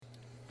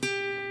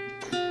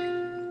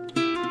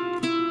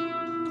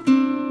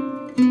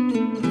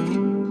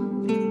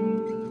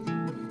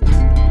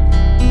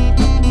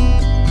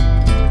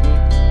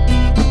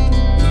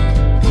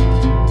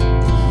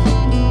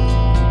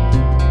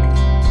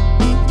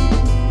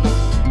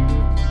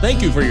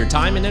Thank you for your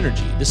time and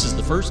energy. This is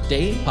the First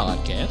Day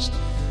Podcast.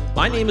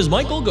 My name is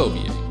Michael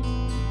Govier.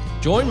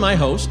 Join my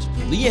host,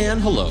 Leanne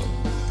Hello,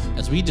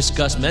 as we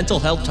discuss mental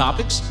health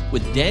topics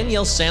with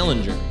Danielle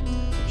Salinger.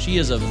 She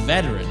is a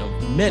veteran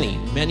of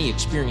many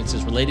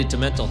experiences related to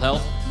mental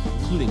health,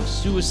 including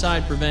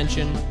suicide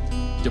prevention,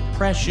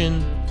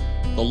 depression,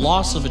 the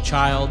loss of a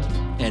child,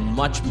 and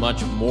much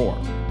more.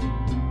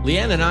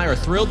 Leanne and I are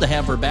thrilled to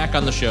have her back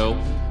on the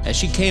show as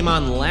she came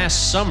on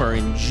last summer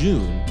in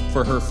June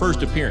for her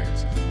first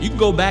appearance. You can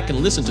go back and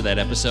listen to that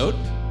episode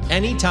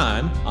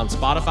anytime on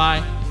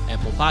Spotify,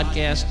 Apple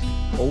Podcasts,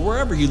 or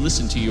wherever you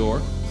listen to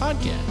your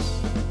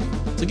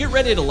podcasts. So get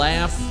ready to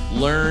laugh,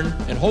 learn,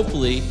 and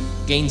hopefully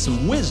gain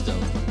some wisdom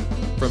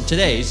from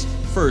today's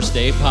First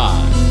Day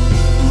Pod.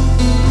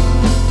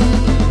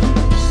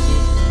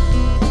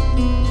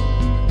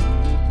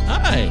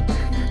 Hi.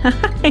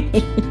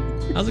 Hi.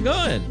 How's it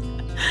going?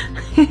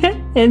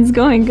 It's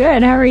going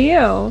good. How are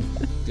you?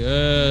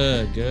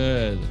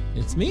 Good.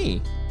 It's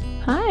me.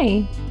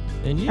 Hi.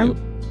 And you.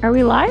 Are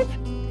we live?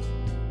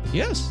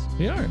 Yes,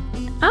 we are.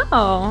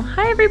 Oh,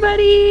 hi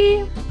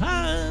everybody.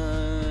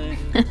 Hi.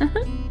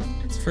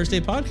 It's the First Day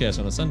Podcast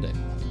on a Sunday.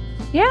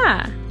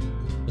 Yeah.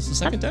 It's the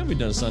second time we've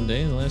done a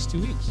Sunday in the last 2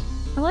 weeks.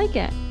 I like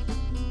it.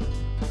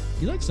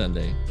 You like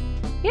Sunday?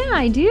 Yeah,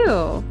 I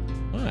do.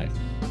 Why?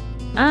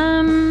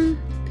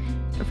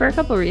 For a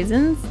couple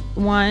reasons.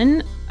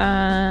 One,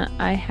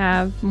 I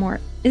have more.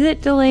 Is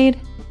it delayed?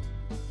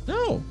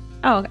 No.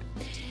 Oh, okay.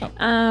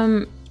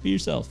 Oh. Be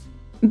yourself.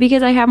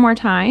 Because I have more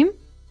time.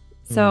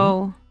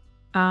 So,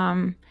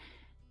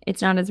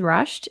 it's not as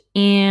rushed,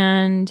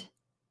 and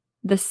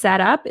the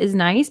setup is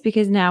nice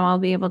because now I'll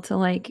be able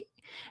to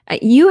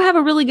you have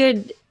a really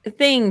good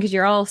thing because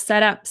you're all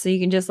set up so you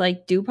can just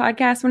do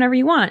podcasts whenever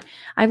you want.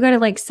 I've got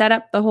to set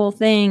up the whole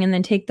thing and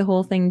then take the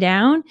whole thing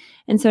down.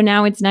 And so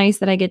now it's nice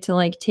that I get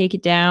to take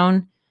it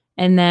down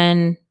and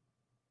then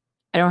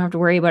I don't have to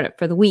worry about it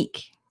for the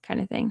week kind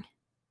of thing.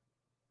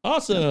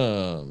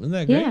 Awesome. Isn't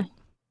that great?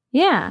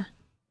 Yeah.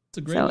 It's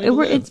a great way to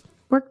live. It's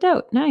worked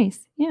out.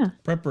 Nice. Yeah.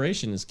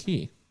 Preparation is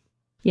key.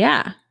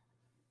 Yeah.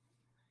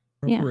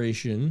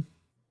 Preparation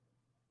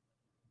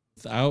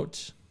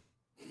without...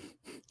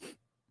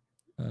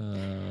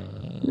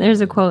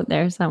 There's a quote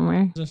there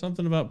somewhere. Is there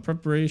something about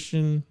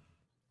preparation?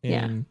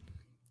 And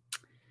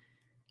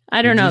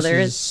I don't know. There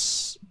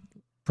is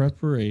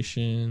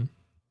preparation.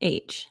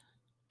 H.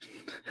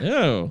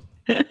 Oh.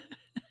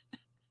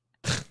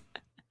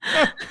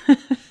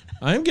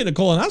 I'm getting a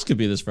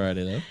colonoscopy this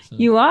Friday, though. So.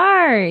 You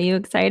are? Are you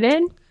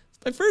excited?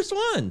 It's my first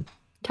one.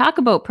 Talk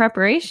about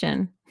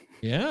preparation.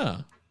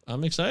 Yeah,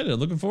 I'm excited. I'm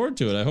looking forward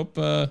to it. I hope.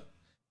 Watch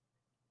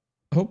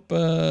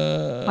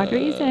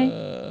what you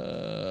say.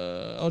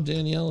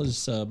 Danielle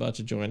is about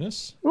to join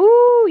us.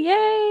 Ooh,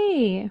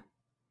 yay!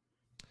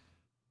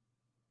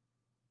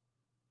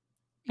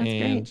 That's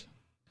great.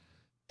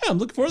 Yeah, I'm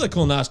looking forward to the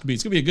colonoscopy.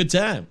 It's gonna be a good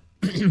time.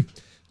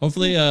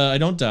 Hopefully, I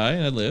don't die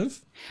and I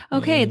live.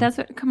 Okay, that's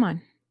what. Come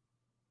on.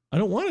 I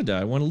don't want to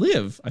die. I want to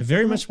live. I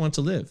very much want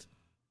to live.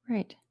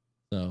 Right.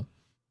 So,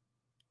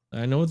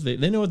 I know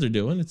they know what they're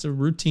doing. It's a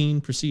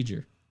routine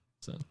procedure.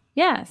 So.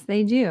 Yes,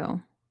 they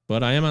do.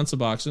 But I am on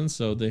Suboxone,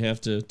 so they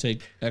have to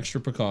take extra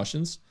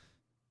precautions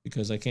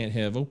because I can't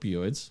have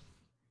opioids.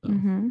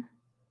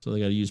 So they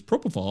got to use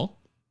propofol,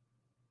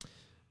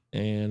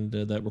 and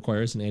that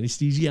requires an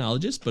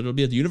anesthesiologist. But it'll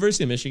be at the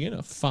University of Michigan,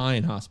 a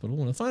fine hospital,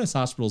 one of the finest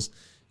hospitals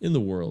in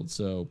the world.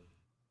 So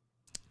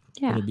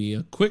it'll be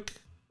a quick,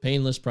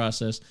 painless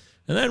process,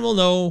 and then we'll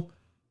know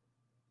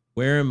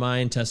where my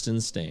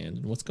intestines stand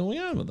and what's going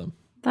on with them.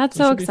 That's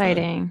so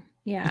exciting.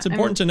 Yeah, it's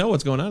important to know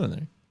what's going on in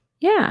there.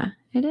 Yeah,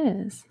 it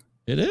is.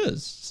 It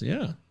is.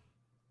 Yeah.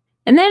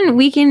 And then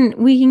we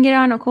can get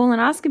on a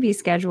colonoscopy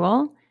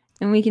schedule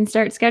and we can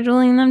start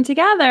scheduling them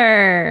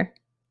together.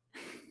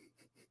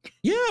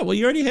 Yeah, well,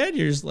 you already had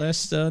yours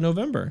last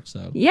November,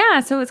 so. Yeah,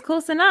 so it's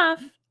close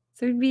enough.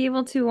 So we'd be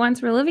able to,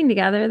 once we're living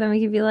together, then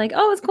we could be like,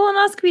 oh, it's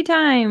colonoscopy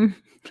time.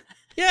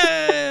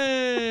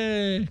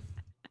 Yay!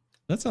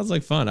 That sounds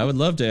like fun. I would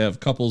love to have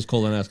couples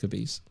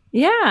colonoscopies.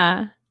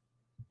 Yeah.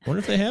 I wonder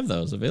if they have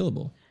those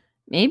available.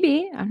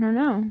 Maybe. I don't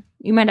know.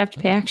 You might have to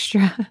pay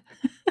extra.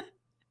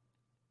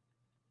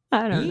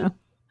 I don't know.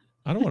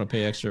 I don't want to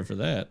pay extra for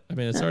that. I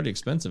mean, it's already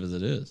expensive as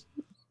it is.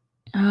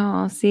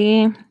 Oh,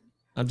 see?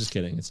 I'm just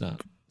kidding. It's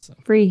not. So.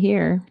 Free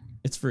here.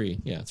 It's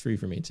free. Yeah, it's free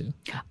for me too.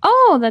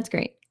 Oh, that's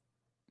great.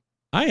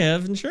 I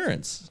have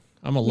insurance.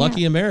 I'm a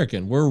lucky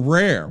American. We're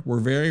rare. We're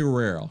very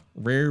rare.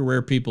 Very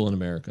rare people in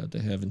America to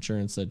have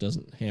insurance that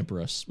doesn't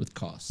hamper us with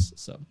costs.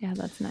 So yeah,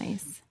 that's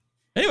nice.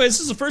 Anyway, this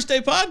is the First Day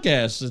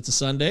Podcast. It's a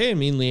Sunday, and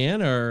me and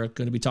Leanne are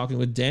going to be talking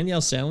with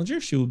Danielle Salinger.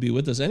 She will be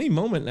with us any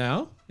moment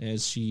now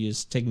as she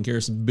is taking care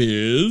of some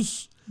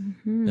biz.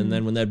 And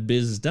then when that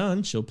biz is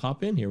done, she'll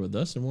pop in here with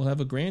us, and we'll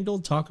have a grand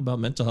old talk about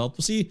mental health.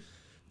 We'll see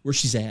where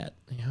she's at.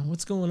 You know,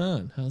 what's going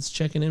on? How's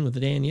checking in with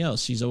Danielle?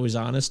 She's always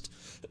honest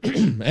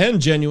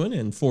and genuine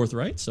and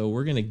forthright, so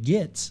we're going to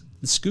get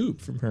the scoop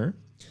from her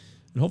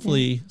and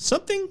hopefully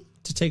something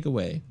to take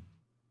away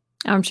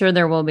I'm sure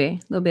there'll be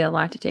a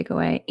lot to take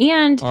away.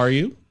 And Are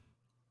you?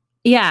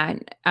 yeah,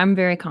 I'm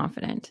very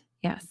confident.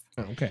 Yes.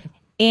 Okay.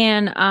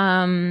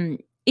 And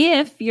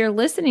if you're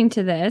listening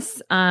to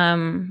this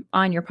on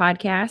your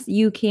podcast,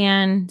 you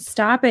can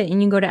stop it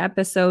and you can go to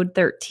episode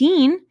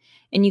 13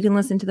 and you can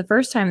listen to the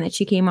first time that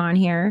she came on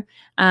here.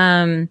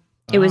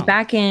 It was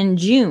back in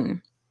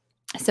June.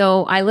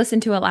 So I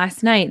listened to it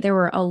last night. There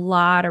were a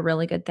lot of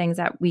really good things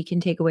that we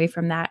can take away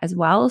from that as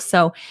well.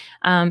 So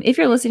if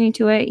you're listening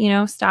to it,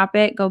 stop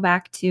it, go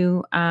back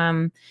to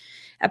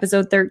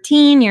episode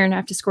 13. You're going to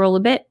have to scroll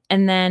a bit.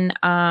 And then,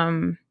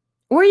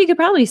 or you could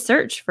probably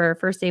search for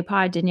First Day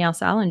Pod Danielle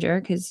Salinger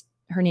because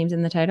her name's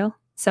in the title.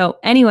 So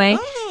anyway,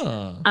 you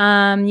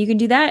can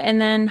do that and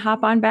then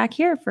hop on back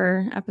here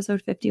for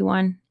episode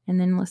 51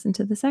 and then listen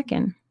to the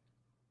second.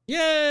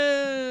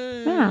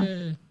 Yay! Yeah.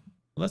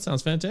 Well, that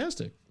sounds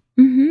fantastic.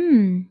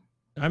 Mm-hmm.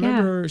 I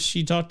remember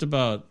she talked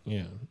about,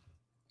 a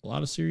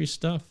lot of serious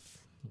stuff,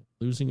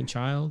 losing a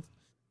child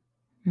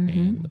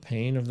and the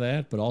pain of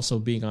that, but also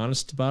being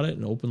honest about it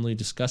and openly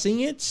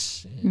discussing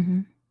it,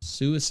 and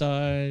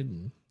suicide,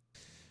 and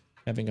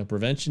having a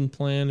prevention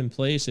plan in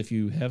place if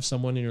you have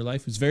someone in your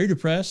life who's very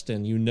depressed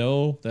and you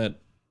know that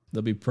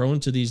they'll be prone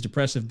to these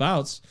depressive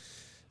bouts.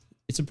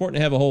 It's important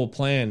to have a whole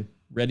plan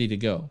ready to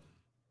go.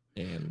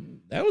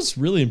 And that was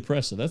really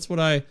impressive. That's what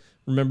I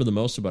remember the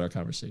most about our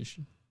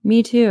conversation.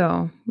 Me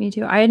too.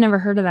 I had never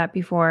heard of that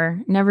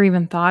before. Never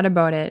even thought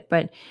about it.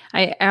 But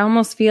I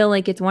almost feel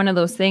like it's one of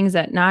those things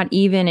that not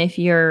even if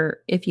you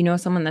know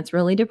someone that's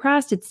really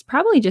depressed, it's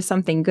probably just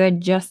something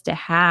good just to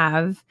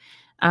have,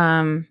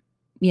 and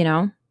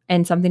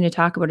something to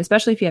talk about,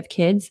 especially if you have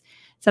kids,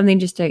 something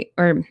just to,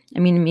 or I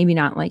mean, maybe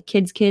not like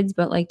kids,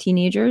 but like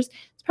teenagers.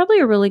 It's probably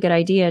a really good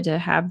idea to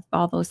have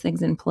all those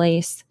things in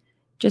place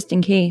just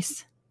in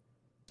case.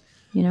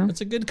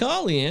 That's a good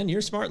call, Leanne.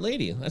 You're a smart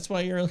lady. That's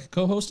why you're a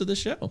co-host of the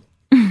show.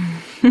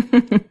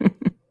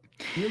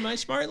 You're my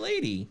smart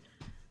lady.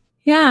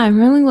 Yeah, I'm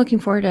really looking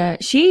forward to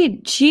it.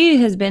 She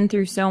has been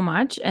through so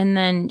much, and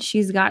then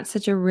she's got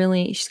a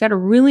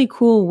really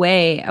cool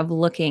way of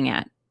looking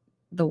at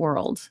the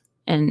world,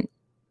 and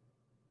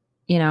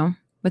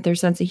with her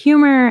sense of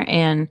humor,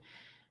 and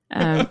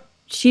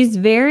she's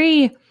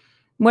very.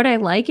 What I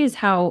like is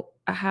how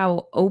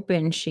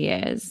open she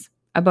is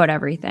about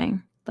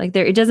everything. Like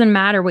it doesn't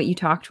matter what you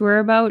talk to her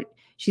about.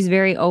 She's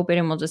very open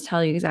and will just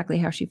tell you exactly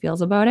how she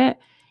feels about it.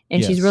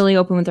 And she's really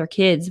open with her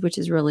kids, which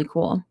is really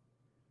cool.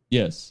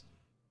 Yes.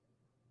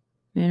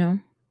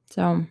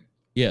 So.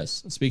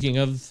 Yes. Speaking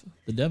of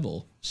the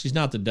devil, she's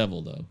not the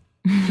devil though.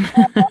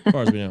 As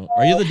far as we know.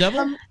 Are you the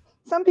devil?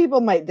 Some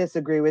people might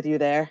disagree with you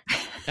there.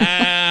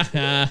 Hey,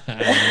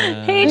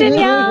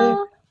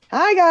 Danielle.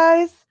 Hi,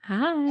 guys.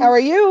 Hi. How are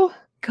you?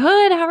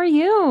 Good. How are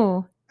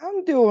you?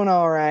 I'm doing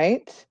all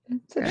right.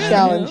 It's a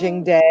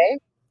challenging day.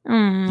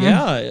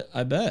 Yeah,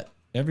 I bet.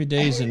 Every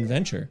day is an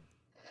adventure.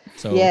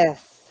 So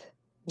yes.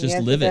 Just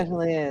live it.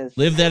 Definitely is.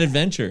 Live that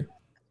adventure.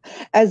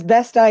 As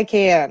best I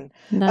can.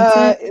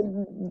 That's it.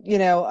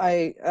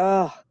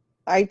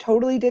 I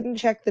totally didn't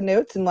check the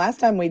notes. And last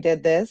time we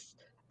did this,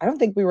 I don't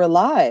think we were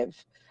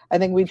live. I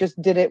think we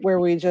just did it where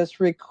we just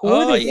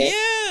recorded it.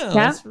 Yeah,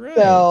 that's right.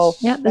 So,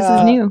 this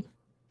is new.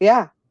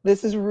 Yeah,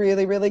 this is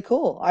really, really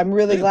cool. I'm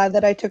really glad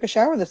that I took a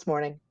shower this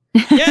morning.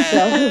 Yeah.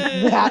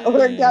 So that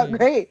worked out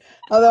great.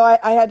 Although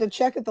I had to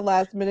check at the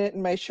last minute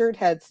and my shirt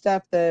had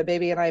stuff. The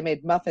baby and I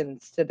made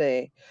muffins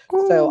today.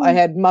 Ooh. So I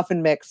had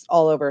muffin mix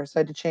all over. So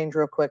I had to change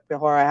real quick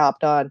before I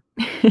hopped on.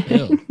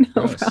 Ew,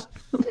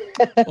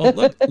 well,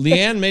 look,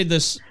 Leanne made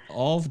this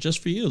all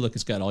just for you. Look,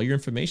 it's got all your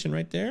information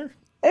right there.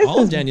 This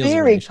all is Daniel's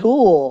very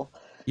cool.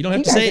 You don't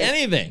have to say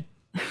anything.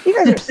 You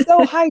guys are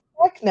so high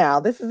tech now.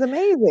 This is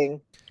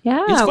amazing.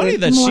 Yeah. It's funny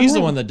that she's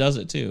the one that does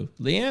it too.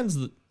 Leanne's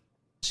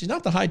she's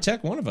not the high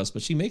tech one of us,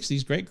 but she makes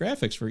these great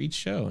graphics for each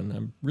show, and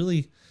I'm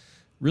really,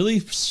 really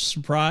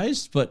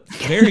surprised, but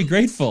very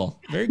grateful.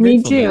 Very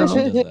grateful. Me too. That she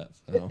does that.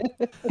 So.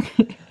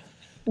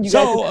 You guys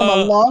have come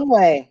a long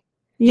way.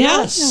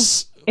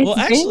 Yes. It's well,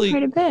 actually,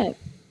 quite a bit.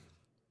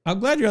 I'm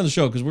glad you're on the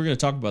show because we're going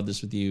to talk about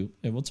this with you,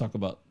 and we'll talk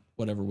about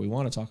whatever we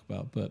want to talk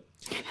about. But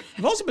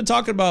I've also been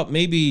talking about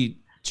maybe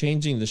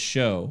changing the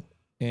show,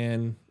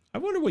 and I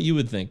wonder what you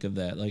would think of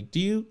that. Like,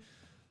 you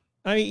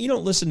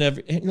don't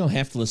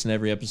have to listen to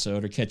every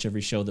episode or catch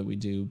every show that we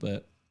do,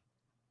 but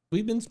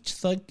we've been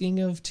thinking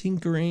of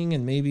tinkering,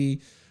 and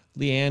maybe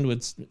Leanne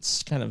would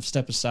kind of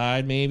step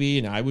aside maybe,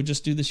 and I would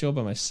just do the show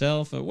by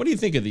myself. What do you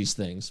think of these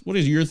things? What are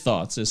your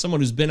thoughts as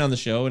someone who's been on the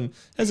show and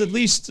has at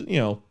least,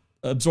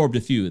 absorbed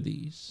a few of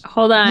these?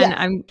 Hold on.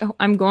 Yes.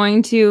 I'm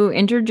going to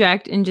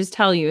interject and just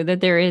tell you that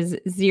there is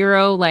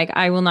zero,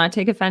 I will not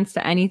take offense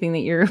to anything that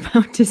you're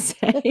about to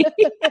say.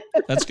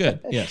 That's good.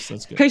 Yes,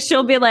 that's good. Because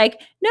she'll be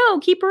like, no,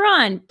 keep her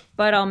on.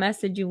 But I'll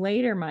message you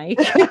later, Mike.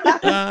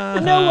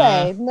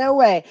 No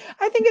way.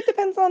 I think it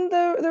depends on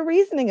the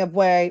reasoning of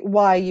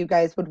why you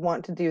guys would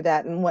want to do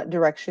that and what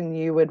direction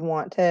you would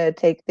want to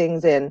take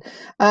things in.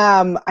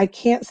 I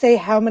can't say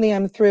how many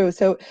I'm through.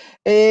 So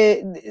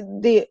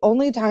the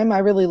only time I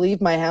really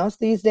leave my house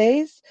these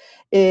days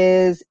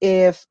is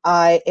if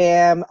I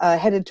am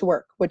headed to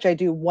work, which I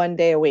do 1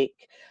 day a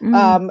week.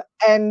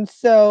 And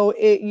so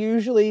it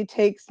usually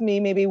takes me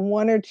maybe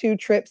 1 or 2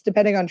 trips,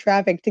 depending on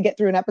traffic, to get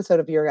through an episode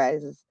of your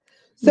guys'.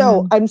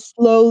 So I'm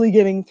slowly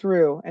getting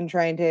through and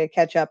trying to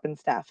catch up and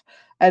stuff.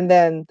 And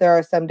then there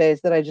are some days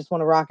that I just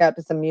want to rock out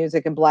to some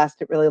music and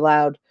blast it really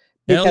loud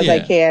because I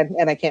can,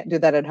 and I can't do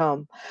that at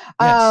home.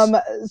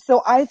 Yes.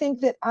 So I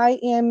think that I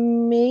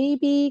am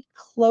maybe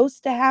close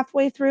to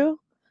halfway through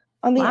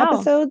on the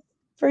episodes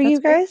for you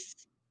guys.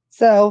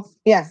 So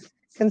yeah,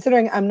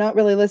 considering I'm not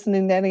really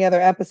listening to any other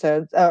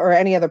episodes or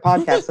any other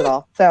podcasts at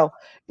all. So,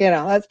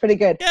 that's pretty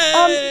good. But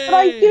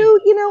I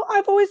do,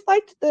 I've always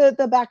liked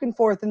the back and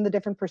forth and the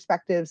different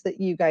perspectives that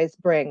you guys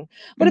bring.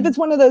 But if it's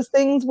one of those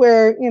things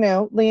where,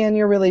 Leanne,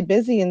 you're really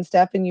busy and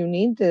stuff and you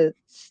need to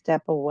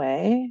step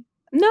away.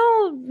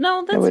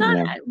 No, that's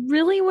not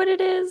really what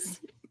it is.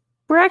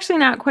 We're actually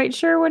not quite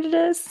sure what it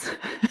is.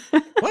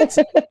 What?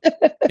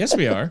 Yes,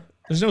 we are.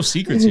 There's no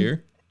secrets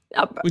here.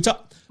 We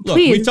talked.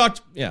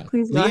 Yeah.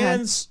 Please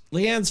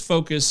Leanne's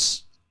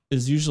focus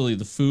is usually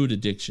the food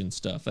addiction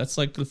stuff. That's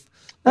like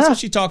that's what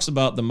she talks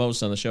about the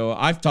most on the show.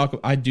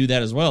 I do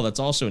that as well. That's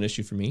also an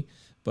issue for me.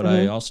 But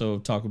I also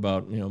talk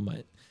about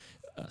my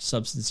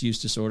substance use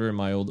disorder and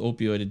my old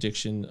opioid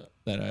addiction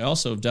that I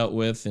also dealt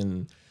with.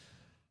 And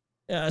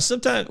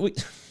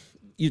sometimes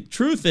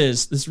truth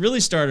is, this really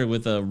started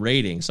with a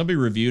rating. Somebody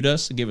reviewed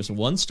us and gave us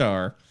 1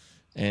 star,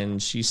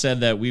 and she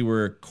said that we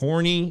were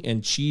corny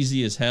and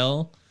cheesy as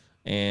hell.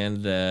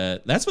 And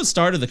that's what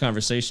started the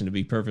conversation, to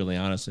be perfectly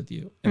honest with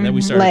you. And then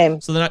we started. Lame.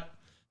 So then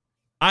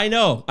I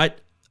know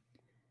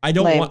I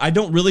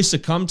don't really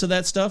succumb to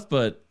that stuff,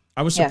 but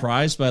I was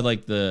surprised by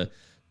like the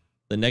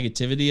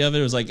negativity of it.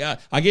 It was like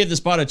I gave this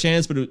spot a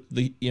chance, but it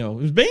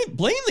was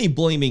blatantly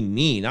blaming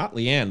me, not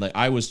Leanne. Like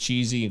I was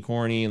cheesy and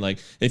corny, and like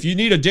if you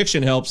need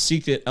addiction help,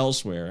 seek it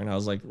elsewhere. And I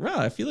was like,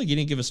 I feel like you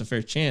didn't give us a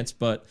fair chance.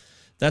 But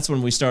that's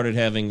when we started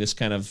having this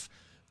kind of.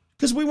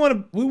 Because we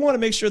want to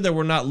make sure that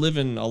we're not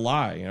living a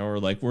lie, or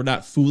like we're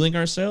not fooling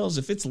ourselves.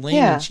 If it's lame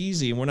and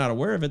cheesy and we're not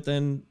aware of it,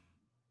 then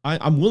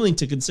I'm willing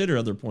to consider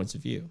other points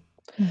of view.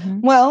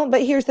 Well,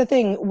 but here's the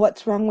thing: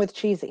 what's wrong with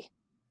cheesy?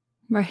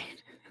 Right.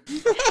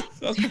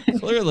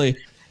 Clearly,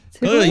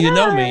 you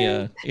know me.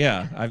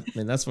 I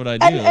mean that's what I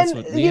do. That's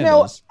what Leanne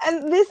does.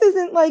 And this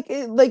isn't like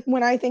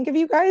when I think of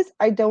you guys,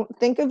 I don't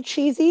think of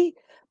cheesy.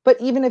 But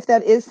even if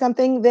that is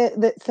something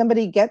that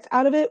somebody gets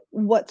out of it,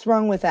 what's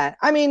wrong with that?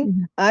 I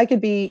mean, I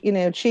could be,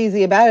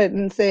 cheesy about it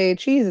and say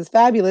cheese is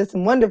fabulous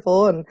and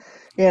wonderful. And,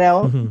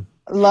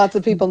 lots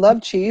of people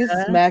love cheese,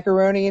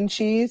 macaroni and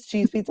cheese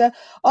pizza,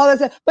 all that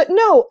stuff. But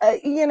no,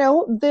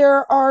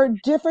 there are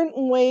different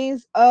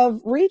ways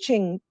of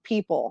reaching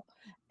people.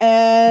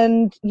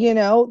 And,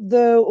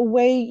 the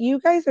way you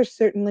guys are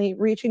certainly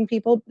reaching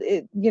people,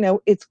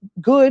 it's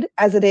good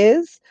as it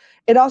is.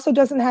 It also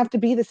doesn't have to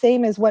be the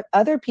same as what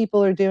other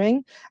people are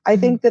doing. I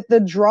think that the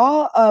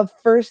draw of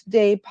First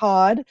Day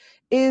Pod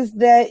is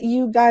that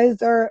you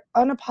guys are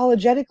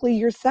unapologetically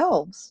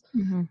yourselves.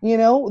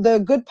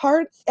 The good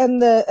parts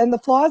and the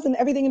flaws and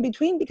everything in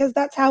between, because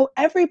that's how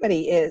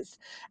everybody is.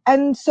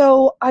 And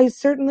so I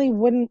certainly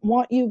wouldn't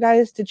want you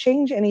guys to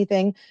change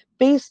anything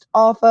based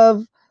off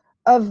of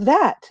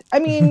that. I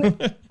mean,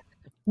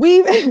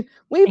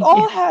 we've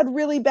all had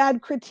really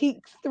bad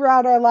critiques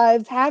throughout our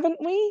lives, haven't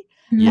we?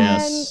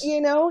 Yes.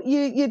 And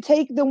you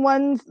take the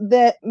ones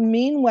that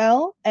mean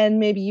well, and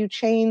maybe you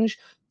change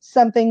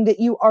something that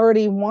you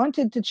already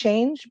wanted to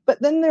change,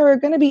 but then there are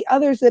going to be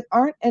others that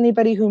aren't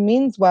anybody who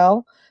means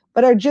well,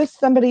 but are just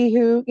somebody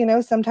who,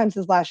 sometimes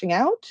is lashing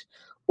out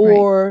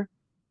or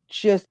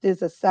just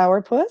is a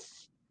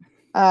sourpuss.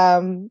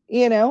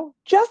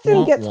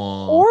 Justin gets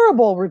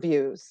horrible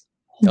reviews.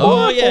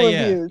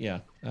 Reviews. Yeah.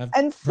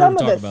 And some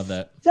of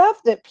the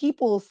stuff that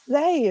people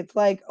say, it's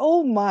like,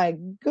 oh my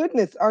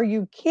goodness, are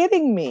you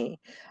kidding me?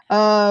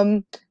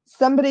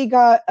 Somebody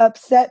got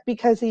upset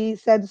because he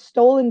said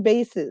stolen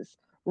bases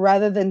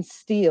rather than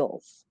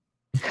steals.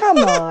 Come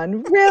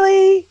on,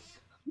 really?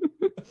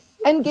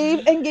 And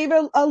gave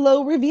a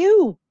low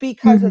review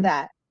because of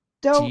that.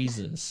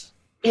 Jesus.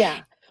 Yeah.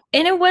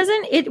 And it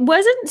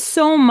wasn't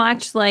so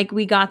much like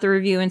we got the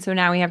review and so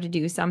now we have to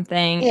do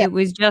something. Yeah. It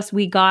was just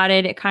we got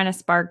it. It kind of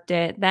sparked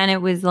it. Then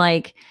it was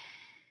like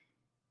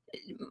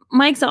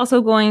Mike's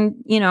also going,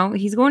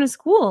 he's going to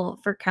school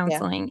for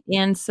counseling.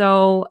 Yeah. And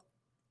so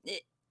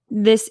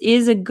this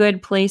is a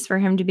good place for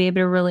him to be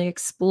able to really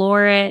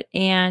explore it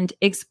in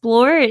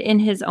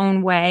his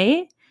own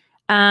way.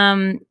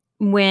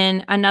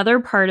 When another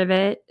part of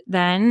it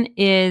then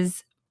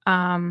is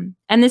and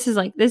this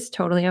is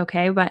totally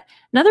okay, but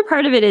another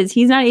part of it is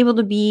he's not able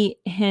to be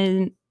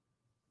his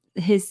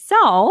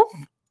self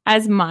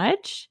as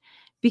much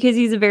because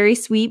he's a very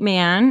sweet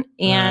man.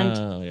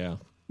 And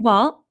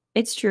well,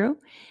 it's true.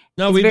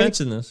 No, we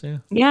mentioned this.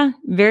 Yeah.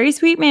 Very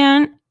sweet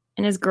man,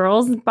 and his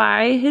girl's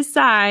by his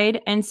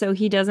side. And so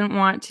he doesn't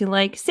want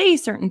to say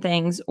certain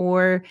things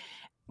or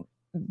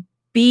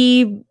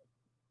be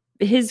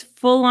his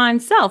full on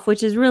self,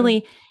 which is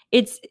really,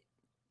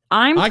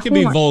 I can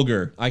be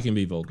vulgar. I can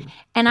be vulgar.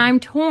 And I'm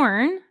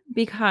torn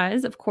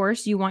because, of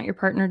course, you want your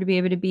partner to be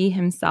able to be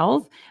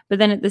himself. But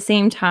then at the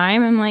same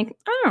time, I'm like,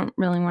 I don't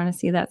really want to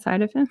see that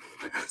side of him.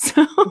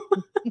 So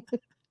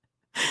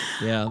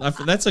yeah,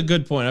 that's a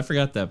good point. I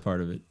forgot that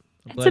part of it.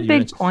 It's a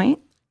big point.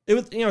 It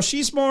was,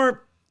 she's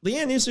more,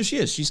 Leanne is who she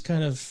is. She's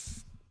kind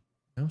of,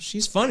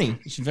 she's funny.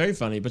 She's very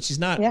funny, but she's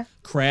not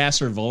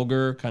crass or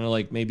vulgar, kind of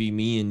like maybe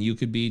me and you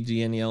could be,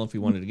 Danielle, if we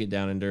wanted to get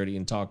down and dirty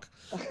and talk.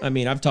 I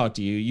mean, I've talked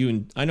to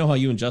you. I know how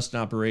you and Justin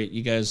operate.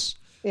 You guys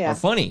are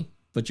funny,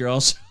 but you're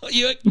also,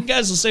 you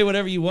guys will say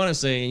whatever you want to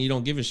say and you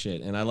don't give a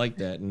shit. And I like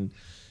that. And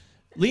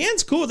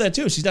Leanne's cool with that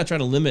too. She's not trying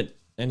to limit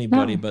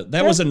anybody, but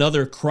that was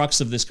another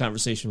crux of this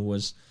conversation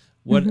was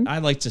what I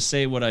like to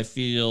say, what I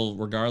feel,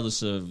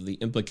 regardless of the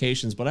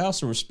implications, but I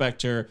also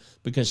respect her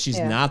because she's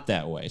not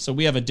that way. So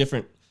we have a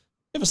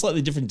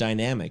slightly different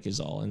dynamic is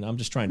all. And I'm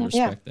just trying to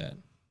respect that.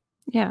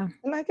 Yeah.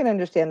 And I can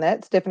understand that.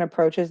 It's different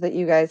approaches that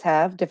you guys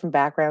have, different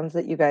backgrounds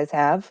that you guys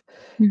have,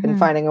 and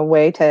finding a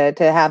way to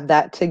have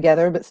that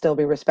together, but still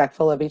be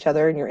respectful of each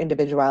other and your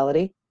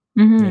individuality.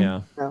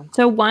 Yeah.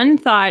 So one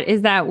thought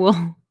is that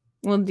we'll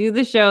do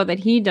the show that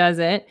he does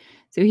it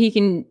so he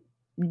can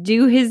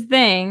do his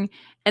thing.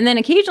 And then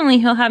occasionally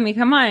he'll have me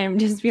come on and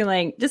just be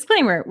like,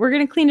 disclaimer, we're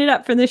going to clean it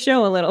up for the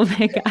show a little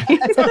bit, guys.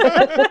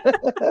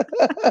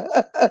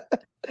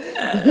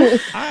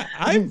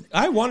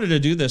 I wanted to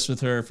do this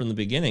with her from the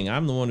beginning.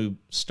 I'm the one who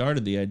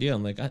started the idea.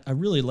 I'm like, I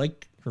really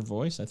like her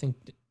voice. I think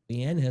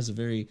Leanne has a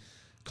very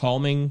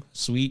calming,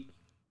 sweet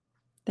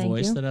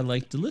voice that I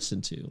like to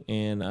listen to.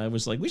 And I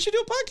was like, we should do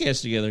a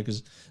podcast together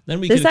because then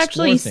we could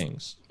explore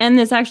things. And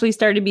this actually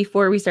started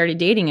before we started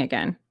dating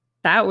again.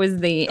 That was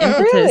the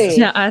impetus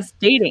to us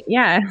dating.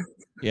 Yeah.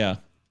 Yeah.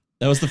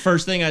 That was the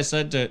first thing I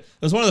said it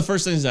was one of the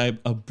first things I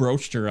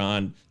broached her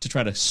on to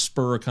try to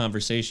spur a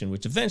conversation,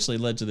 which eventually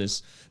led to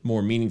this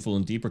more meaningful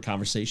and deeper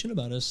conversation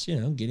about us,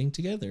 getting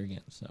together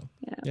again. So,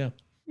 yeah.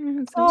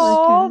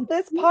 Oh,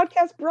 this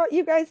podcast brought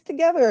you guys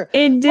together.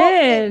 It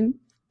did.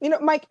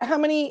 Mike, how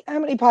many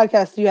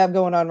podcasts do you have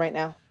going on right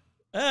now?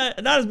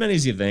 Not as many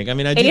as you think. I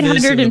mean, I do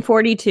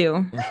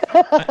 842.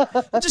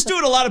 I'm just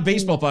doing a lot of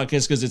baseball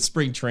podcasts because it's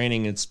spring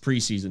training, it's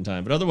preseason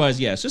time. But otherwise,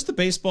 it's just the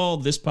baseball,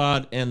 this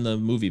pod, and the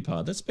movie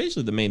pod. That's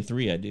basically the main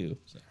three I do.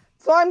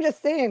 So I'm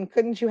just saying,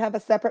 couldn't you have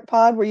a separate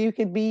pod where you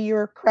could be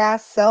your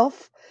crass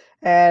self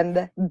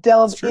and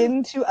delve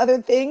into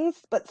other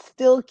things, but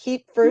still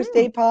keep First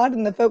Day Pod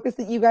and the focus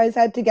that you guys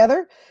had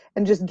together,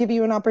 and just give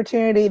you an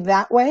opportunity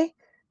that way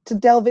to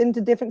delve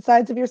into different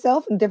sides of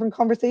yourself and different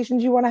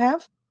conversations you want to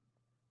have?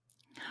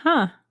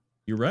 Huh.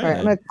 You're right. All right,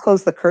 I'm going to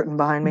close the curtain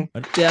behind me.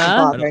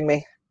 Bothering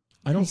me.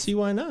 I don't see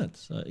why not.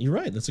 You're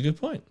right. That's a good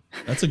point.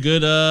 That's a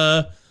good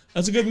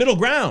middle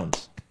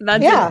ground.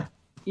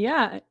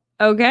 Yeah.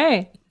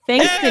 Okay.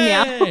 Thanks,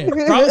 Danielle.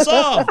 Problem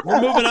solved.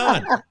 We're moving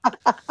on.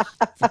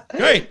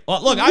 Great.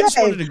 Well, look, I just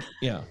wanted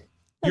to,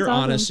 you're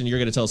honest and you're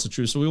going to tell us the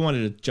truth. So we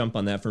wanted to jump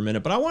on that for a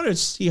minute, but I wanted to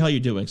see how you're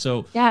doing.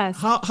 So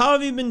how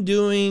have you been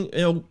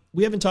doing?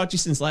 We haven't talked to you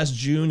since last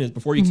June.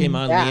 Before you came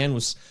on, Leanne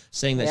was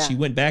saying that she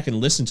went back and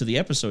listened to the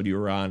episode you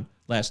were on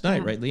last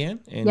night, right, Leanne?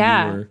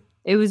 And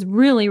it was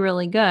really,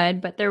 really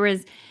good. But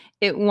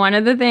one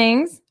of the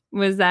things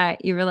was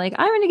that you were like,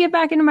 I'm going to get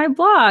back into my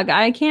blog.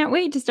 I can't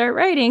wait to start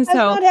writing. That's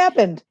not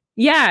happened.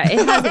 Yeah,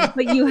 it hasn't.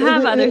 But you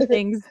have other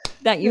things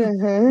that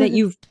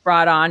you've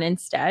brought on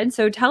instead.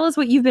 So tell us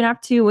what you've been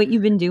up to, what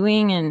you've been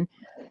doing, and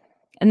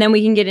then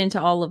we can get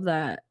into all of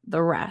the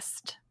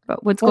rest.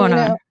 But what's going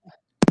on?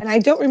 And I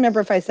don't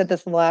remember if I said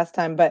this the last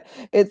time, but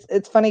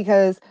it's funny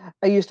because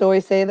I used to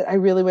always say that I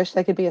really wish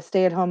I could be a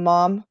stay-at-home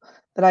mom,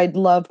 that I'd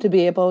love to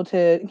be able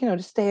to,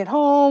 just stay at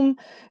home,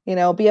 be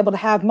able to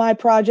have my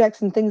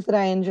projects and things that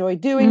I enjoy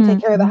doing,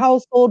 take care of the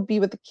household, be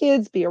with the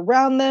kids, be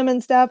around them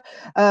and stuff.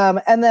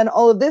 And then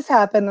all of this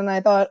happened and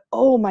I thought,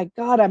 oh my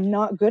God, I'm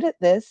not good at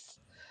this.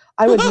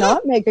 I would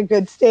not make a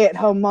good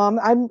stay-at-home mom.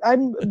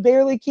 I'm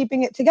barely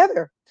keeping it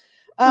together.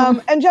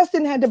 And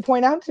Justin had to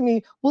point out to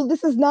me, well,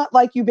 this is not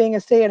like you being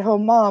a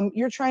stay-at-home mom.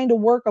 You're trying to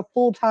work a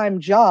full-time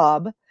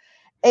job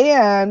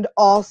and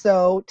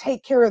also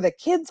take care of the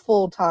kids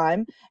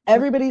full-time.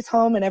 Everybody's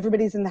home and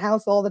everybody's in the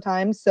house all the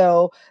time.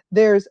 So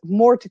there's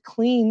more to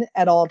clean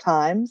at all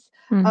times.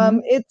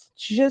 It's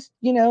just,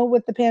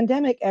 with the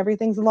pandemic,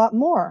 everything's a lot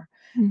more.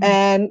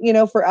 And,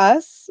 for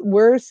us,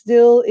 we're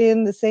still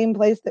in the same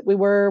place that we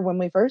were when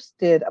we first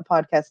did a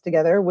podcast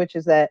together, which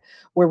is that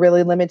we're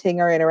really limiting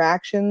our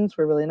interactions.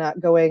 We're really not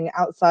going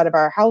outside of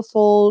our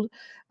household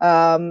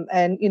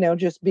and,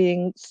 just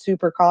being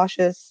super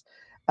cautious.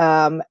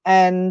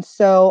 And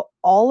so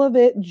all of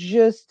it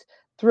just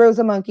throws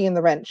a monkey in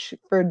the wrench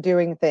for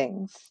doing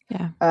things.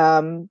 Yeah.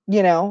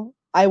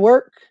 I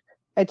work,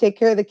 I take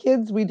care of the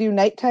kids, we do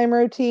nighttime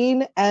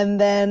routine, and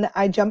then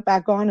I jump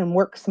back on and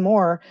work some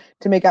more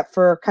to make up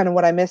for kind of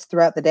what I missed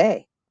throughout the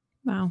day.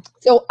 Wow.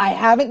 So I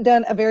haven't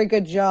done a very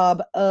good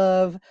job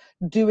of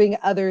doing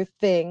other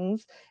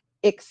things,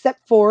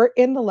 except for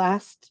in the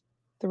last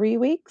 3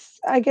 weeks,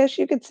 I guess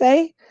you could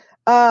say.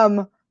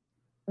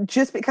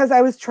 just because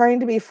I was trying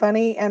to be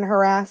funny and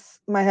harass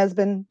my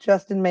husband,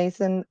 Justin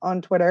Mason,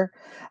 on Twitter,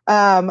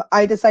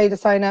 I decided to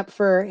sign up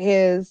for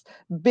his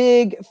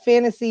big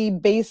fantasy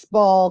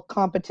baseball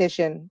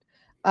competition,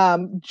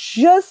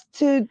 just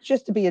to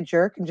be a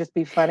jerk and just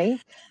be funny.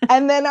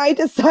 And then I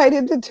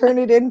decided to turn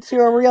it into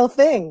a real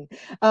thing,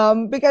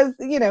 because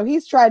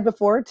he's tried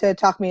before to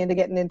talk me into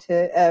getting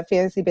into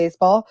fantasy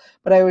baseball,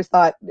 but I always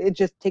thought it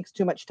just takes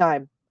too much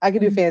time. I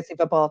could do fantasy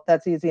football.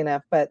 That's easy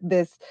enough, but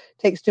this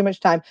takes too much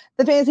time.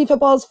 The fantasy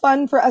football is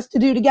fun for us to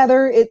do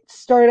together. It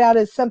started out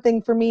as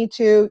something for me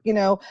to,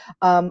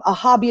 a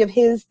hobby of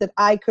his that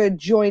I could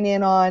join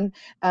in on,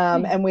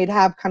 and we'd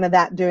have kind of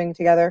that doing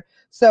together.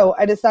 So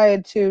I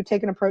decided to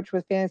take an approach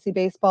with fantasy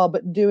baseball,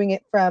 but doing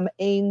it from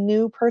a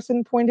new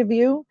person point of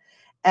view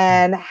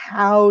and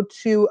how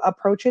to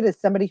approach it as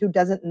somebody who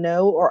doesn't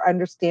know or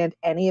understand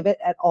any of it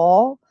at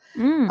all.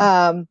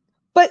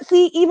 But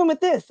see, even with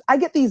this, I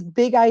get these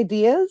big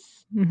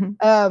ideas,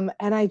 and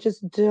I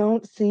just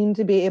don't seem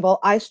to be able.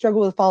 I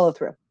struggle with follow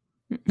through.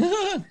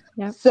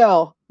 Yep.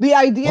 So the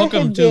idea.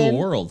 Welcome to the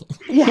world.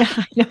 Yeah,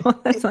 I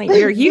know. That's like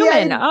you're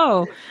human.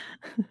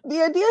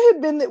 The idea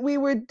had been that we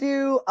would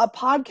do a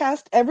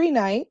podcast every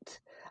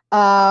night,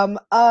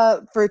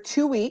 for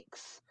 2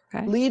 weeks.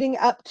 Okay. Leading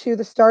up to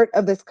the start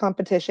of this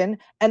competition,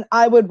 and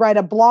I would write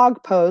a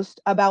blog post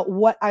about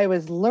what I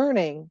was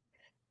learning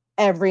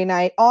every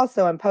night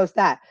also and post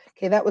that.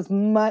 Okay, that was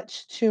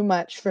much too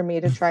much for me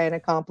to try and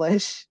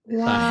accomplish.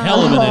 Wow. A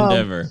hell of an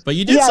endeavor. But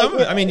you did some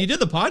of it. I mean, you did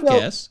the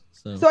podcast.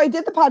 So I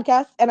did the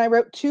podcast and I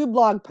wrote 2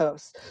 blog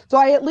posts. So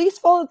I at least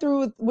followed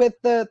through with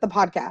the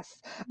podcast.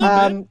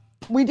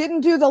 We didn't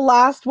do the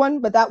last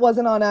one, but that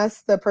wasn't on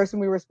us. The person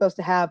we were supposed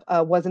to have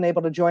wasn't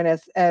able to join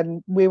us,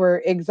 and we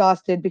were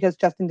exhausted because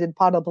Justin did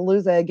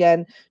Podapalooza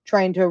again,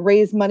 trying to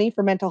raise money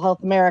for Mental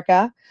Health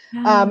America.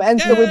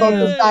 And so we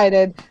both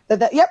decided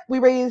that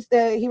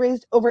he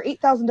raised over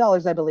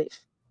 $8,000, I believe.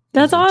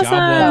 That's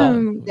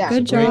awesome. Yeah,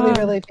 good job. Really,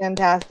 really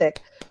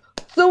fantastic.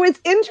 So it's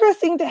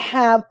interesting to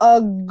have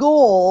a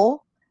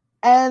goal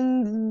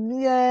and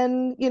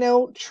then,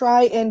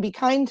 try and be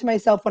kind to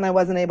myself when I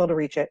wasn't able to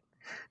reach it.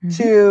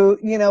 To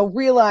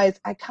realize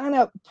I kind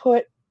of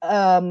put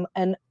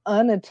an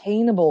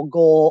unattainable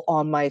goal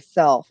on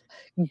myself,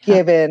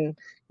 given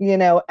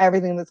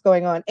everything that's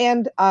going on.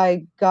 And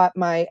I got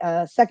my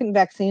second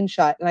vaccine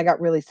shot, and I got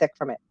really sick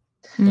from it.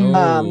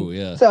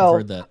 Yeah, so I've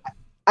heard that.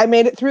 I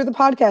made it through the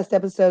podcast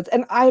episodes,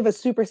 and I have a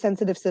super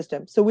sensitive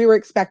system, so we were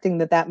expecting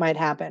that might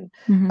happen.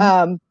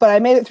 But I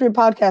made it through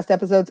podcast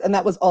episodes, and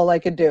that was all I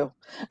could do.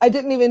 I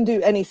didn't even do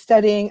any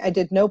studying. I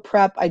did no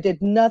prep. I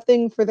did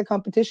nothing for the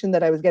competition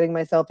that I was getting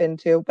myself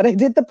into, but I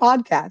did the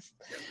podcast.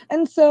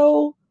 And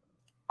so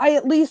I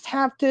at least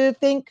have to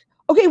think,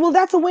 okay, well,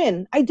 that's a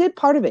win. I did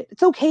part of it.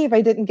 It's okay if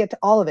I didn't get to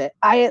all of it.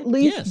 I at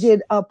least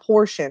did a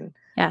portion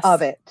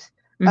of it.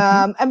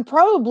 And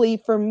probably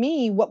for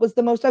me, what was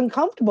the most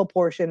uncomfortable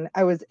portion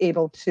I was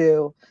able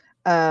to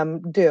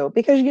do,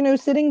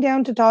 because, sitting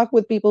down to talk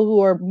with people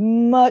who are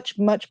much,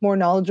 much more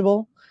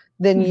knowledgeable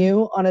than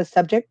you on a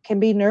subject can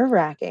be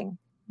nerve-wracking.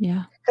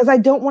 Yeah. Because I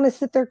don't want to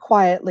sit there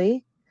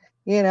quietly.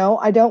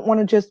 I don't want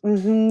to just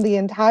the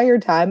entire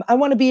time. I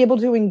want to be able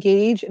to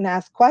engage and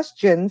ask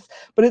questions,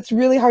 but it's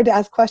really hard to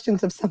ask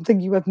questions of something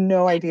you have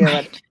no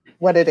idea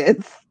what it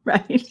is.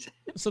 Right.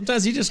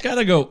 Sometimes you just got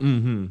to go,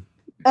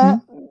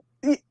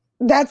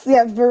 That's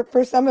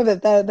for some of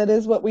it, that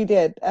is what we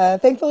did.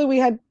 Thankfully, we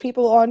had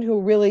people on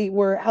who really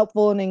were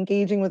helpful and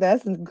engaging with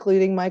us,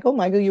 including Michael.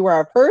 Michael, you were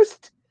our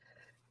first.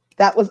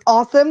 That was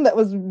awesome. That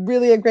was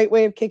really a great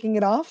way of kicking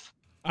it off.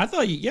 I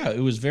thought,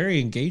 it was very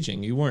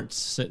engaging. You weren't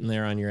sitting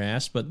there on your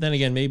ass, but then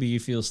again, maybe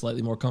you feel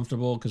slightly more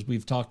comfortable because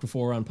we've talked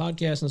before on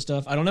podcasts and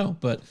stuff. I don't know,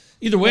 but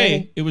either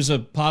way, It was a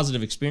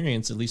positive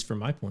experience, at least from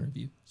my point of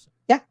view. So.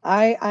 Yeah,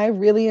 I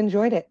really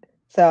enjoyed it.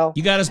 So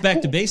you got us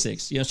back to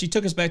basics. She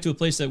took us back to a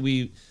place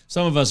that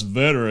some of us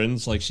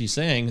veterans, like she's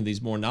saying,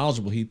 these more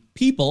knowledgeable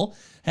people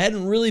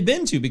hadn't really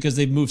been to because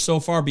they've moved so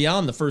far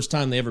beyond the first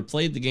time they ever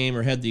played the game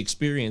or had the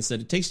experience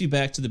that it takes you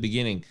back to the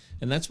beginning.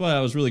 And that's why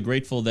I was really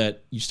grateful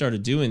that you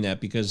started doing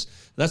that, because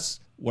that's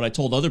what I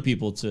told other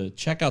people, to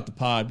check out the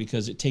pod,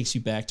 because it takes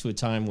you back to a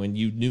time when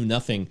you knew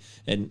nothing.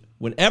 And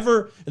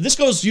and this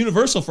goes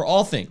universal for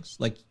all things,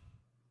 like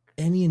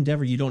any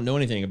endeavor you don't know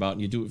anything about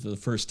and you do it for the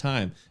first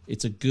time,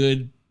 it's a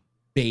good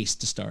base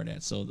to start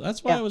at. So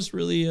that's why I was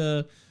really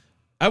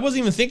I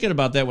wasn't even thinking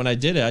about that when I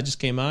did it. I just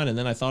came on and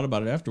then I thought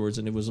about it afterwards,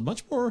 and it was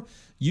much more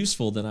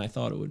useful than I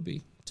thought it would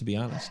be, to be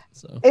honest.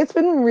 So it's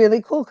been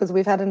really cool because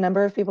we've had a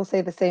number of people say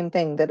the same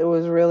thing, that it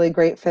was really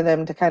great for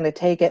them to kind of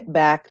take it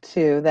back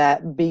to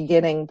that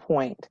beginning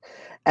point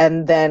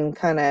and then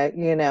kind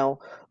of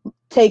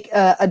take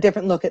a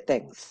different look at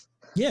things.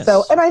 Yes.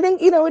 So, and I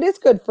think it is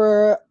good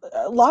for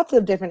lots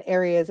of different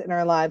areas in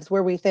our lives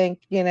where we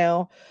think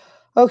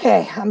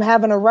okay, I'm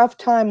having a rough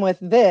time with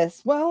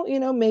this. Well,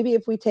 maybe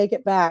if we take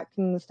it back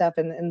and stuff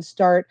and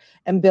start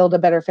and build a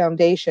better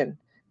foundation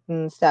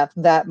and stuff,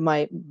 that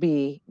might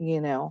be,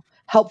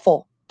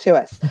 helpful to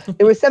us.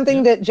 It was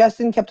something that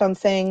Justin kept on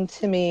saying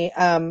to me,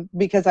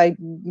 because I,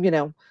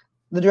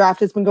 the draft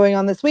has been going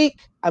on this week.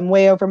 I'm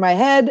way over my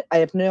head. I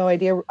have no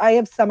idea. I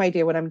have some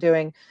idea what I'm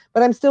doing,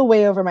 but I'm still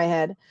way over my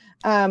head.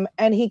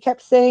 And he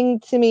kept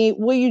saying to me,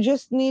 well, you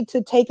just need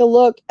to take a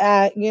look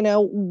at,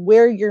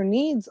 where your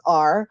needs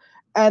are,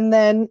 and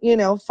then,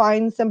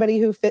 find somebody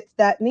who fits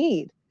that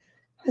need.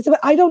 I said,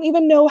 but I don't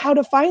even know how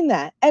to find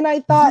that. And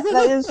I thought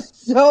that is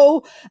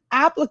so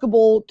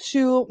applicable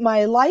to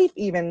my life,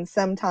 even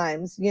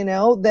sometimes,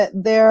 that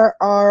there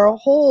are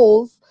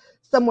holes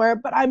somewhere,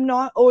 but I'm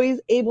not always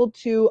able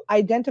to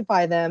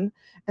identify them.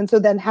 And so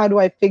then how do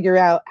I figure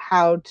out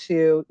how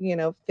to,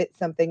 fit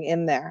something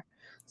in there?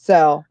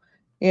 So,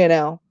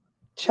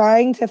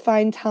 trying to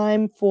find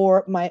time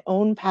for my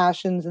own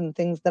passions and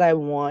things that I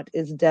want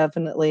is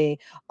definitely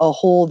a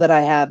hole that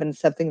I have, and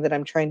something that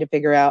I'm trying to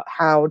figure out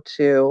how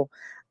to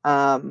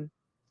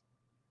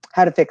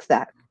fix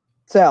that.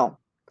 So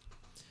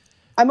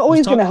I'm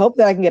always going to hope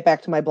that I can get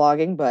back to my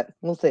blogging, but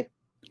we'll see.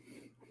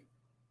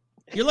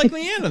 You're like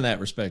Leanne in that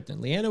respect.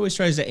 And Leanne always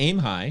tries to aim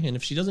high, and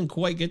if she doesn't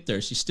quite get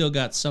there, she's still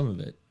got some of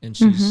it, and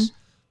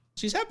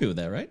she's happy with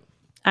that, right?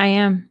 I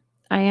am.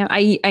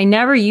 I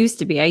never used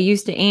to be. I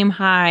used to aim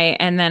high,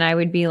 and then I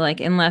would be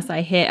like, unless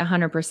I hit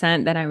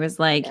 100%, then I was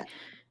like,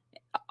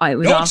 it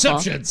was no awful.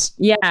 Exceptions.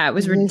 Yeah, it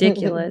was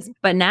ridiculous.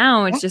 But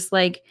now it's just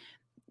like,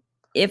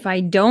 if I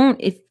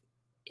don't,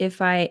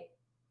 if I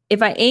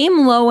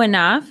aim low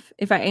enough,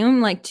 if I aim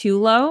like too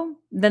low,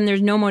 then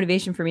there's no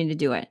motivation for me to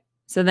do it.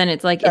 So then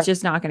it's like, It's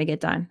just not going to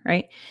get done.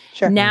 Right.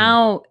 Sure.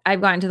 Now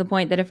I've gotten to the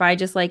point that if I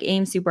just like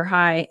aim super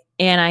high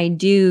and I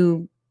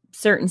do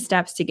certain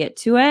steps to get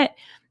to it,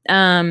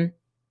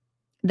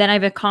 then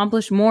I've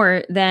accomplished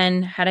more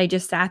than had I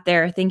just sat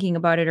there thinking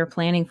about it or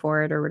planning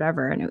for it or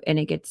whatever, and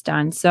it gets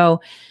done.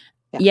 So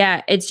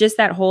yeah, it's just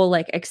that whole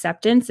like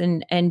acceptance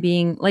and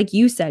being, like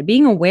you said,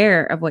 being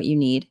aware of what you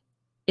need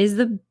is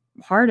the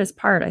hardest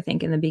part, I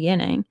think, in the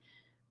beginning.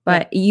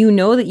 But that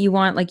you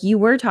want, like you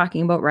were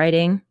talking about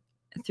writing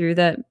through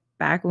the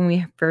back when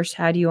we first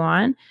had you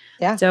on.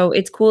 Yeah. So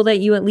it's cool that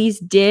you at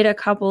least did a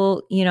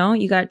couple,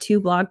 you got two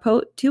blog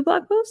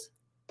posts?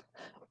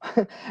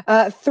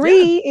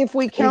 3 if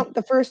we count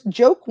the first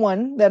joke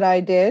one that I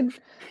did.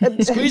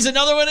 Squeeze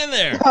another one in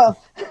there.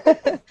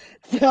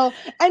 So,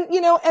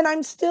 and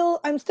I'm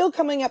still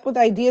coming up with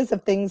ideas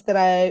of things that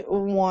I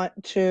want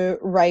to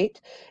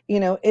write.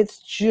 It's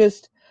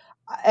just,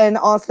 and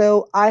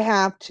also I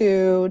have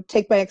to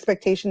take my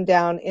expectation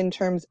down in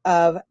terms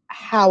of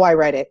how I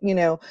write it.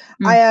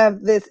 I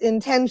have this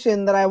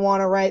intention that I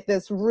want to write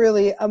this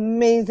really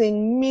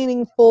amazing,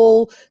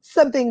 meaningful,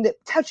 something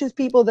that touches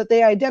people that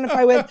they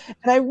identify with.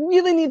 And I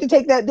really need to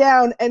take that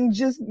down and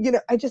just,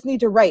 I just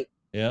need to write.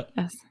 Yeah.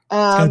 Yes. It's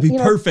got to be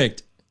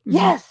perfect.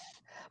 Yes.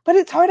 But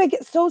it's hard. I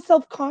get so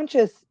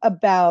self-conscious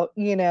about,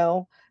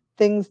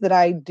 things that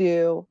I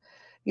do.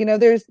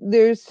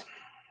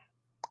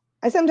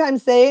 I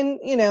sometimes say, and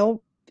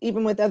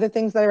even with other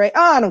things that I write,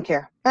 I don't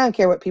care. I don't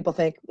care what people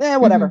think.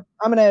 Whatever.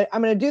 I'm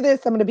gonna do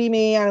this. I'm gonna be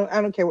me.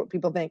 I don't care what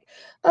people think.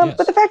 Yes.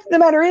 But the fact of the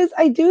matter is,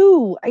 I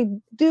do,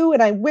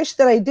 and I wish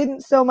that I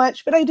didn't so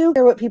much, but I do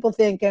care what people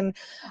think, and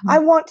I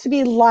want to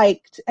be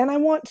liked, and I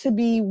want to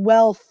be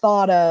well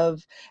thought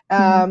of,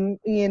 and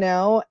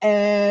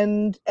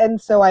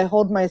so I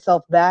hold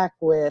myself back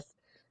with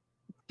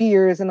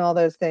fears and all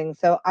those things.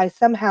 So I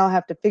somehow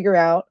have to figure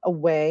out a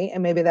way,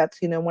 and maybe that's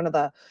one of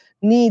the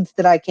needs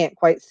that I can't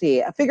quite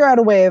see. I figure out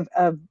a way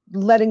of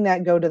letting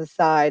that go to the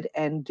side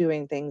and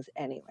doing things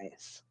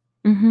anyways.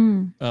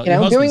 Mm-hmm. Your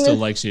husband still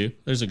likes you.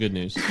 There's a good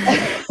news.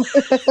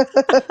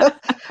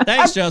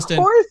 Thanks,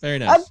 Justin. Very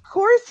nice. Of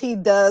course he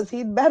does.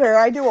 He'd better.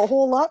 I do a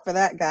whole lot for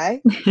that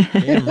guy.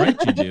 Damn right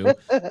you do.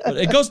 But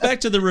it goes back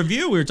to the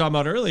review we were talking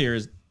about earlier.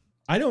 Is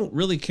I don't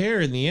really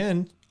care in the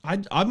end.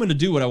 I'm going to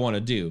do what I want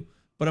to do.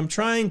 But I'm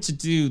trying to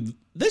do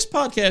this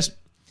podcast.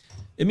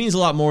 It means a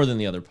lot more than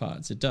the other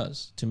pods. It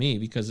does to me,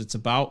 because it's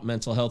about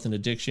mental health and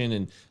addiction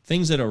and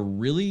things that are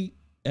really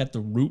at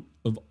the root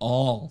of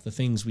all the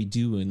things we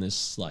do in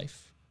this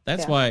life.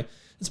 That's why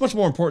it's much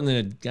more important than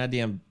a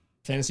goddamn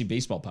fantasy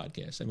baseball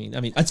podcast. I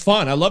mean, it's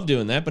fun. I love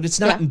doing that, but it's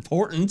not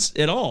important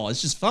at all.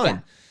 It's just fun. Yeah.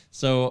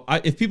 So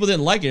if people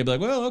didn't like it, I'd be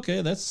like, well,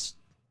 okay, that's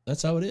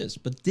how it is.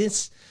 But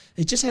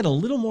it just had a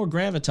little more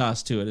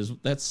gravitas to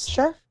it.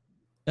 Sure.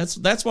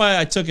 That's why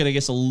I took it, I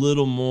guess, a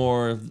little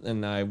more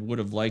than I would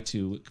have liked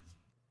to.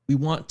 We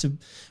wanted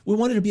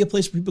to be a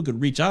place where people could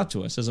reach out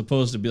to us, as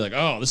opposed to be like,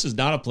 oh, this is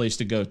not a place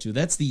to go to.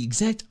 That's the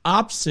exact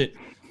opposite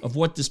of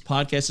what this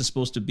podcast is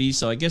supposed to be.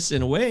 So I guess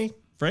in a way,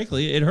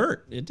 frankly, it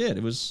hurt. It did.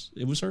 It was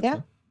hurtful. Yeah.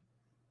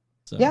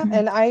 So. Yeah.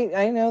 And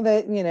I know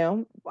that,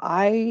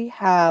 I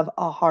have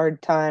a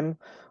hard time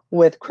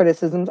with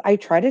criticisms. I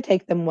try to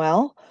take them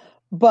well,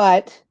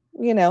 but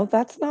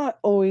that's not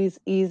always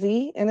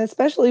easy. And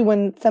especially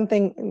when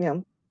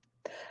something,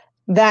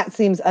 that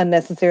seems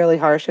unnecessarily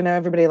harsh. I know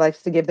everybody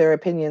likes to give their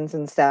opinions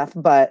and stuff,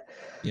 but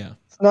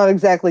it's not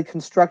exactly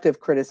constructive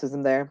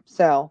criticism there.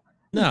 So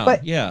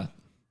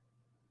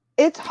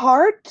it's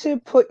hard to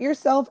put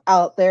yourself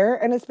out there,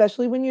 and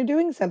especially when you're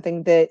doing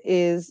something that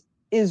is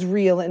is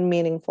real and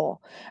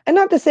meaningful. And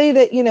not to say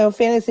that,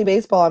 fantasy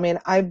baseball, I mean,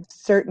 I've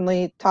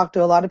certainly talked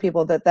to a lot of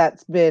people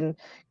that's been,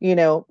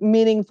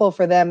 meaningful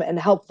for them and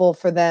helpful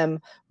for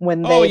them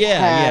when Oh, they've yeah,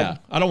 had, yeah.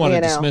 I don't want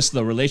to dismiss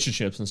the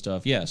relationships and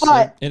stuff. Yes.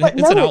 but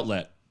It's an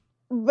outlet.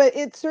 But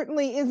it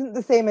certainly isn't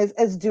the same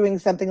as doing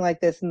something like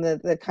this in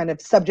the kind of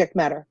subject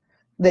matter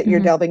that you're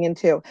delving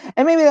into.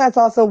 And maybe that's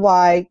also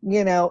why,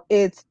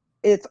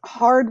 it's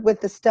hard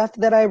with the stuff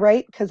that I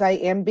write, because I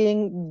am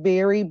being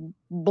very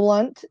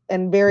blunt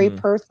and very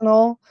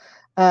personal.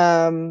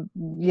 Some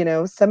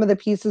of the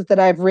pieces that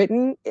I've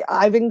written,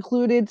 I've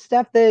included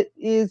stuff that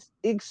is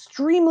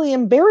extremely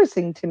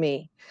embarrassing to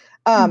me.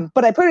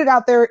 But I put it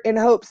out there in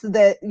hopes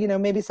that,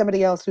 maybe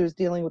somebody else who's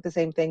dealing with the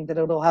same thing, that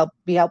it'll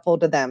be helpful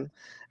to them.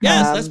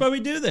 Yes, that's why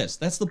we do this.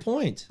 That's the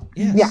point.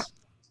 Yes. Yeah.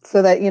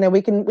 So that,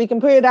 we can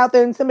put it out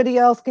there and somebody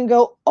else can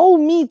go, oh,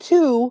 me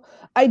too.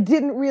 I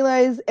didn't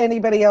realize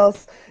anybody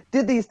else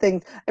did these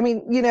things. I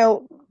mean,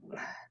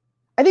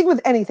 I think with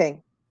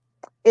anything,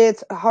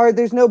 it's hard.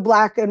 There's no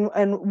black and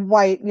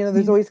white,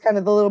 there's always kind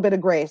of a little bit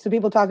of gray. So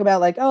people talk about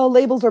like, oh,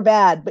 labels are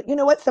bad, but you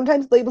know what?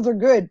 Sometimes labels are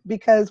good,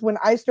 because when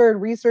I started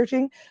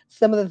researching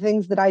some of the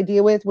things that I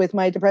deal with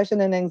my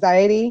depression and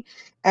anxiety,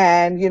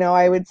 and,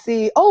 I would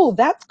see, oh,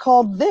 that's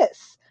called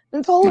this. And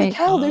it's holy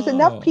cow, there's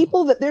enough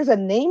people that there's a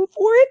name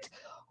for it.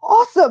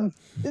 Awesome.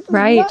 This is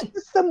not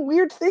just some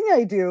weird thing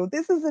I do.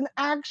 This is an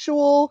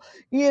actual,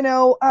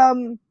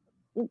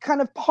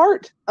 kind of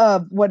part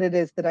of what it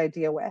is that I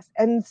deal with.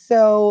 And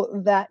so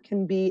that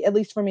can be, at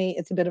least for me,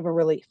 it's a bit of a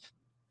relief.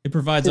 It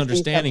provides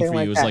understanding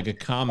for you as like a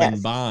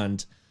common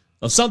bond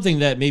of something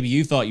that maybe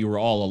you thought you were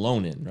all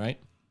alone in, right?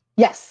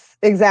 Yes,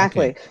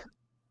 exactly. Okay.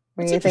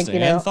 That's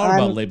interesting. I hadn't thought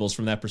about labels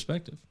from that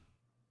perspective.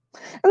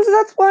 And so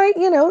that's why,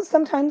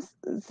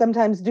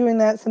 sometimes doing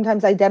that,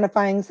 sometimes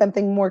identifying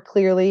something more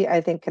clearly,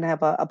 I think can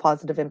have a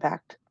positive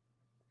impact.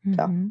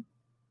 So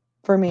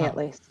for me, at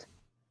least.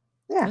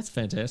 Yeah. That's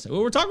fantastic.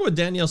 Well, we're talking with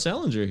Danielle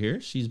Salinger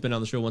here. She's been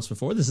on the show once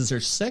before. This is her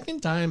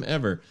second time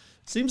ever.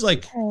 It seems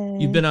like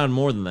you've been on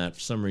more than that for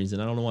some reason.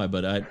 I don't know why,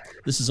 but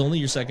this is only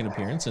your second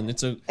appearance, and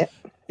it's a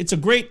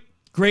great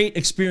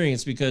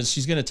experience, because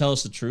she's going to tell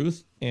us the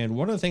truth. And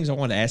one of the things I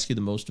wanted to ask you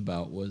the most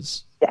about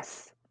was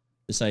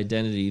this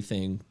identity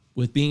thing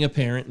with being a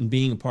parent and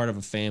being a part of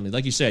a family.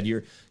 Like you said,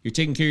 you're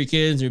taking care of your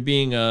kids, you're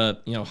being a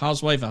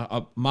housewife,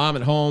 a mom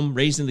at home,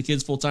 raising the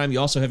kids full time. You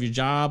also have your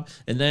job,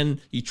 and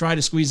then you try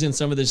to squeeze in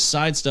some of this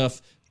side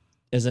stuff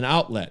as an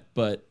outlet.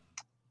 But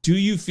do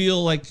you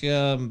feel like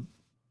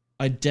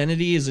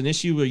identity is an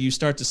issue where you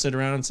start to sit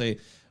around and say,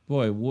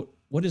 boy,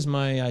 what is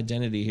my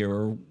identity here?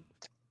 Or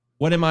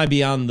what am I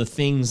beyond the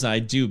things I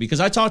do? Because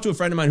I talked to a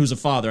friend of mine who's a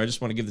father. I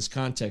just want to give this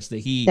context that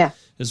he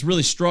has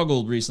really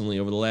struggled recently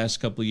over the last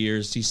couple of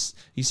years.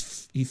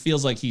 He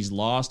feels like he's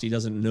lost. He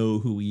doesn't know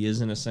who he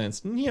is in a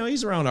sense. And,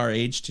 he's around our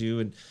age too,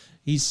 and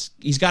he's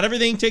got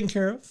everything taken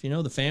care of.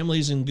 The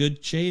family's in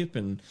good shape,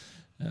 and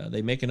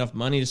they make enough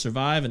money to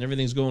survive, and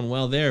everything's going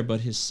well there. But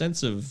his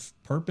sense of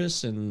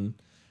purpose and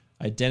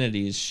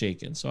identity is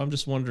shaken. So I'm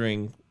just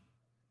wondering,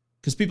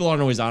 because people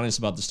aren't always honest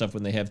about the stuff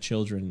when they have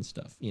children and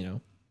stuff.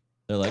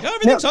 They're like, oh,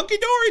 everything's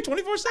hunky-dory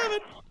 24/7.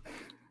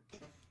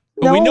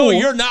 But we know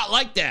you're not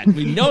like that.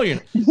 We know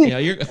you're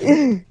you're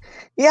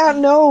Yeah,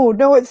 no,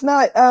 it's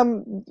not.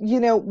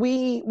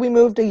 We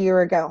moved a year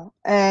ago,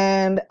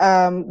 and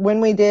when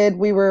we did,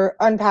 we were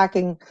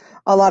unpacking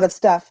a lot of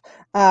stuff.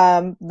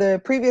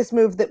 The previous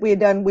move that we had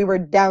done, we were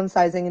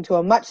downsizing into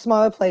a much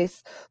smaller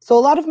place. So a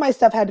lot of my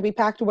stuff had to be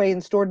packed away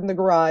and stored in the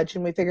garage,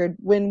 and we figured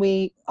when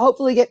we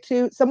hopefully get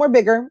to somewhere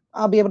bigger,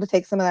 I'll be able to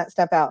take some of that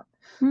stuff out.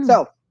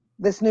 So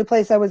this new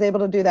place, I was able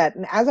to do that.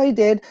 And as I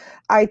did,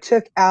 I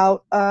took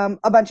out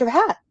a bunch of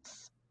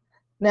hats.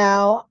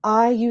 Now,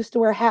 I used to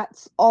wear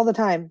hats all the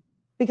time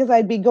because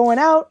I'd be going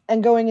out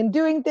and going and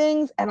doing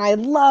things, and I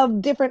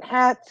love different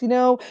hats,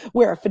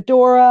 wear a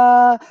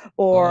fedora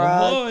or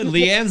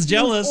Leanne's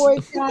jealous.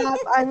 Cap.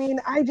 I mean,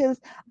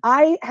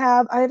 I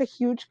have a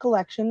huge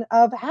collection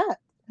of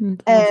hats.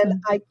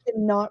 And I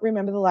cannot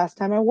remember the last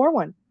time I wore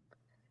one,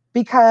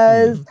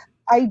 because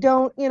I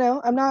don't,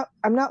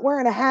 I'm not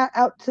wearing a hat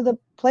out to the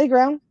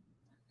playground.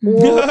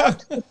 Or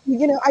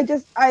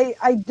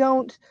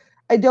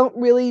I don't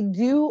really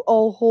do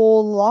a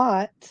whole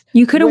lot.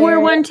 You could have wore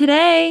one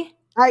today.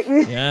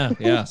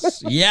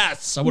 Yes.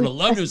 I would have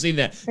loved to have seen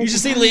that. You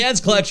should see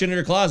Leanne's collection in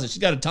her closet. She's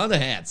got a ton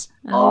of hats.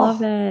 I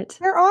love it.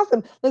 They're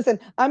awesome. Listen,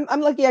 I'm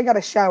lucky I got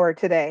a shower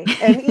today.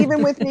 And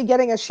even with me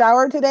getting a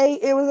shower today,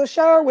 it was a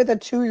shower with a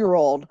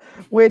 2-year-old,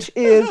 which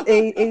is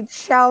a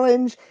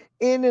challenge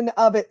in and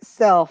of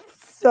itself.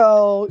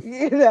 So,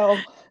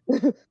 the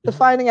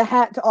finding a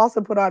hat to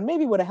also put on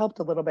maybe would have helped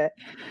a little bit.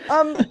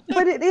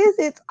 But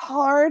it's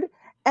hard.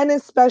 And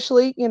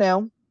especially,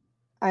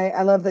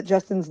 I love that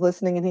Justin's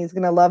listening, and he's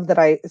going to love that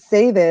I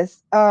say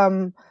this.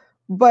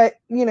 But,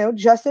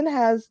 Justin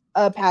has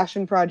a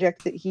passion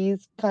project that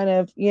he's kind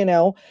of,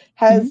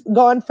 has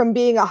gone from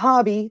being a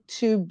hobby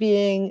to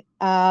being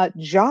a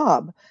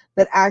job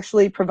that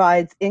actually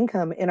provides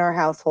income in our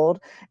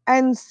household.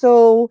 And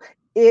so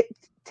it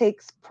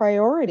takes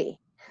priority.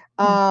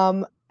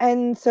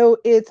 And so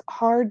it's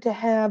hard to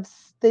have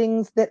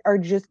things that are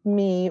just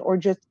me or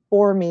just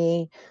for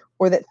me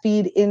or that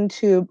feed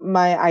into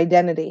my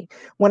identity.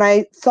 When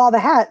I saw the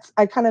hats,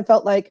 I kind of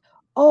felt like,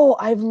 oh,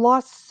 I've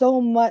lost so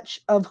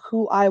much of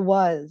who I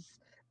was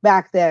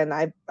back then.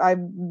 I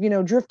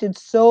drifted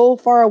so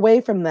far away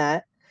from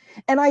that.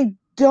 And I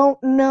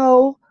don't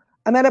know,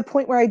 I'm at a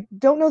point where I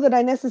don't know that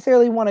I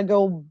necessarily want to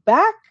go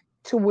back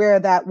to where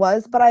that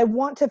was, but I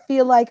want to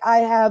feel like I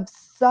have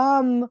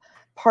some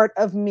part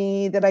of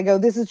me that I go,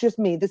 this is just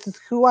me. This is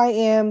who I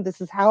am. This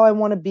is how I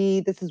want to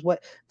be. This is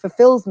what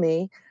fulfills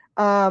me.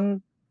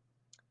 And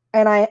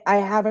I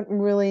haven't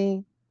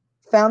really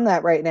found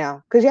that right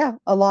now. Because, yeah,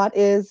 a lot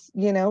is,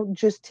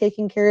 just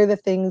taking care of the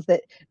things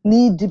that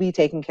need to be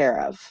taken care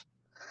of.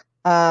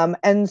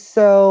 And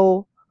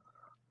so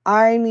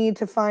I need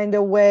to find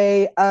a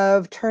way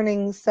of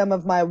turning some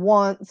of my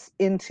wants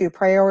into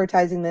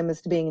prioritizing them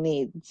as to being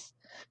needs.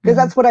 Because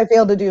that's what I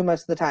fail to do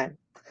most of the time.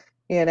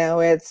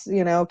 It's,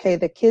 okay,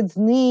 the kids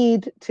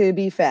need to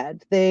be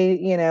fed.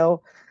 They,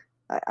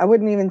 I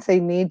wouldn't even say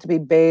need to be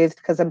bathed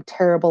because I'm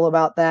terrible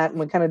about that. And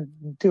we kind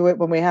of do it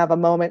when we have a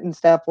moment and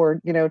stuff,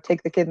 or,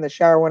 take the kid in the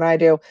shower when I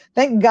do.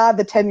 Thank God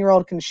the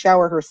 10-year-old can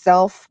shower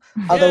herself,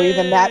 although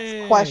even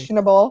that's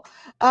questionable.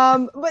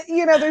 But,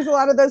 there's a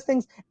lot of those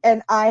things.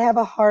 And I have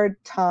a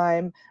hard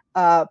time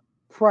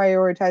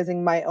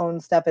prioritizing my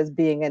own stuff as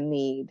being a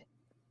need.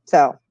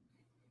 So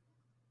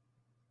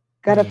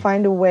got to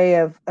find a way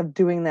of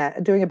doing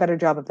that, doing a better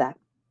job of that.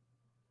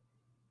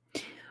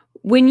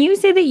 When you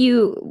say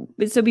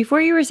that so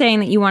before you were saying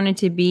that you wanted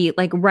to be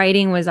like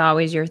writing was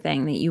always your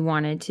thing, that you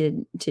wanted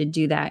to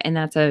do that. And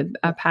that's a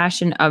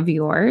passion of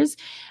yours.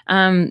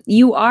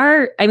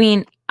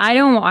 I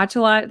don't watch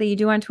a lot that you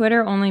do on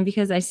Twitter only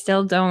because I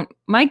still don't.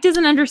 Mike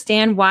doesn't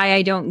understand why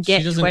I don't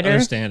get Twitter. She doesn't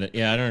understand it.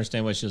 Yeah, I don't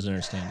understand why she doesn't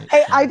understand it.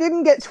 Hey, I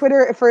didn't get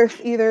Twitter at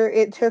first either.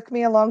 It took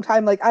me a long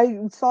time. Like I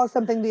saw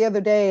something the other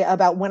day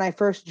about when I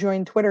first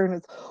joined Twitter, and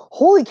it's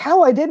holy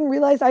cow! I didn't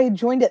realize I had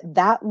joined it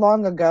that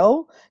long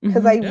ago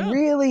because I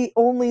really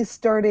only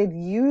started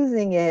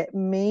using it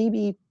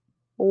maybe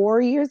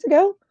 4 years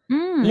ago.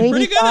 You're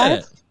pretty good at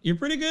it. You're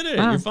pretty good at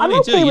it. You're funny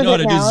too. You know how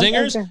to do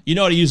zingers. Okay. You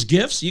know how to use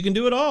GIFs. You can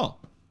do it all.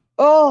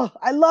 Oh,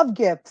 I love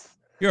GIFs.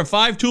 You're a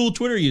 5-tool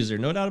Twitter user,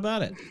 no doubt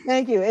about it.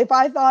 Thank you. If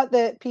I thought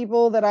that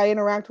people that I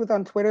interact with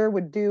on Twitter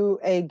would do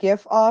a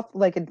GIF off,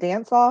 like a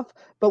dance off,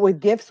 but with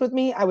GIFs with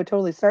me, I would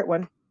totally start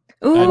one.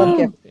 Ooh. I love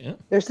GIFs. Yeah.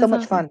 They're so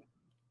much fun.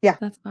 Yeah.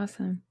 That's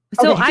awesome.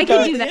 So okay, I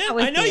can do that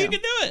with I know you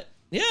can do it.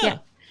 Yeah.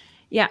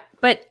 Yeah.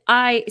 But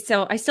I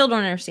still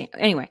don't understand.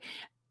 Anyway,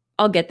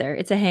 I'll get there.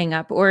 It's a hang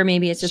up, or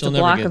maybe it's just a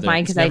block of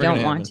mine because I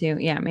don't want to.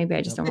 Yeah, maybe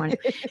I just don't want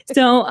it.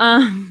 So,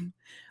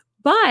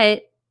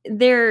 but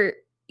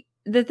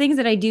the things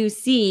that I do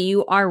see,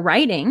 you are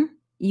writing,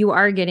 you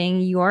are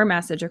getting your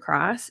message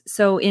across.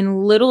 So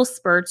in little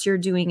spurts, you're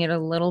doing it a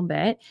little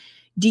bit.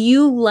 Do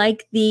you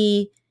like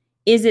is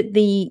it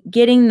the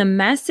getting the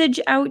message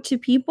out to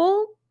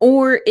people,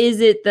 or is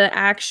it the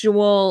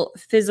actual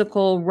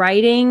physical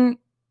writing,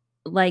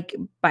 like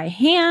by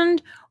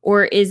hand,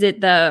 or is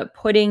it the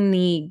putting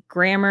the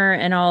grammar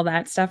and all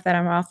that stuff that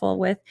I'm awful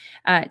with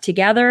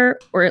together?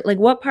 Or like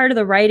what part of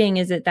the writing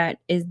is it that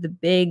is the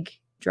big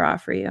draw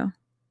for you?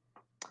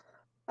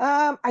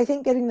 I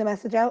think getting the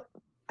message out.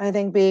 I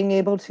think being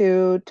able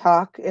to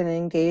talk and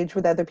engage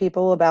with other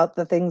people about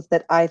the things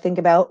that I think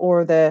about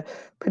or the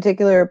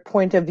particular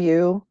point of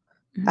view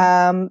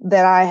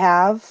that I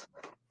have,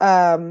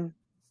 and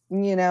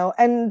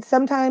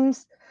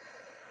sometimes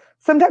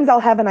I'll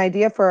have an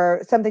idea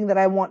for something that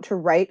I want to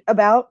write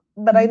about,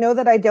 but I know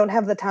that I don't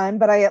have the time,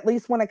 but I at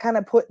least want to kind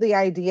of put the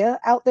idea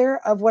out there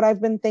of what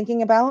I've been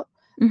thinking about.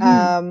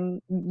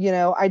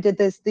 I did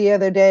this the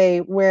other day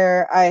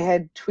where I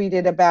had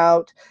tweeted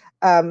about,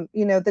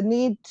 the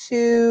need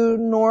to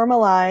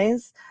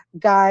normalize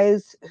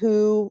guys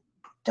who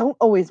don't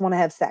always want to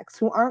have sex,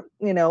 who aren't,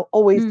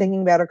 always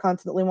thinking about or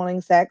constantly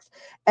wanting sex,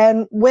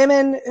 and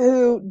women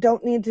who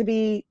don't need to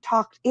be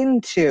talked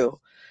into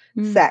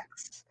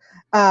sex.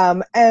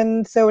 And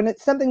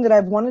it's something that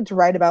I've wanted to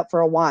write about for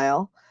a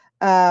while,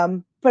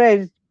 but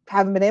I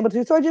haven't been able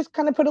to. So I just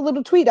kind of put a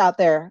little tweet out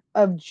there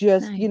of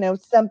just,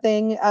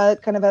 something,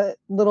 kind of a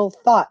little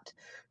thought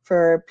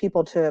for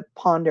people to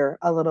ponder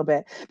a little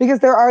bit, because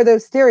there are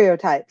those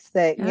stereotypes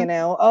that,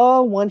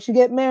 once you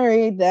get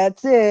married,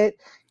 that's it.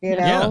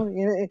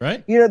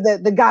 Right.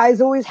 The guy's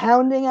always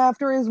hounding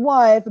after his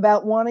wife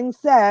about wanting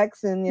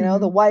sex, and,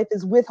 the wife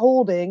is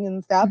withholding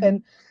and stuff.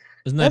 And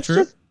isn't that true?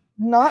 Just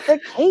not the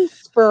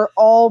case for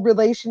all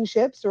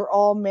relationships or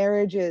all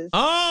marriages.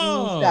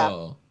 Oh, and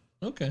stuff.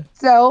 Okay.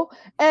 So,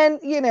 and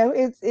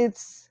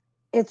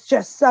it's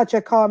just such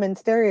a common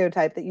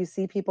stereotype that you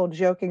see people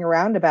joking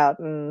around about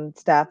and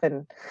stuff,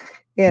 and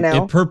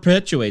it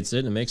perpetuates it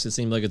and it makes it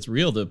seem like it's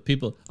real to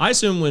people. I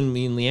assume when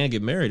me and Leanne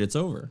get married, it's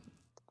over.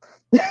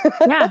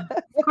 Yeah,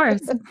 of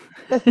course.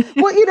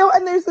 Well,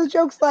 and there's the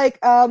jokes like,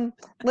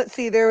 let's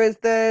see, there was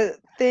the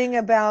thing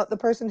about the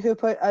person who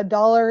put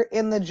 $1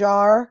 in the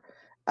jar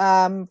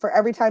for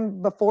every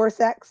time before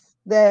sex.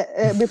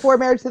 that before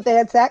marriage that they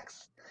had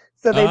sex.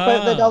 So they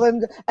put the dollar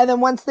in, and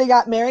then once they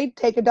got married,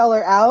 take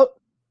 $1 out,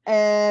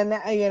 and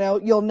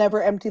you'll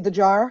never empty the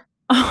jar.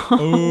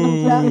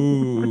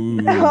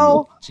 Oh,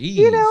 So,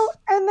 geez.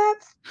 and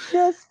that's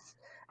just,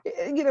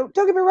 don't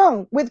get me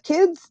wrong. With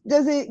kids,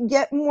 does it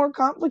get more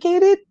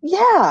complicated?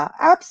 Yeah,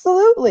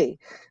 absolutely.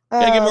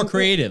 Gotta get more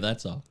creative.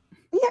 That's all.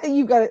 Yeah,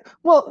 you got it.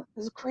 Well,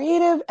 there's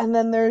creative, and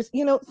then there's,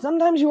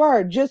 sometimes you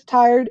are just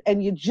tired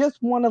and you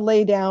just want to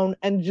lay down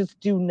and just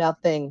do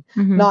nothing,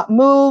 not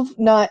move,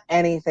 not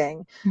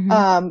anything. You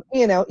got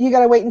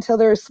to wait until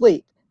they're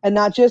asleep. And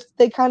not just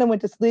they kind of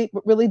went to sleep,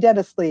 but really dead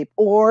asleep.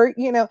 Or,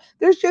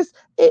 there's just,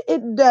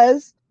 it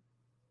does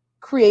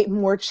create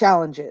more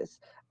challenges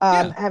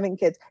having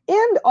kids.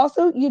 And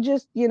also you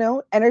just,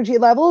 energy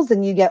levels,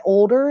 and you get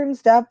older and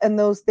stuff, and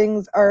those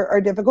things are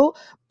difficult.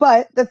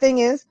 But the thing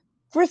is,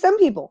 for some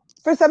people,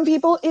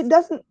 it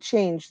doesn't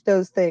change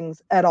those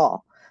things at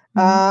all.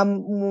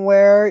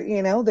 Where,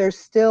 they're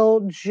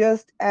still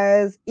just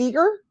as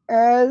eager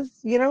as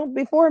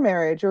before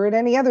marriage or at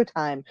any other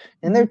time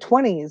in their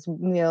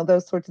 20s,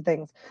 those sorts of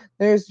things.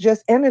 There's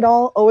just, and it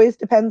all always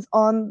depends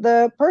on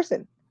the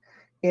person.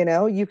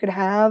 You could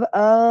have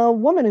a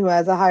woman who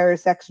has a higher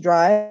sex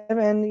drive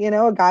and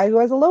a guy who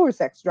has a lower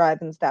sex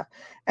drive and stuff.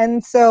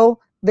 And so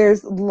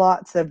there's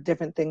lots of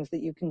different things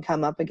that you can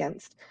come up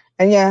against.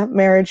 And yeah,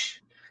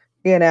 marriage,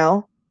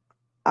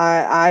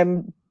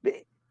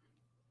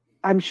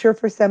 I'm sure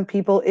for some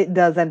people it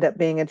does end up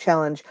being a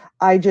challenge.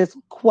 I just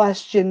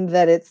question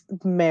that it's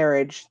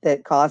marriage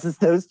that causes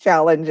those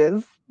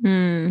challenges.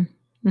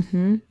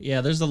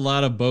 Yeah, there's a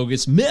lot of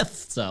bogus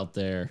myths out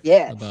there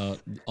about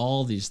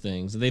all these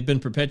things. They've been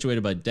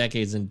perpetuated by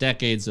decades and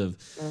decades of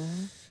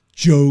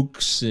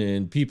jokes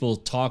and people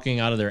talking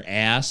out of their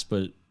ass.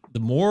 But the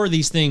more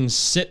these things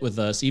sit with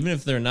us, even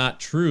if they're not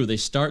true, they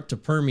start to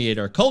permeate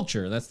our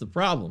culture. That's the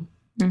problem.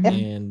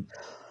 And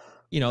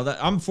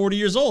I'm 40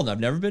 years old. I've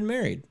never been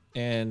married.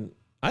 And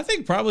I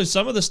think probably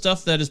some of the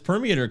stuff that has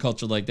permeated our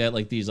culture like that,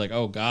 like these, like,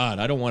 oh God,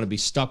 I don't want to be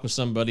stuck with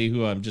somebody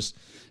who I'm just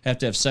have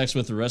to have sex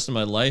with the rest of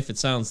my life. It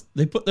sounds,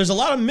 there's a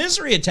lot of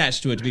misery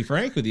attached to it, to be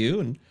frank with you.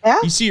 And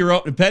you see your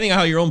own, depending on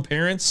how your own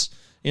parents,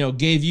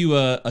 gave you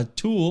a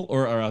tool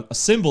or a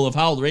symbol of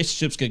how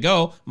relationships could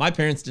go. My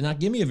parents did not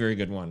give me a very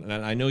good one.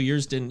 And I know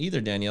yours didn't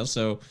either, Danielle.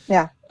 So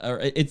put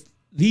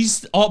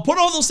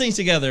all those things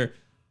together.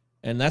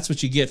 And that's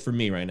what you get from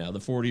me right now, the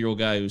 40-year-old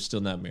guy who's still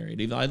not married.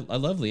 Even I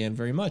love Leanne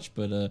very much,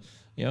 but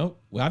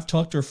I've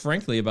talked to her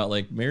frankly about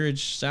like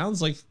marriage.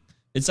 Sounds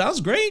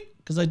great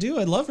because I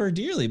love her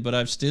dearly, but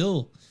I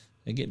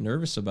get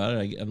nervous about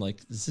it. I'm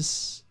like, is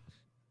this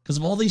because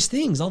of all these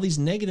things, all these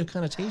negative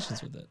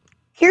connotations with it?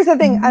 Here's the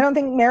thing: I don't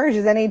think marriage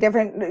is any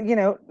different.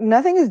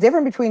 Nothing is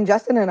different between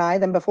Justin and I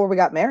than before we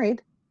got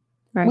married.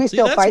 Right. We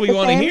still fight the same. That's what we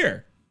want to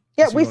hear.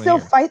 Yeah, we still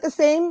fight the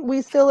same.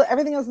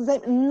 Everything else is the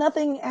same.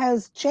 Nothing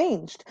has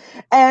changed.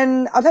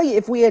 And I'll tell you,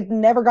 if we had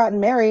never gotten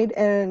married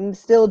and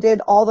still did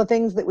all the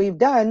things that we've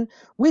done,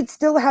 we'd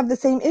still have the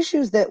same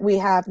issues that we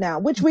have now,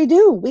 which we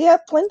do. We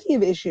have plenty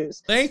of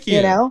issues. Thank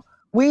you.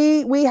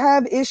 We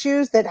have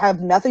issues that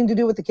have nothing to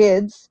do with the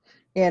kids.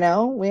 We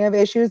have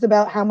issues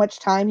about how much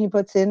time he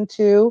puts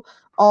into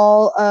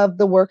all of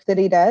the work that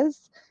he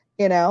does.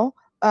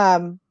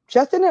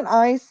 Justin and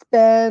I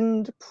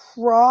spend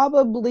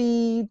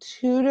probably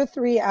 2 to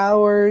 3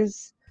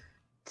 hours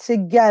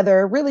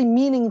together, really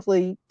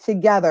meaningfully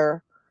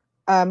together,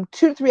 2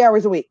 to 3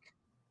 hours a week.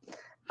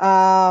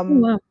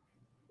 Wow.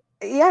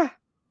 Yeah,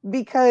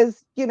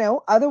 because,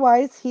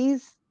 otherwise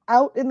he's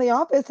out in the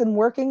office and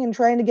working and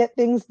trying to get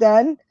things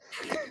done.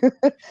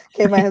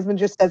 Okay, my husband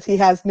just says he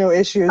has no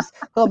issues.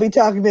 I'll be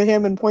talking to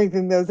him and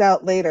pointing those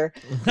out later.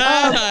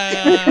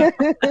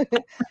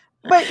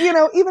 But,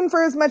 even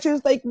for as much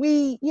as like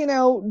we,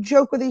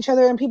 joke with each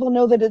other and people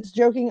know that it's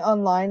joking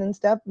online and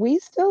stuff, we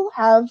still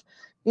have,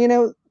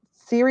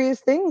 serious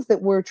things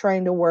that we're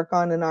trying to work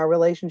on in our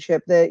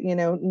relationship that,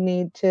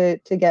 need to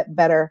get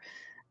better.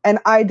 And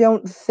I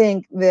don't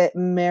think that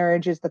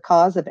marriage is the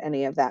cause of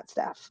any of that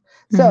stuff.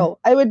 So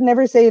I would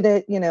never say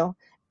that,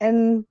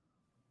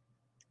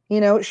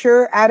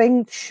 sure,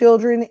 adding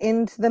children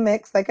into the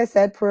mix, like I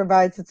said,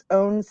 provides its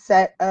own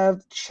set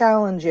of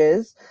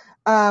challenges.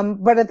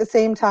 But at the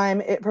same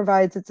time, it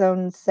provides its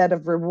own set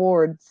of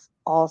rewards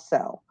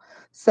also.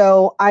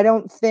 So I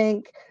don't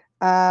think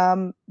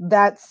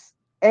that's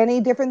any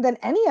different than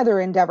any other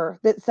endeavor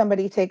that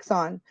somebody takes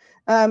on.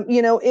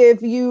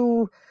 If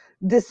you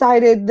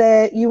decided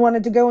that you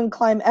wanted to go and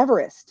climb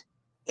Everest,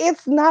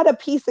 it's not a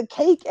piece of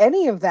cake,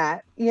 any of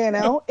that,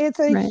 it's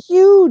a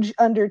huge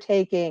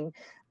undertaking.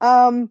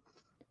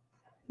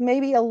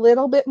 Maybe a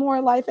little bit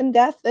more life and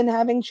death than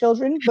having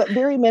children, but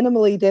very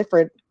minimally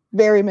different.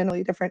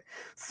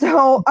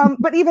 So,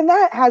 but even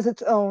that has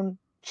its own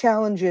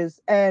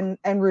challenges and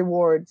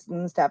rewards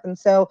and stuff. And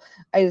so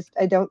I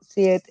don't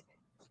see it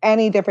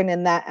any different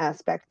in that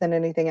aspect than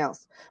anything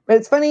else. But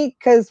it's funny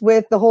because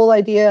with the whole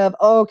idea of,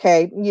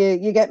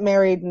 you get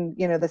married and,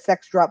 the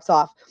sex drops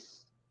off.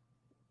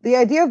 The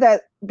idea of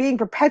that being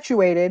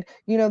perpetuated,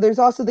 there's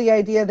also the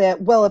idea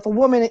that, well, if a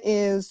woman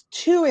is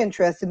too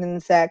interested in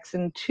sex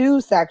and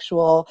too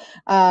sexual,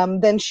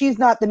 then she's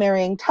not the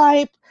marrying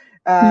type.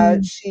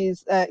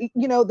 She's,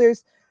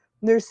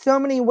 there's so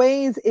many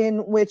ways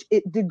in which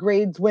it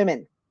degrades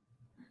women.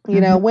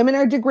 Women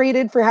are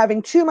degraded for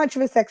having too much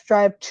of a sex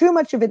drive, too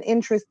much of an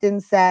interest in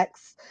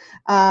sex.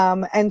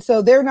 And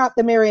so they're not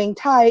the marrying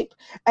type.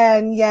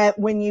 And yet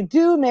when you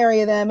do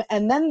marry them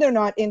and then they're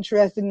not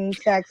interested in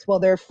sex, well,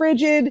 they're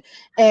frigid.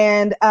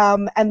 And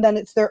then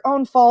it's their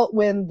own fault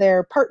when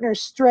their partner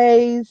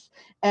strays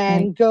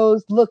and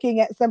goes looking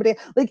at somebody.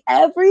 Like,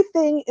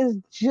 everything is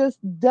just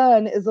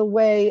done as a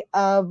way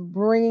of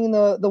bringing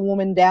the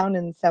woman down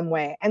in some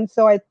way. And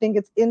so I think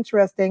it's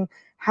interesting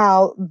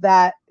how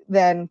that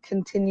then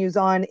continues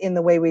on in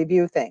the way we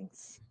view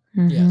things.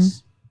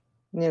 Yes.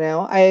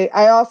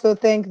 I also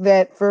think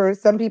that for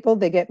some people,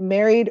 they get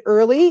married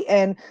early,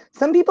 and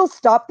some people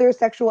stop their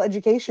sexual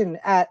education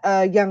at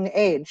a young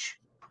age.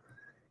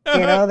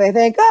 They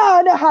think,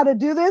 I know how to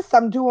do this.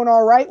 I'm doing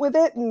all right with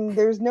it. And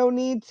there's no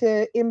need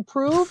to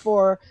improve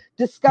or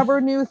discover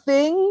new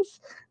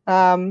things.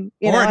 Or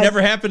it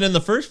never happened in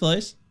the first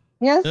place.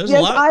 Yes.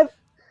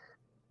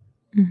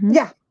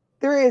 Yeah.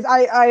 There is.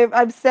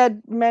 I've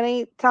said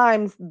many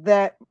times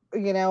that,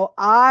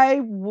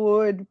 I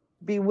would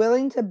be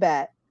willing to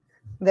bet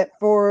that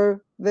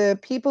for the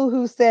people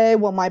who say,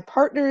 well, my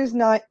partner is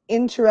not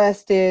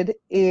interested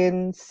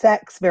in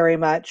sex very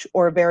much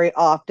or very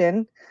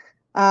often,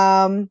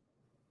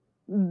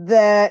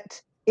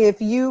 that if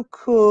you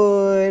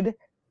could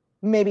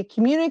maybe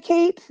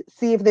communicate,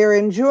 see if they're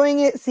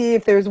enjoying it, see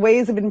if there's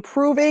ways of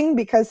improving,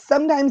 because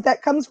sometimes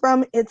that comes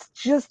from, it's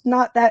just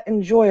not that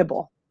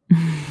enjoyable.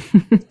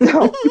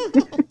 So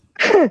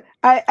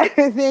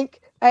I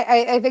think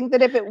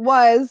that if it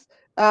was,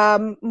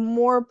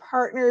 more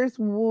partners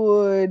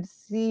would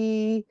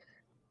see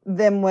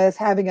them as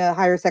having a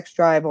higher sex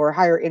drive or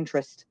higher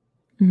interest.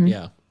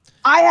 Yeah.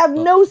 I have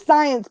no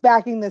science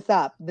backing this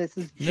up. This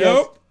is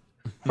just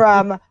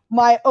from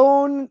my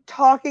own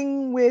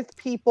talking with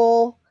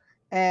people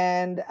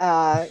and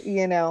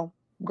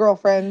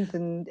girlfriends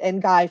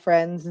and guy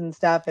friends and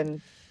stuff,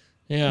 and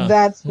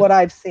that's what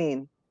I've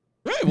seen.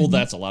 Right. Well,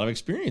 that's a lot of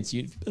experience.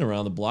 You've been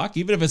around the block,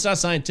 even if it's not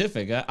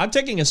scientific. I'm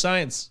taking a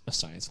sex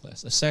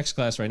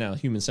class right now,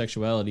 human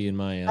sexuality, in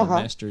my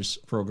master's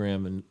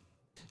program. And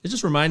it's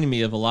just reminding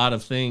me of a lot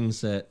of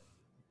things that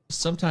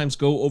sometimes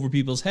go over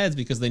people's heads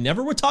because they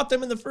never were taught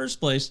them in the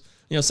first place.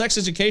 Sex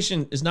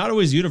education is not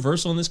always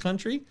universal in this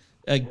country.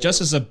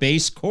 Just as a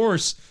base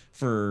course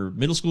for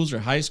middle schools or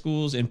high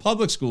schools, in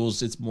public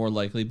schools, it's more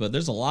likely. But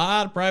there's a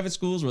lot of private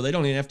schools where they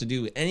don't even have to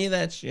do any of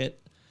that shit.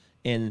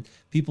 And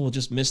people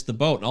just miss the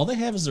boat. And all they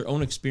have is their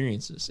own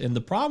experiences. And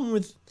the problem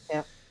with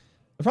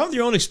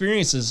your own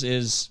experiences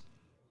is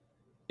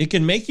it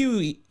can make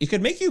you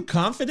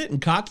confident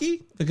and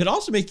cocky. It could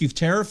also make you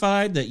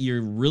terrified that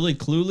you're really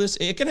clueless.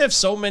 It can have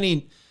so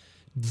many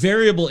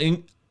variable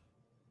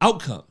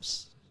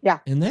outcomes. Yeah.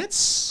 And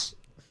that's,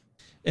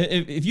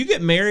 if you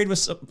get married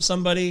with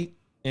somebody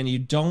and you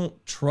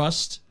don't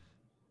trust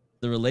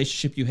the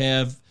relationship you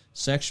have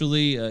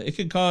sexually, it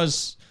could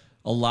cause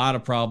a lot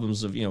of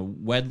problems of,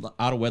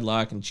 out of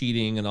wedlock and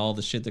cheating and all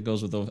the shit that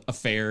goes with the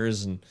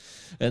affairs.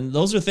 And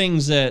those are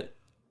things that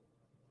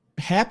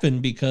happen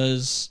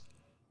because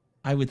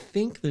I would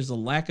think there's a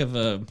lack of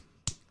a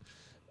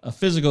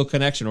physical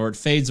connection, or it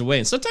fades away.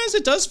 And sometimes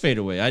it does fade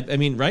away. I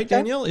mean, right,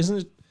 Danielle? Isn't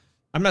it?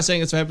 I'm not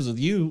saying it's what happens with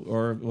you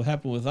or what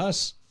happened with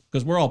us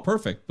because we're all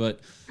perfect,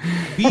 but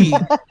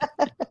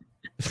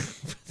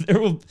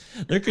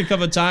there could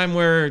come a time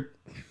where,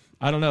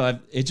 I don't know,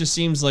 it just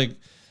seems like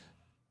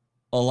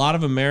a lot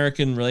of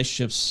American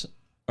relationships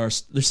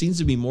there seems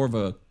to be more of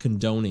a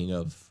condoning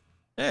of,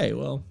 hey,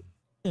 well,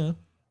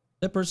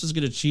 that person's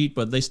going to cheat,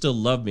 but they still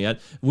love me.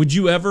 Would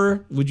you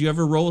ever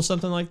roll with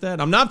something like that?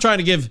 I'm not trying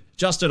to give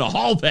Justin a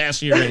hall pass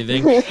here or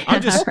anything.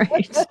 I'm just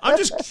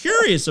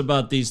curious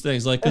about these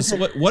things. Like, 'cause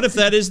what if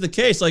that is the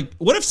case? Like,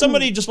 what if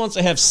somebody just wants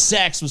to have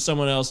sex with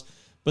someone else,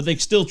 but they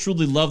still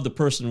truly love the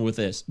person with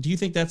this? Do you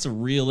think that's a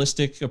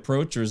realistic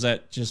approach, or is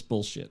that just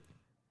bullshit?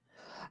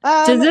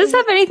 Does this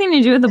have anything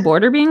to do with the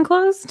border being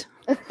closed?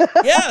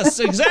 Yes,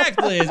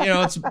 exactly.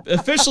 It's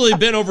officially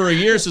been over a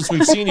year since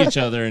we've seen each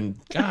other, and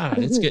God,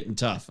 it's getting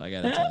tough. I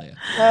gotta tell you.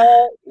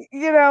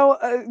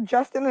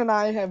 Justin and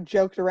I have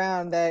joked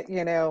around that,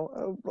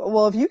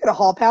 well, if you get a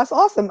hall pass,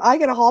 awesome. I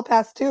get a hall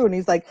pass too, and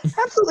he's like,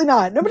 absolutely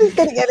not. Nobody's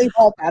getting any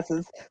hall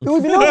passes. There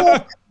would be no hall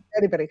pass for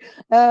anybody.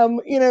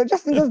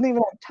 Justin doesn't even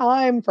have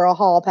time for a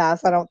hall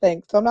pass, I don't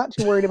think. So I'm not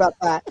too worried about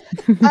that.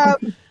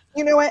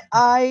 You know what?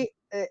 I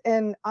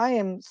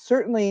am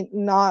certainly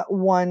not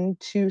one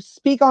to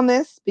speak on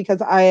this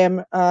because I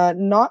am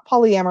not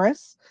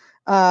polyamorous,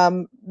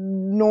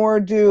 nor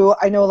do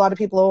I know a lot of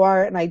people who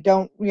are, and I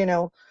don't,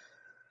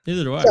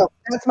 Neither do I. So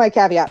that's my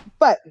caveat.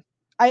 But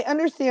I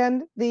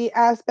understand the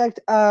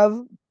aspect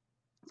of,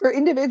 for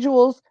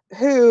individuals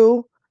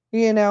who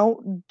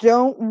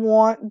don't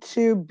want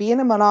to be in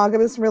a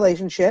monogamous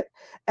relationship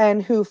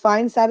and who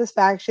find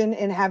satisfaction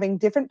in having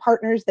different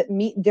partners that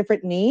meet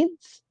different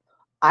needs,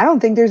 I don't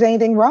think there's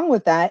anything wrong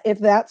with that if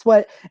that's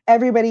what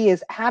everybody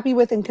is happy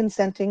with and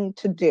consenting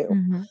to do.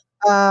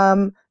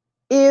 Mm-hmm.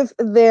 If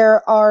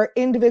there are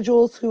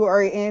individuals who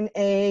are in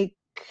a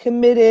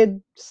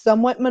committed,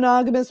 somewhat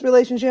monogamous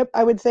relationship,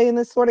 I would say in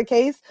this sort of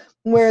case,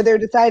 where they're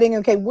deciding,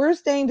 okay, we're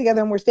staying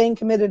together and we're staying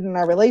committed in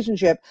our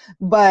relationship,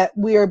 but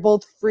we are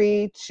both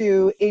free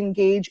to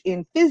engage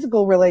in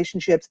physical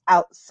relationships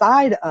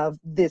outside of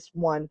this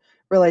one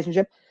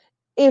relationship.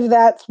 If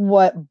that's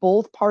what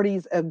both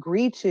parties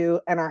agree to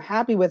and are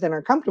happy with and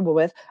are comfortable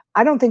with,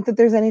 I don't think that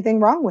there's anything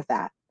wrong with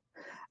that.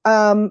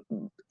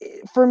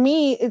 For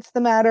me, it's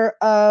the matter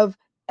of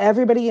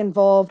everybody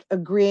involved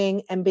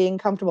agreeing and being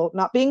comfortable,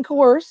 not being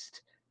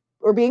coerced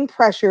or being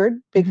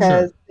pressured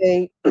because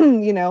they,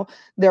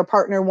 their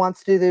partner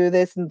wants to do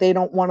this and they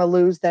don't want to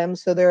lose them.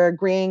 So they're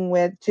agreeing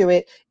to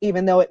it,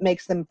 even though it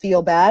makes them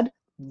feel bad.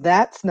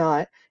 That's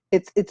not.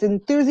 It's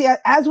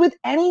enthusiastic. As with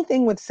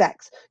anything with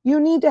sex, you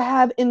need to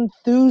have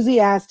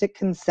enthusiastic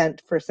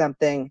consent for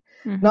something,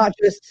 Mm-hmm. not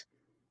just,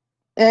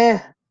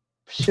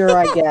 sure,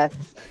 I guess.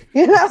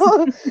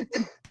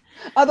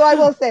 Although I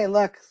will say,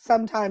 look,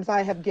 sometimes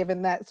I have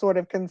given that sort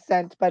of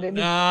consent, but it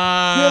was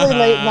really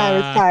late and I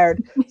was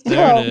tired.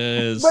 There it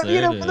is. But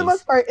for the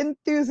most part,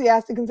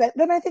 enthusiastic consent,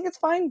 then I think it's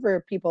fine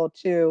for people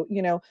to,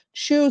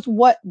 choose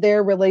what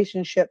their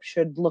relationship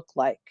should look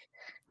like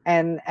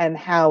and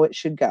how it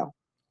should go.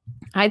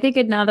 I think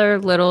another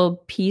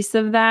little piece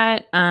of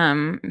that,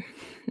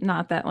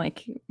 not that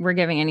like we're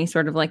giving any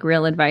sort of like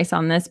real advice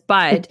on this,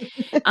 but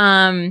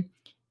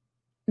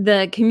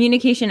the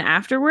communication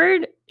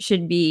afterward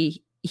should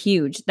be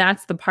huge.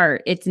 That's the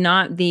part. It's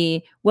not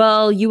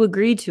well, you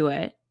agreed to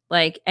it.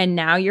 Like, and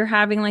now you're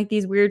having like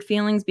these weird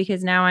feelings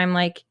because now I'm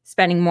like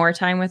spending more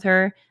time with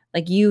her.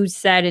 Like you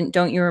said, and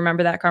don't you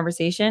remember that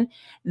conversation?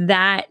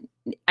 That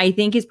I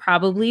think is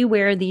probably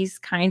where these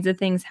kinds of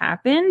things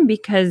happen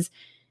because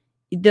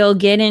they'll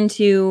get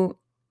into,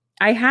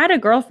 I had a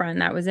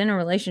girlfriend that was in a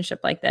relationship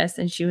like this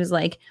and she was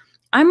like,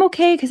 I'm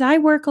okay because I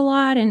work a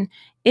lot and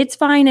it's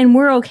fine and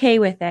we're okay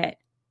with it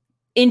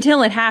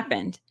until it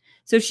happened.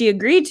 So she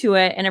agreed to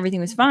it and everything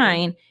was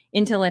fine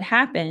until it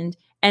happened.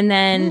 And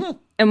then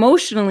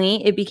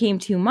emotionally it became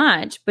too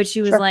much, but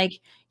she was like,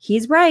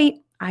 he's right.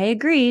 I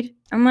agreed.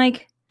 I'm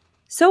like,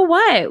 so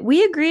what?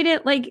 We agreed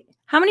it. Like,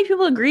 how many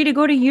people agree to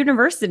go to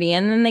university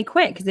and then they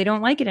quit because they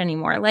don't like it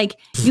anymore? Like,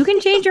 you can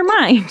change your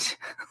mind.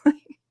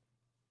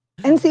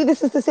 And see,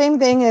 this is the same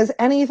thing as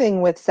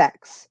anything with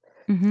sex.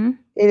 Mm-hmm.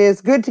 It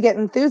is good to get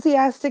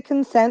enthusiastic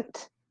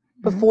consent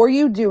before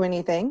you do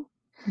anything.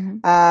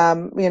 Mm-hmm.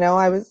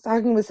 I was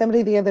talking with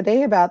somebody the other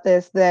day about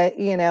this, that,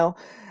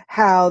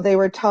 how they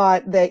were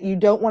taught that you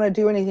don't want to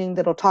do anything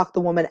that'll talk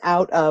the woman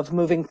out of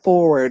moving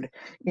forward,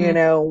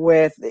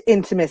 with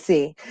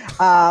intimacy.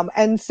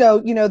 And so,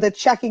 the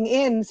checking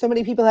in, so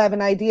many people have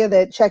an idea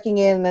that checking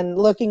in and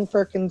looking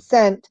for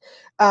consent,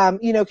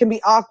 can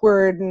be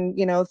awkward and,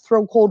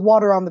 throw cold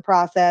water on the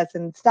process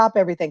and stop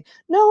everything.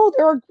 No,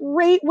 there are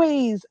great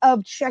ways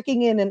of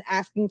checking in and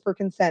asking for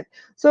consent.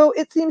 So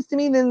it seems to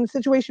me that in the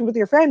situation with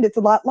your friend, it's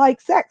a lot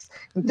like sex.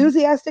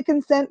 Enthusiastic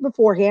consent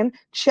beforehand,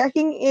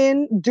 checking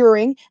in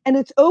during, and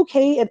it's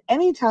okay at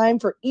any time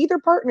for either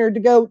partner to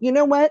go, you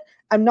know what,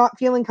 I'm not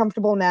feeling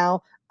comfortable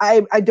now.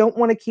 I don't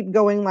want to keep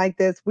going like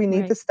this. We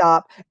need to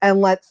stop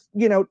and let's,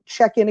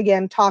 check in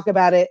again, talk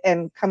about it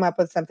and come up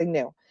with something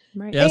new.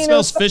 Right. Yeah, that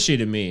smells fishy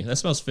to me. That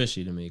smells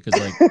fishy to me because,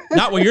 like,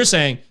 not what you're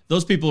saying.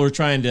 Those people are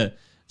trying to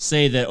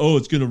say that, oh,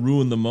 it's going to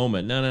ruin the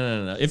moment.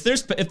 No. If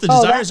the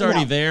desire's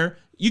already there,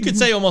 you could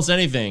say almost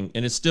anything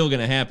and it's still going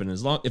to happen.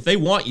 If they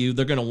want you,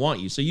 they're going to want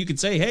you. So you could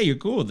say, hey, you're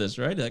cool with this,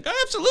 right? They're like,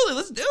 oh, absolutely,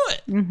 let's do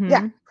it. Mm-hmm.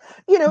 Yeah.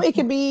 It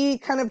could be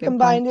kind of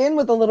combined in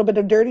with a little bit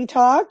of dirty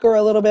talk or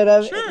a little bit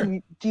of,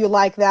 do you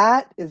like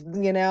that?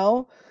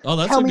 Oh,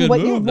 that's tell a me good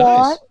what move. you Nice.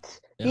 want.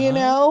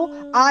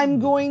 I'm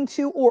going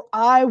to, or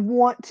I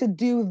want to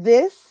do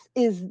this.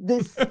 Is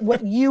this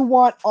what you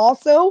want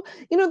also?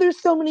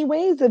 There's so many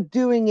ways of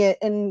doing it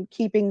and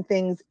keeping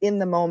things in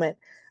the moment.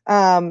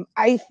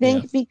 I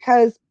think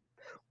because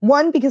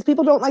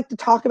people don't like to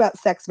talk about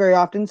sex very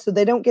often, so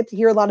they don't get to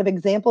hear a lot of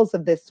examples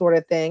of this sort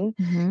of thing.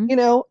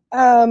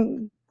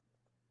 Mm-hmm.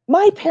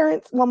 My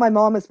parents, well, my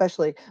mom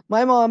especially,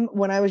 my mom,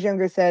 when I was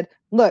younger, said,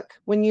 look,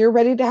 when you're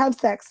ready to have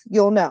sex,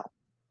 you'll know.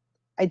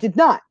 I did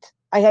not.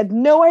 I had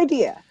no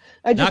idea.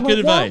 I just not good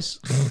advice.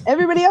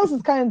 Everybody else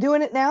is kind of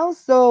doing it now,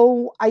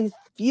 so I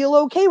feel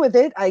okay with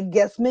it. I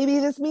guess maybe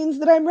this means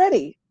that I'm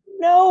ready.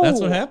 No.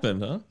 That's what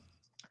happened, huh?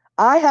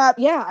 And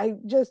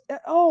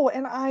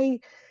I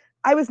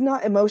was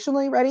not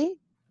emotionally ready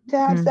to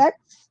have sex.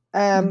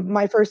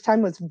 My first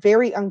time was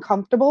very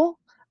uncomfortable.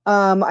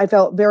 I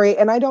felt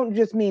and I don't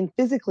just mean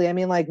physically, I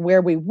mean like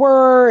where we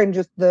were and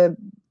just the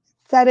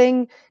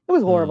setting. It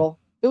was horrible.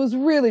 It was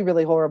really,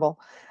 really horrible.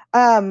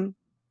 And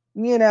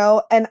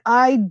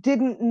I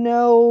didn't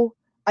know,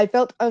 I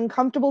felt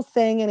uncomfortable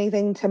saying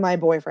anything to my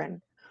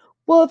boyfriend.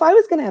 well, if I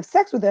was going to have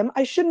sex with him,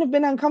 I shouldn't have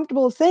been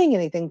uncomfortable saying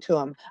anything to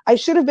him. I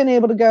should have been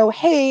able to go,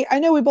 hey, I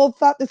know we both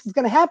thought this was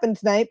going to happen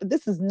tonight, but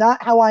this is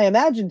not how I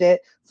imagined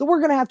it. So we're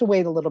going to have to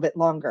wait a little bit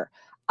longer.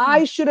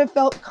 I should have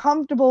felt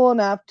comfortable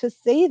enough to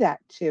say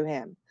that to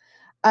him.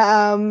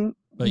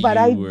 But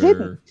I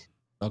didn't.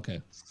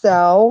 Okay.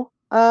 So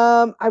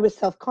I was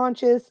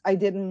self-conscious. I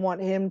didn't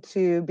want him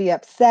to be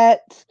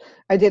upset.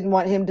 I didn't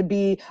want him to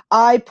be,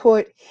 I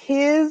put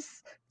his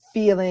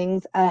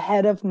feelings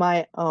ahead of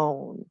my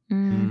own.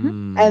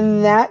 Mm-hmm.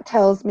 And that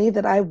tells me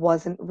that I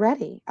wasn't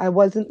ready. I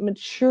wasn't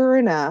mature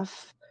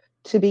enough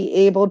to be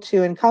able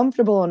to and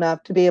comfortable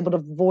enough to be able to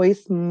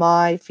voice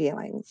my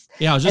feelings.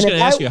 Yeah, I was just going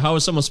to ask you, how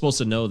is someone supposed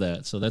to know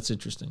that? So that's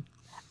interesting.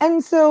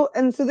 And so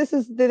this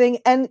is the thing.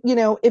 And, you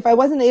know, if I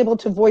wasn't able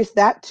to voice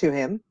that to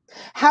him,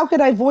 how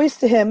could I voice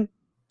to him,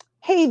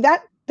 hey,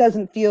 that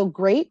doesn't feel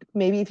great.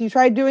 Maybe if you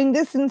tried doing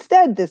this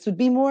instead, this would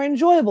be more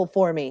enjoyable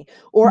for me.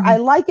 Or I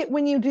like it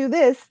when you do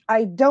this.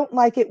 I don't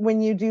like it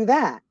when you do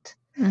that.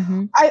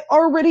 Mm-hmm. I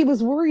already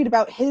was worried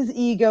about his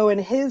ego and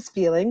his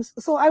feelings.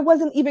 So I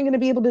wasn't even going to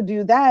be able to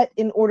do that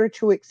in order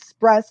to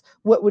express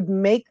what would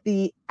make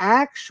the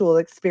actual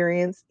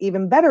experience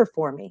even better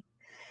for me.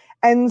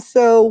 And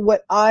so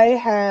what I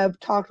have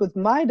talked with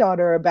my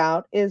daughter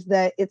about is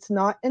that it's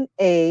not an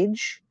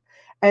age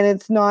and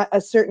it's not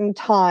a certain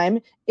time.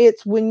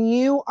 It's when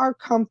you are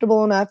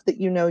comfortable enough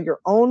that you know your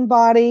own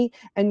body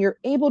and you're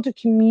able to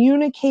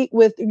communicate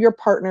with your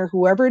partner,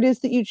 whoever it is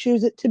that you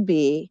choose it to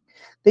be,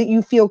 that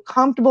you feel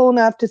comfortable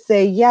enough to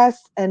say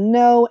yes and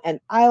no,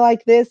 and I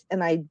like this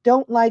and I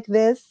don't like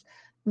this,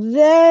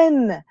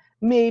 then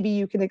maybe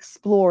you can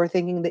explore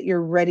thinking that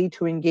you're ready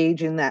to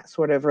engage in that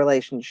sort of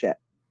relationship.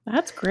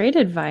 That's great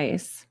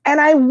advice.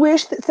 And I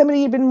wish that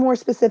somebody had been more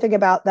specific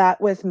about that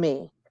with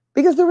me,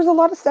 because there was a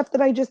lot of stuff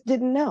that I just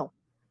didn't know.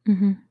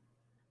 Mm-hmm.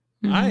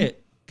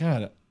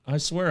 Mm-hmm. I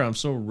swear I'm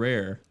so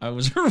rare. I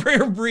was a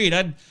rare breed.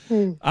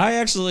 I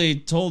actually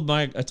told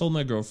my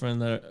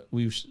girlfriend that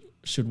we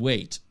should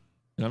wait.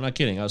 And I'm not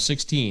kidding. I was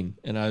 16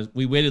 and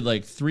we waited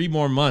like 3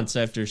 more months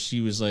after she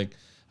was like,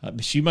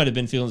 she might have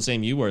been feeling the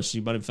same you were.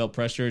 She might have felt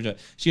pressured.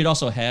 She had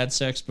also had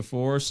sex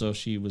before, so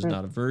she was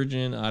not a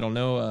virgin. I don't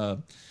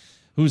know.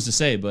 Who's to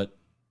say? But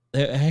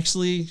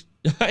actually,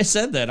 I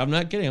said that. I'm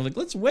not kidding. I'm like,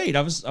 let's wait.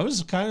 I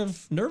was kind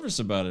of nervous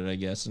about it, I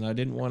guess, and I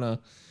didn't want to.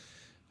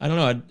 I don't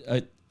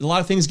know. A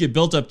lot of things get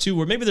built up too,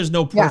 where maybe there's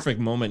no perfect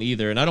moment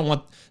either, and I don't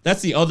want.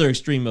 That's the other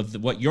extreme of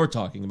what you're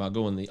talking about,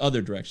 going the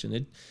other direction.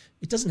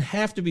 It doesn't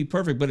have to be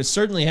perfect, but it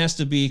certainly has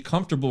to be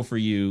comfortable for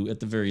you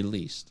at the very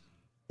least.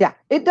 Yeah,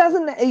 it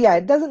doesn't. Yeah,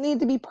 it doesn't need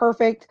to be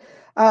perfect,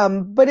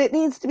 but it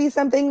needs to be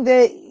something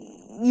that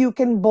you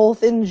can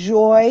both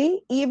enjoy,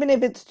 even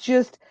if it's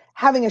just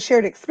having a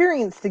shared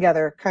experience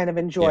together. Kind of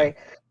enjoy.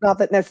 Yeah. Not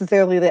that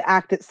necessarily the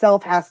act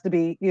itself has to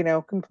be,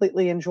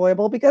 completely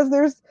enjoyable, because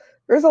there's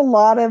a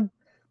lot of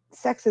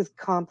sex is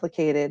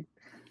complicated.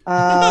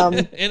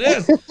 It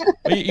is.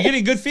 You're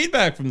getting good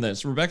feedback from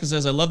this. Rebecca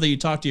says, I love that you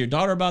talked to your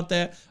daughter about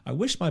that. I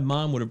wish my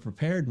mom would have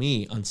prepared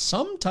me on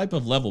some type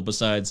of level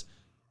besides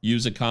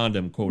use a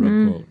condom, quote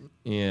unquote.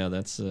 Yeah,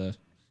 that's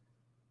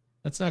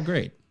not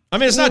great. I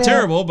mean, it's not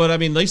terrible, but I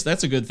mean, at least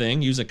that's a good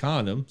thing. Use a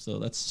condom. So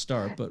that's a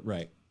start, but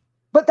right.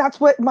 But that's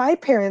what my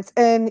parents,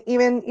 and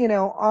even,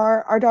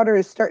 our daughter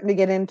is starting to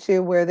get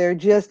into where they're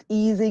just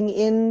easing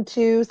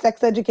into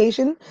sex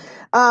education.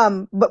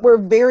 But we're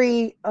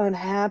very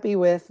unhappy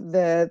with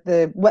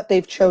the what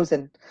they've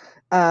chosen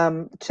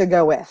to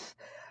go with,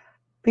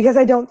 because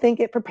I don't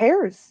think it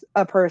prepares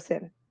a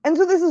person. And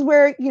so this is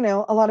where,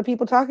 a lot of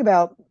people talk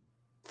about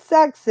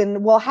sex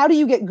and, well, how do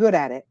you get good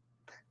at it?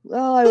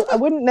 Well, I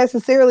wouldn't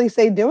necessarily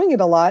say doing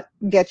it a lot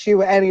gets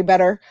you any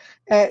better.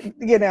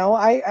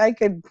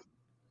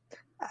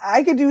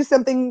 I could do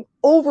something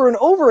over and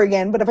over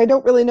again, but if I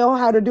don't really know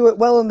how to do it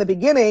well in the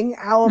beginning,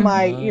 how am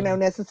I,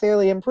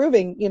 necessarily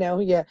improving?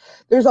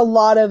 There's a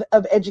lot of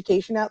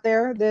education out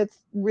there that's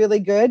really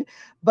good,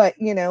 but,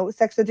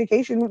 sex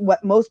education,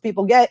 what most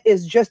people get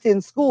is just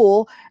in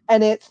school,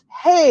 and it's,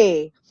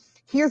 hey,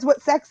 here's what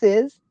sex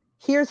is.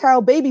 Here's how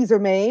babies are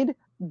made.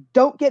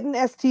 Don't get an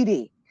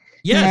STD.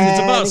 Yeah, it's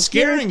about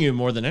scaring you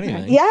more than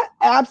anything. Yeah,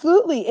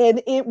 absolutely.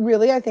 And it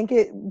really, I think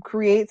it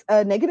creates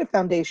a negative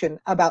foundation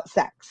about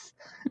sex.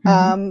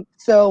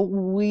 So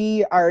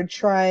we are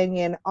trying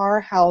in our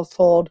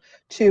household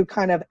to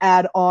kind of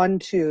add on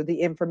to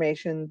the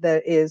information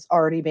that is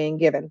already being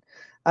given,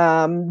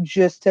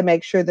 just to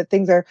make sure that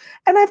things are,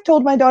 and I've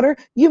told my daughter,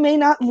 you may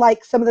not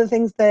like some of the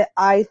things that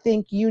I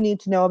think you need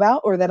to know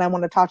about or that I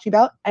want to talk to you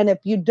about. And if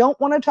you don't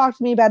want to talk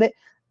to me about it,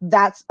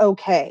 that's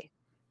okay.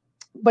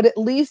 But at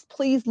least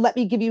please let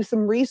me give you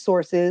some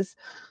resources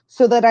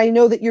so that I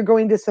know that you're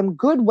going to some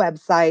good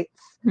websites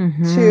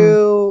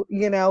to,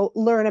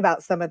 learn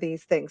about some of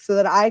these things so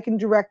that I can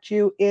direct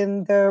you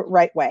in the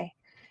right way.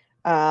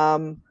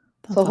 So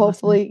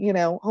hopefully,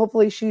 awesome.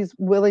 Hopefully she's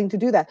willing to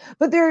do that.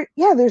 But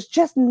there's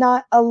just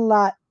not a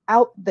lot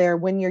out there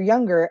when you're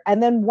younger.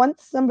 And then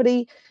once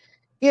somebody,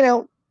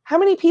 how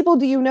many people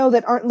do you know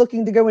that aren't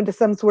looking to go into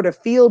some sort of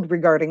field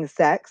regarding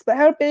sex? But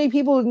how many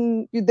people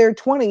in their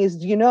 20s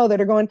do you know that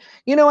are going,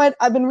 you know what?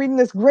 I've been reading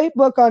this great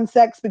book on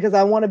sex because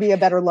I want to be a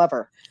better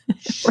lover.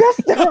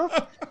 Just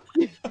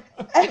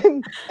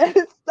and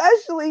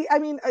especially, I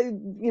mean,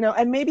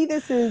 and maybe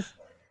this is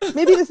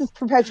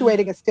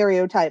perpetuating a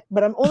stereotype,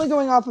 but I'm only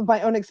going off of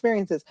my own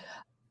experiences.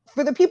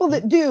 For the people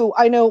that do,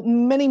 I know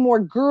many more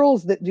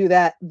girls that do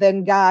that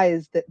than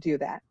guys that do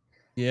that.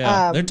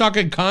 Yeah, they're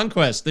talking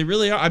conquest. They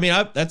really are. I mean,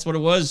 that's what it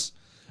was.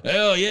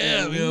 Oh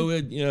yeah,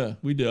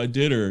 we did. I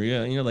did her.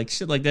 Yeah, like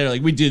shit like that.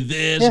 Like we did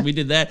this, we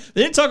did that.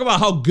 They didn't talk about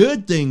how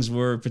good things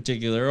were in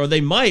particular, or they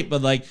might,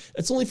 but like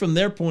it's only from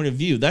their point of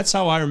view. That's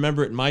how I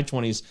remember it in my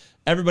 20s.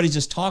 Everybody's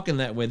just talking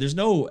that way. There's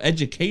no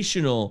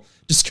educational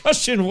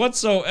discussion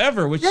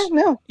whatsoever. Which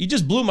you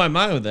just blew my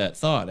mind with that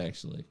thought.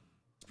 Actually,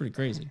 it's pretty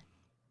crazy.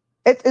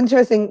 It's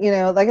interesting,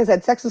 like I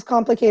said, sex is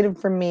complicated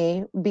for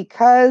me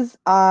because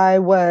I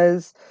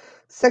was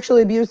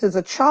sexually abused as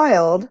a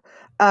child.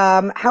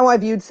 How I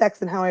viewed sex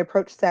and how I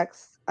approached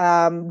sex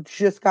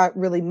just got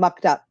really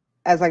mucked up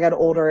as I got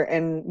older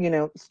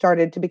and,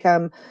 started to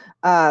become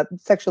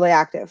sexually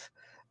active.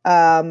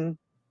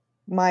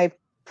 My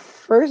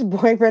first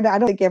boyfriend, I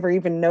don't think ever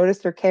even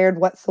noticed or cared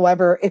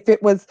whatsoever if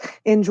it was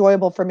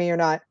enjoyable for me or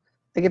not.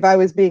 Like if I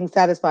was being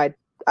satisfied.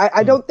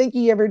 I don't think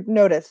he ever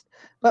noticed.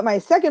 But my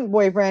second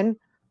boyfriend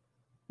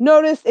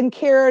noticed and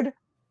cared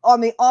on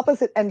the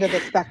opposite end of the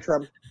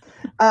spectrum.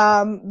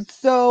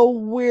 So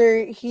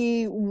where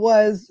he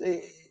was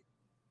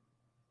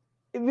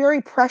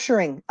very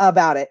pressuring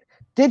about it.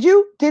 Did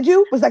you?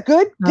 Was that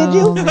good? Did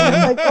you?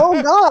 Like,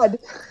 oh God.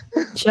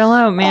 Chill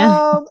out,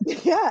 man.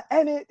 Yeah.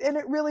 And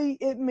it really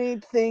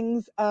made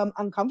things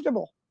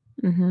uncomfortable.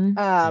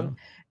 Mm-hmm.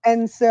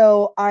 And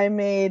so I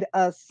made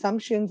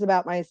assumptions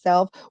about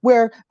myself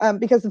where,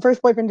 because the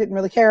first boyfriend didn't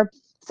really care,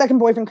 second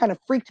boyfriend kind of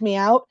freaked me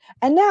out.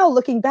 And now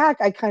looking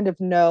back, I kind of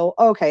know,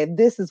 okay,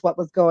 this is what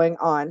was going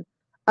on.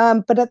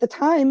 But at the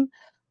time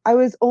I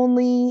was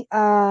only,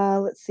 I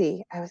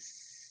was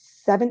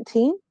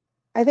 17,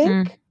 I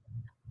think.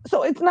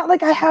 So it's not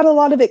like I had a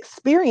lot of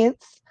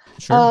experience.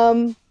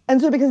 Sure.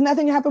 And so because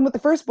nothing happened with the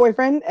first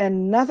boyfriend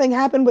and nothing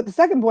happened with the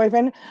second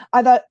boyfriend,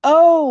 I thought,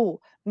 oh,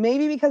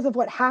 maybe because of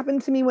what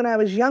happened to me when I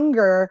was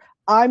younger,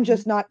 I'm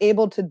just not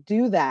able to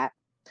do that.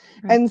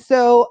 Right. And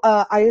so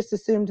I just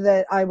assumed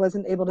that I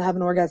wasn't able to have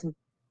an orgasm.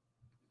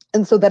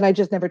 And so then I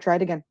just never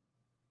tried again.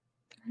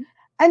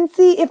 And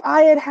see, if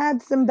I had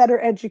had some better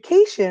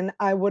education,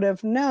 I would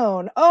have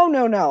known, oh,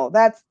 no,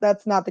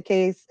 that's not the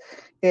case.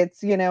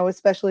 It's,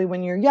 especially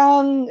when you're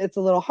young, it's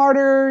a little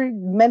harder,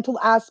 mental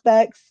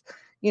aspects,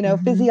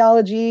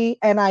 physiology.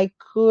 And I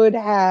could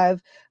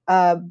have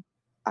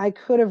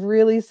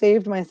really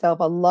saved myself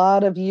a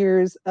lot of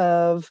years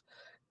of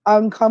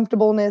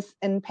uncomfortableness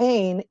and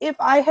pain if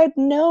I had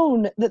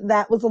known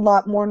that was a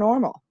lot more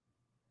normal.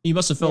 You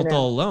must have felt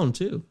all alone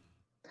too.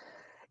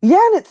 Yeah,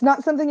 and it's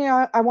not something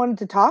I wanted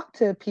to talk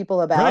to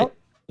people about. Right.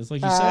 It's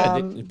like you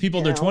said, people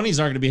in their 20s aren't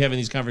going to be having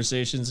these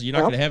conversations. You're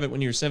not going to have it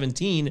when you're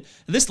 17.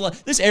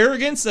 This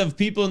arrogance of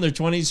people in their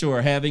 20s who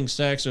are having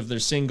sex, or if they're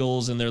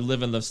singles and they're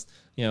living the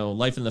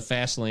life in the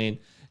fast lane,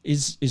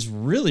 is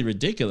really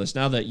ridiculous.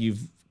 Now that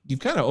you've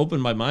kind of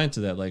opened my mind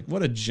to that. Like,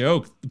 what a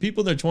joke. The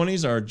people in their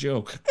 20s are a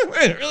joke.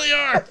 They really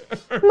are.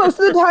 Most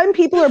of the time,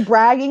 people are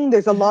bragging.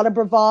 There's a lot of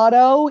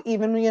bravado.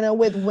 Even,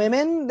 with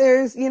women,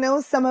 there's,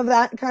 some of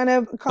that kind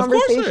of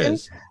conversation. Of course there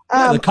is.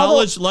 Yeah, the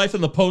college life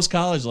and the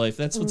post-college life,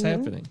 that's what's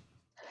happening.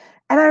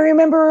 And I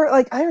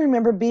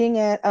remember being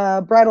at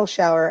a bridal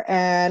shower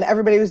and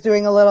everybody was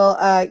doing a little,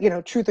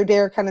 truth or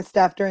dare kind of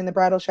stuff during the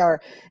bridal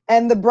shower.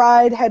 And the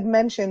bride had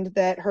mentioned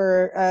that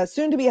her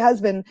soon-to-be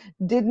husband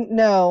didn't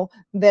know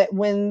that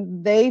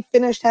when they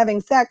finished having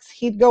sex,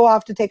 he'd go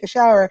off to take a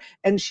shower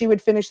and she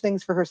would finish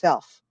things for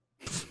herself.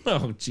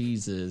 Oh,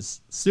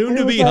 Jesus.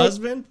 Soon-to-be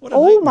husband? What a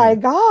oh, nightmare. My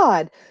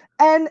God.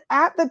 And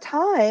at the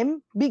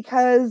time,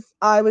 because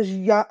I was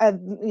young,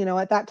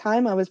 at that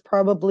time, I was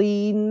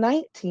probably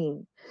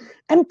 19.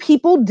 And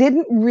people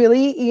didn't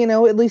really,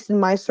 at least in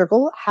my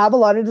circle, have a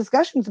lot of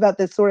discussions about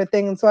this sort of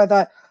thing. And so I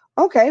thought,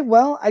 okay,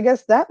 well, I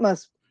guess that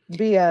must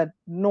be a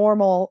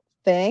normal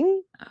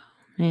thing. Oh,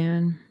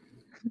 man.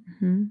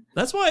 Mm-hmm.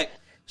 That's why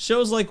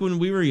shows like when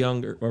we were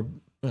younger, or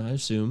I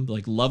assume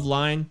like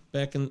Loveline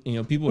back in,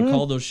 people would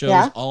call those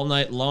shows all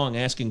night long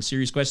asking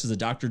serious questions to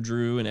Dr.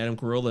 Drew and Adam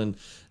Carolla. And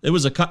there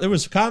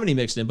was comedy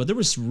mixed in, but there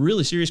was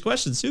really serious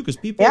questions too, because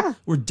people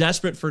were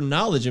desperate for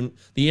knowledge, and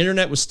the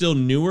internet was still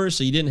newer.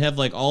 So you didn't have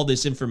like all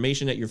this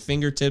information at your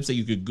fingertips that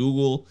you could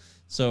Google.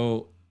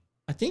 So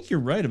I think you're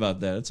right about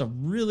that. It's a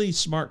really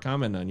smart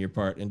comment on your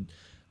part. And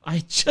I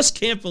just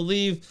can't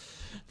believe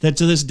that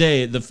to this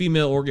day, the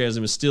female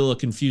orgasm is still a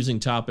confusing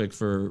topic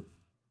for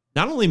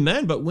not only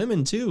men, but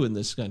women too in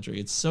this country.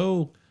 It's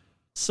so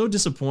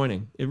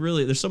disappointing. It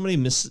really, there's so many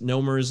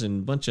misnomers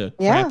and a bunch of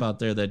crap out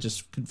there that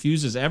just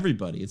confuses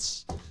everybody.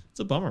 It's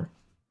a bummer.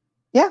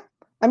 Yeah.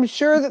 I'm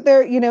sure that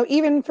there,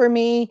 even for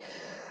me,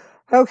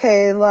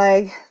 Okay,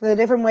 like the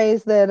different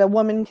ways that a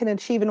woman can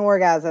achieve an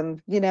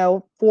orgasm,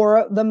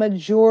 for the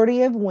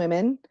majority of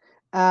women,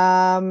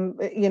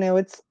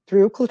 it's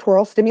through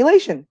clitoral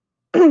stimulation.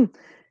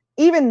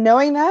 Even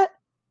knowing that,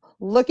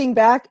 looking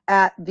back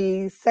at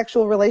the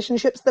sexual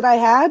relationships that I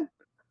had,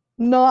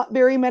 not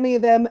very many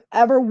of them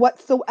ever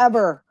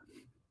whatsoever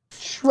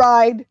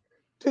tried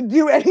to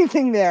do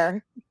anything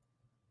there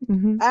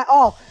at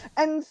all.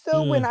 And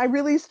so when I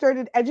really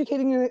started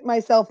educating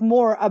myself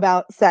more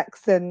about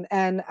sex and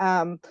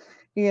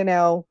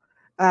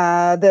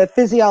the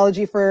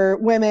physiology for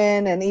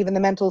women and even the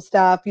mental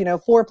stuff,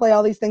 foreplay,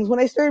 all these things, when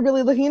I started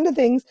really looking into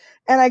things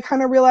and I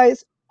kind of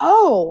realized,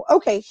 oh,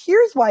 okay,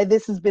 here's why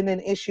this has been an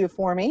issue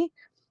for me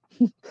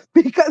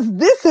because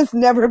this has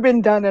never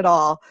been done at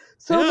all.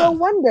 So no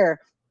wonder,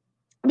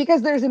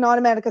 because there's an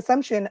automatic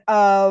assumption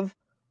of,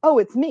 oh,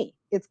 it's me.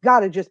 It's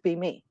got to just be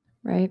me.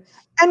 Right.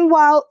 And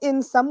while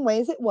in some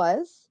ways it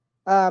was,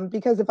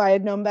 because if I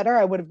had known better,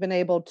 I would have been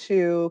able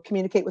to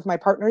communicate with my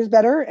partners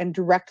better and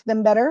direct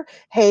them better.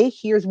 Hey,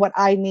 here's what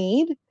I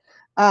need.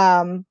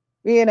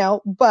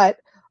 But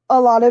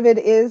a lot of it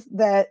is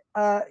that,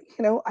 I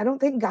don't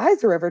think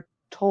guys are ever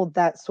told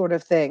that sort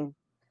of thing.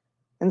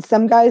 And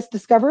some guys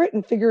discover it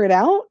and figure it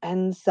out,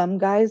 and some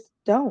guys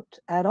don't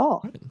at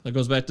all. Right. That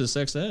goes back to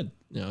sex ed.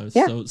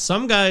 So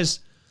some guys,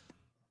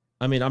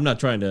 I mean, I'm not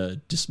trying to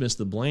dismiss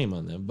the blame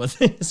on them, but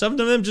some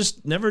of them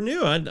just never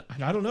knew. I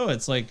don't know.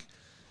 It's like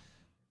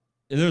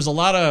there's a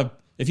lot of,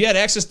 if you had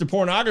access to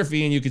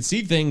pornography and you could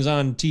see things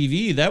on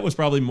TV, that was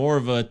probably more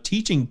of a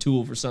teaching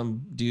tool for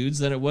some dudes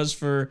than it was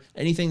for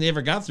anything they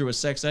ever got through a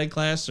sex ed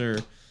class or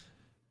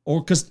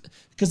because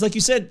like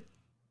you said,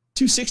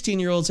 two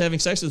 16-year-olds having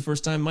sex for the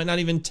first time might not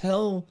even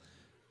tell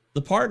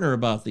the partner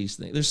about these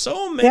things. There's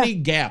so many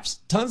gaps,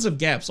 tons of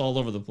gaps all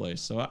over the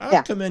place. So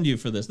I commend you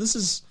for this. This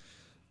is,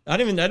 I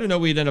don't know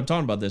we'd end up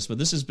talking about this, but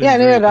this has been. Yeah,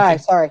 neither did I.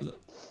 Sorry.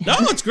 No,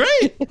 it's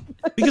great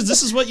because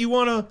this is what you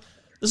want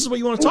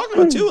to talk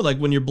about too. Like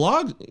when you're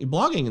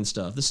blogging and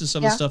stuff, this is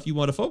some of the stuff you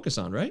want to focus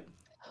on, right?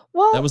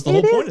 Well, that was the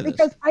whole point of this.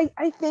 Because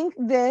I think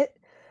that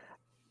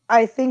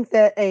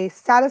a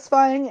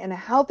satisfying and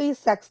healthy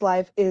sex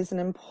life is an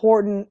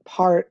important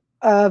part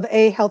of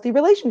a healthy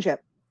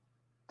relationship.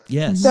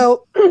 Yes.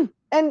 So,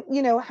 and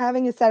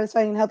having a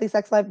satisfying and healthy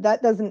sex life,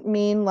 that doesn't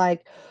mean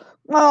like,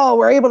 oh,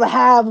 we're able to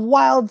have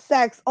wild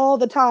sex all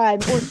the time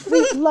or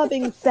sweet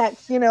loving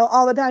sex,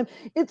 all the time.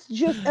 It's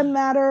just a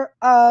matter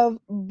of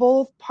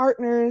both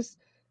partners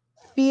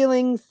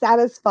feeling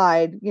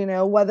satisfied,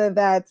 whether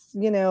that's,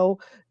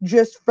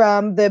 just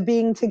from the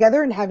being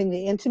together and having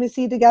the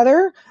intimacy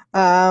together,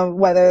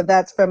 whether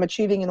that's from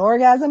achieving an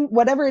orgasm,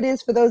 whatever it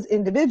is for those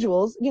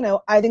individuals,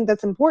 I think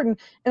that's important.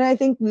 And I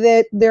think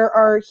that there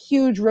are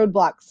huge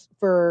roadblocks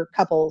for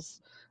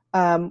couples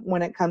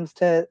when it comes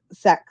to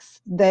sex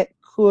that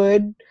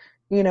could,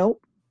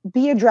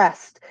 be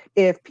addressed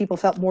if people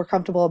felt more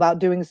comfortable about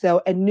doing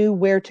so and knew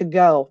where to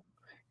go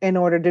in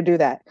order to do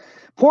that.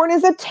 Porn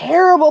is a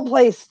terrible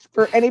place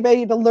for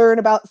anybody to learn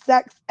about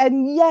sex,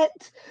 and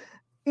yet,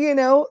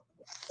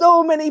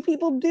 so many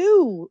people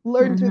do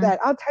learn through that.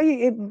 I'll tell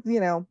you,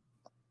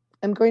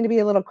 I'm going to be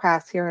a little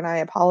crass here, and I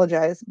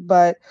apologize,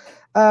 but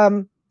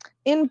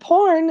in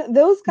porn,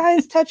 those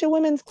guys touch a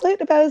woman's clit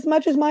about as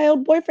much as my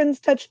old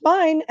boyfriends touched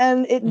mine,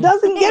 and it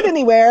doesn't get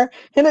anywhere,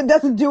 and it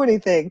doesn't do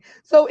anything.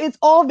 So it's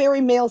all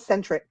very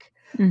male-centric.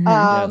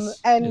 Yes,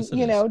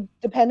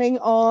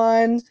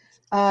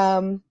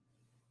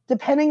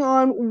 Depending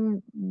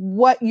on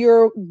what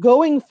you're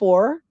going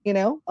for,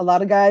 a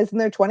lot of guys in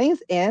their 20s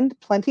and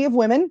plenty of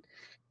women,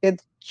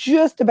 it's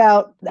just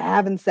about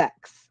having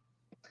sex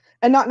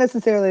and not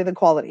necessarily the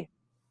quality.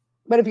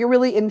 But if you're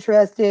really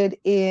interested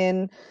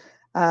in,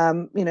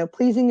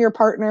 pleasing your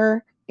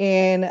partner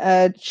in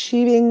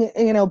achieving,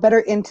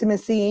 better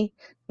intimacy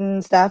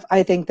and stuff,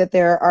 I think that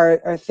there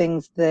are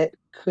things that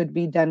could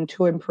be done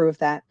to improve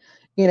that.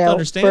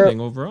 Understanding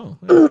overall.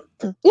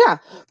 Yeah.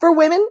 For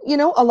women,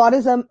 a lot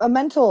is a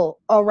mental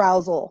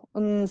arousal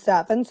and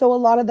stuff. And so a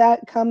lot of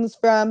that comes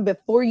from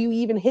before you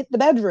even hit the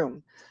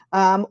bedroom,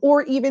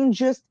 or even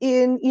just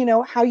in,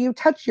 how you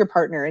touch your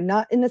partner, and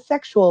not in a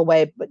sexual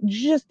way, but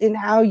just in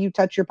how you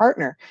touch your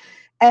partner.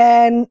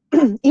 And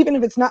even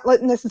if it's not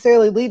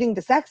necessarily leading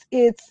to sex,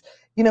 it's,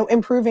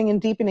 improving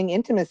and deepening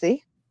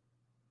intimacy,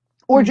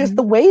 or just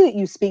the way that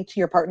you speak to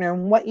your partner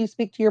and what you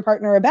speak to your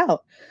partner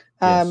about.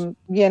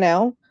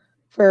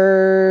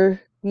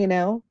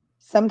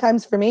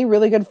 Sometimes for me,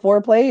 really good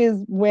foreplay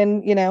is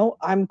when,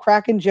 I'm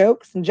cracking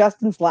jokes and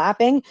Justin's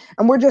laughing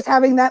and we're just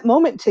having that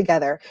moment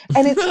together.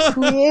 And it's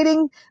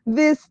creating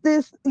this,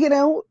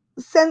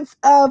 sense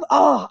of,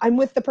 oh, I'm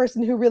with the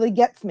person who really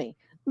gets me.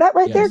 That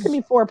right there can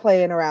be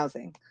foreplay and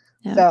arousing.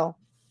 Yeah. So,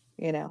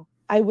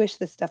 I wish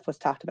this stuff was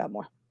talked about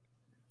more.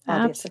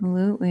 Obviously.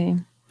 Absolutely.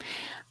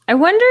 I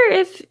wonder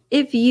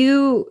if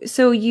you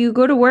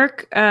go to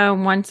work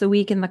once a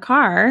week in the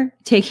car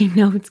taking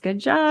notes. Good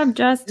job,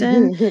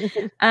 Justin.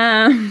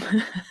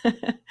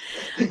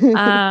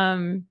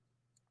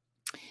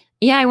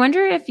 Yeah, I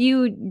wonder if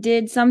you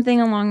did something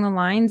along the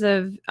lines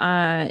of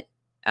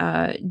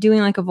doing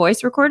like a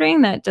voice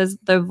recording that does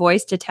the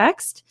voice to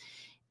text,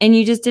 and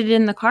you just did it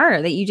in the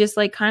car, that you just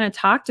like kind of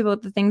talked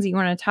about the things that you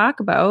want to talk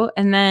about.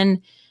 And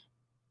then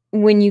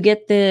when you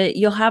get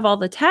you'll have all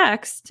the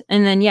text,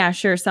 and then, yeah,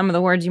 sure, some of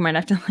the words you might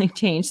have to like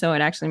change so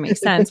it actually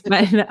makes sense.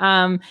 But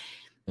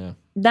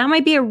that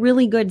might be a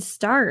really good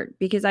start,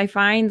 because I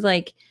find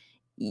like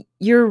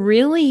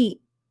you've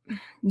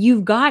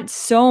got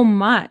so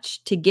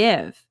much to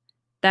give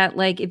that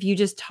like if you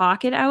just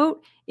talk it out,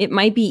 it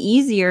might be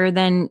easier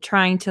than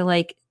trying to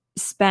like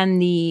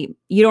you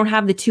don't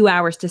have the 2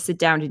 hours to sit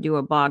down to do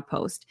a blog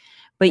post,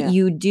 but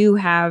you do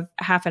have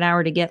half an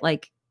hour to get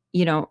like,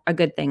 a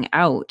good thing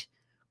out,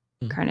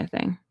 kind of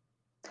thing.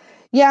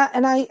 Yeah.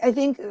 And I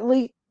think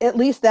at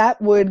least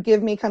that would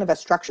give me kind of a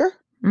structure,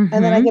 and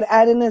then I could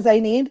add in as I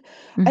need.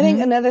 I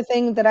think another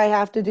thing that I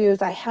have to do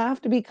is I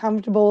have to be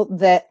comfortable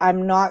that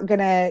I'm not going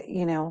to,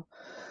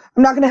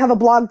 I'm not going to have a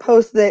blog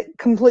post that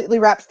completely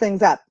wraps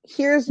things up.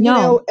 Here's,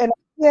 an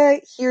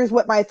idea, here's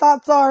what my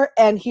thoughts are,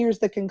 and here's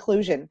the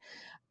conclusion.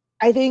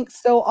 I think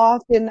so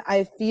often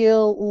I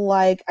feel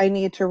like I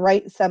need to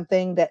write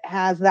something that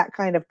has that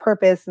kind of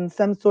purpose and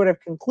some sort of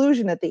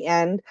conclusion at the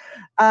end.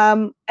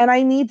 And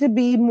I need to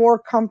be more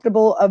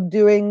comfortable of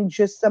doing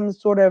just some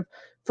sort of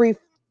free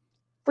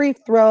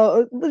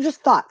throw,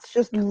 just thoughts,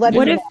 just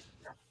letting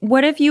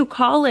What if you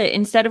call it,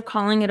 instead of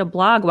calling it a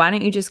blog, why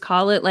don't you just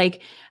call it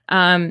like,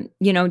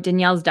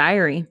 Danielle's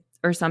diary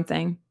or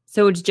something?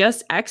 So it's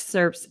just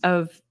excerpts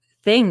of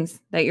things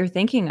that you're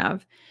thinking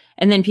of.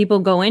 And then people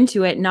go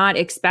into it not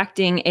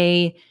expecting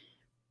a,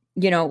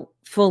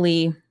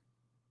 fully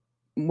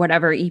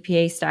whatever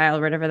EPA style,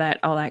 or whatever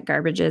all that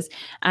garbage is.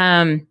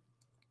 Why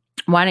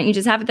don't you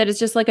just have it that it's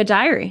just like a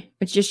diary?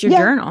 It's just your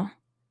journal.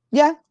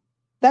 Yeah.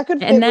 That could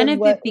fit. And then if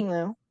it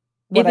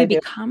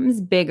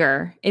becomes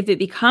bigger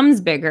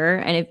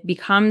and it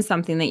becomes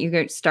something that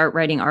you start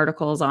writing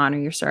articles on, or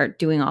you start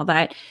doing all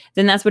that,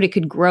 then that's what it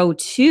could grow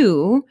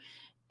to.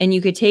 And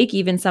you could take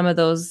even some of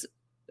those,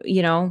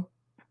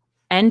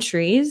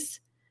 entries.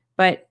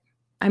 But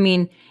I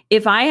mean,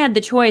 if I had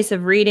the choice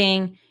of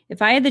reading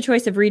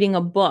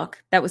a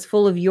book that was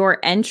full of your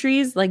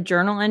entries, like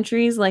journal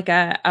entries, like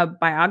a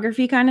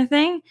biography kind of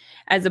thing,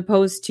 as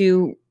opposed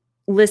to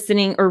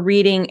listening or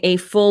reading a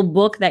full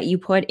book that you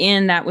put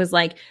in that was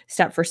like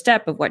step for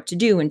step of what to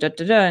do and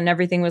and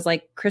everything was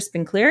like crisp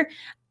and clear,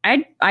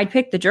 I'd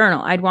pick the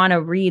journal. I'd want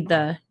to read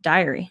the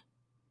diary.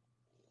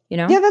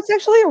 Yeah, that's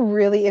actually a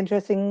really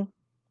interesting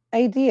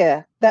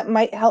idea that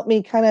might help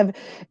me kind of,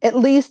 at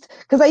least,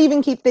 because I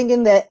even keep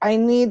thinking that I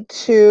need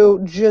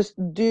to just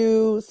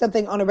do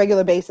something on a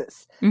regular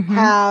basis.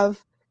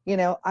 Have,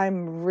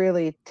 I'm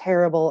really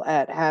terrible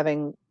at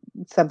having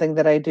something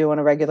that I do on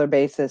a regular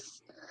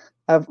basis,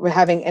 of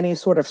having any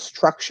sort of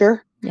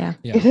structure. Yeah.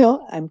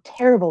 I'm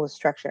terrible with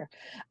structure.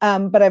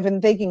 But I've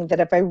been thinking that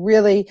if I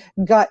really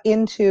got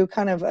into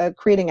kind of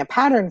creating a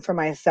pattern for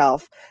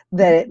myself,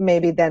 that it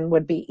maybe then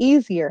would be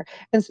easier.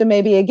 And so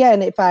maybe,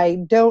 again, if I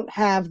don't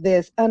have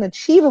this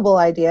unachievable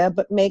idea,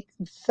 but make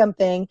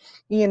something,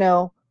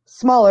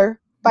 smaller,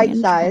 bite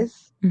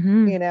size,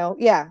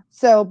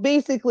 So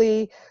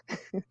basically,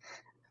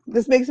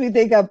 this makes me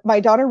think of, my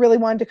daughter really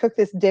wanted to cook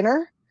this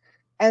dinner.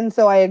 And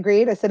so I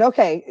agreed. I said,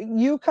 okay,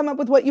 you come up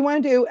with what you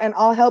want to do and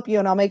I'll help you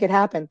and I'll make it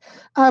happen.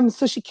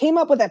 So she came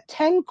up with a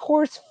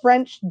 10-course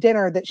French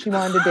dinner that she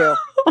wanted to do.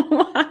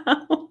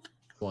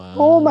 Wow.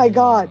 Oh my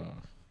God.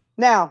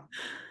 Now,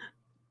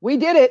 we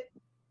did it.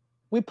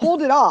 We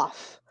pulled it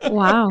off.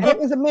 Wow. And it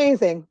was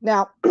amazing.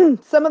 Now,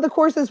 some of the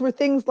courses were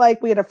things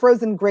like, we had a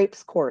frozen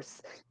grapes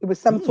course. It was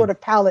some sort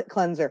of palate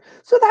cleanser.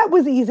 So that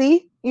was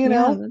easy,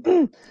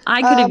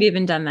 I could have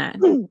even done that.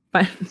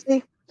 But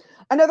see?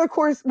 Another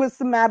course was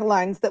some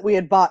Madeleines that we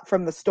had bought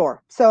from the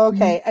store. So,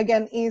 okay,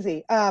 again,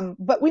 easy.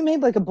 But we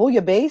made like a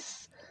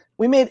bouillabaisse.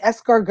 We made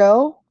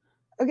escargot.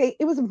 Okay,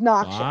 it was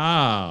obnoxious.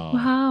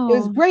 Wow. It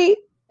was great,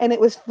 and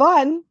it was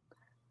fun.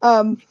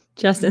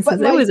 Justin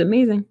says it was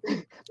amazing.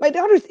 My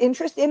daughter's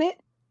interest in it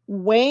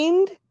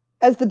waned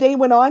as the day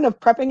went on of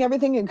prepping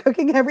everything and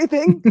cooking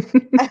everything.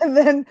 And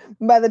then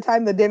by the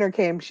time the dinner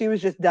came, she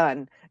was just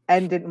done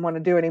and didn't want to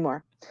do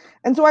anymore.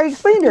 And so I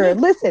explained to her,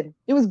 listen,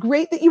 it was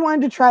great that you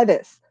wanted to try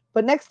this.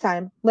 But next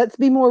time, let's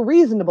be more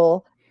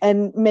reasonable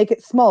and make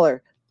it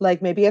smaller,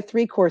 like maybe a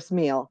 3-course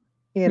meal,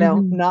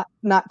 not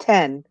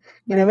 10.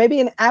 Maybe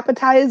an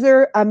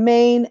appetizer, a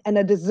main, and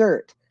a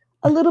dessert.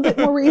 A little bit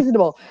more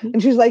reasonable.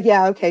 And she's like,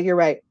 yeah, okay, you're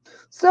right.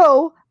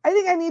 So I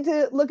think I need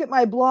to look at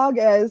my blog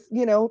as,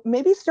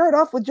 maybe start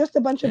off with just a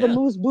bunch of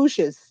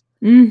amuse-bouches.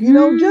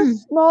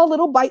 Just small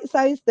little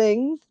bite-sized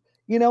things.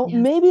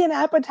 Maybe an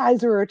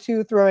appetizer or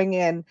 2 throwing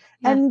in,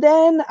 and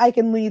then I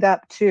can lead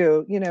up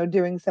to,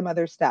 doing some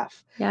other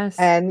stuff. Yes.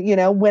 And,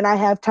 when I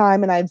have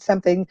time and I have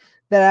something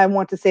that I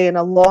want to say in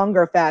a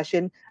longer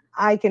fashion,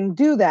 I can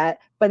do that.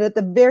 But at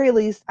the very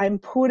least, I'm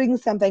putting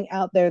something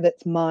out there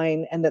that's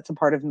mine and that's a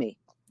part of me.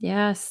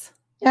 Yes.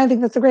 Yeah, I think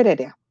that's a great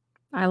idea.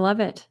 I love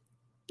it.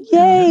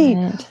 Yay.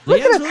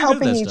 Look Leanne's at us really helping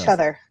good at each stuff.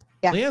 other.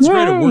 Yeah. Leanne's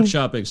great at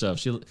workshopping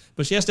stuff.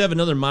 But she has to have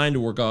another mind to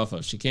work off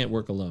of. She can't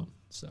work alone.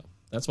 So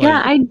That's why.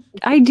 Yeah,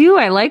 I do.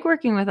 I like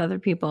working with other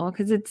people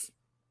because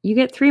you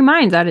get 3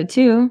 minds out of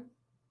 2.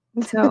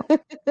 So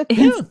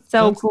it's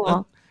so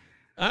cool.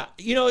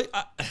 The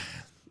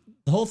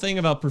whole thing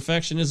about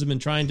perfectionism and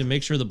trying to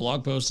make sure the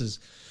blog post is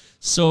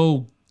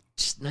so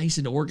just nice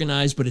and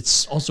organized, but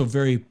it's also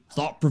very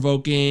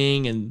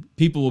thought-provoking, and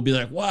people will be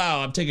like,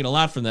 wow, I'm taking a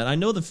lot from that. I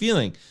know the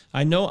feeling.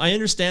 I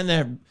understand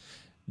that,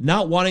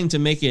 not wanting to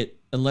make it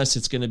unless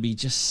it's going to be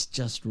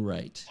just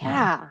right.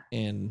 Yeah.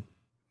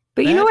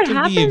 But you know what can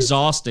happens? Be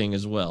exhausting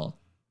as well.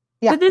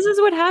 Yeah. But this is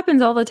what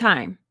happens all the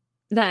time.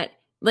 That,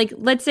 like,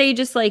 let's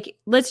just say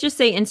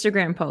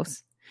Instagram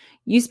posts.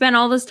 You spend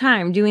all this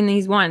time doing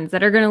these ones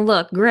that are going to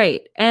look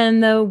great,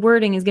 and the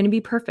wording is going to be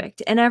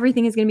perfect, and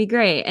everything is going to be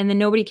great, and then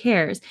nobody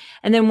cares.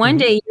 And then one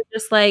day you're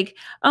just like,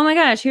 oh my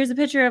gosh, here's a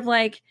picture of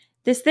like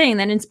this thing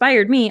that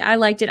inspired me. I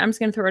liked it. I'm just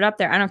going to throw it up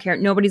there. I don't care.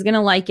 Nobody's going to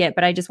like it,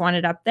 but I just want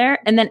it up there.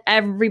 And then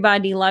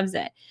everybody loves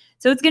it.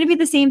 So it's going to be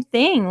the same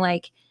thing.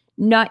 Like,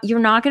 you're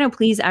not going to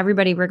please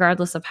everybody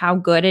regardless of how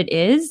good it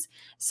is.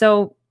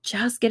 So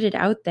just get it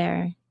out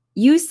there.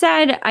 You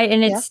said,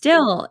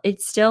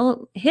 it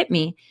still hit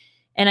me.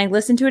 And I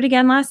listened to it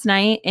again last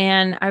night,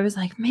 and I was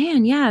like,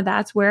 man, yeah,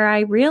 that's where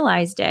I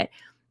realized it.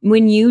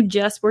 When you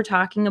just were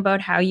talking about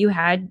how you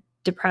had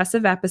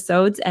depressive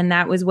episodes, and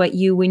that was what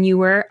when you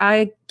were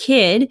a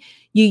kid,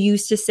 you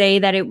used to say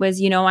that it was,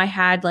 I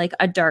had like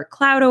a dark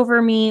cloud over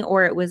me,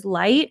 or it was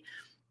light.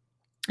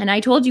 And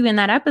I told you in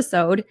that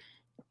episode,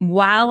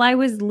 while I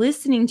was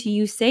listening to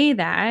you say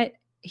that,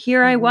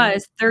 here I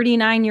was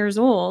 39 years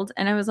old,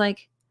 and I was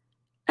like,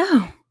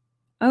 oh,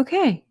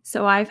 okay,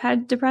 so I've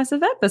had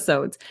depressive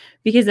episodes,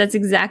 because that's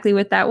exactly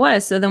what that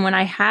was. So then when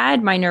I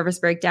had my nervous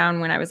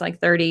breakdown when I was like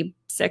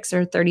 36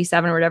 or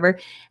 37 or whatever,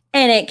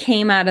 and it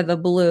came out of the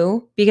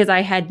blue because I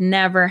had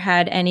never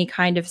had any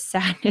kind of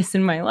sadness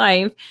in my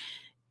life,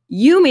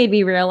 you made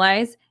me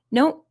realize,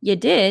 no, you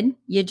did.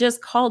 You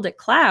just called it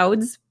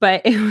clouds,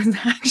 but it was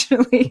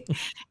actually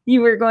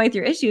you were going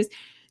through issues.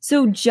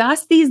 So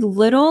just these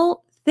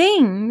little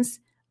things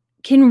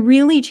can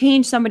really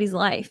change somebody's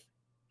life.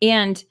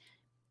 And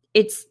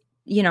it's,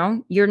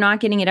 you're not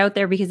getting it out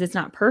there because it's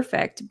not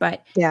perfect,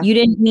 but you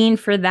didn't mean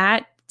for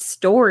that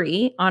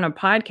story on a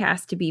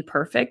podcast to be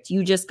perfect.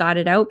 You just got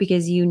it out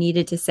because you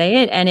needed to say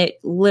it. And it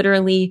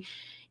literally,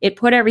 it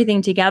put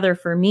everything together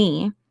for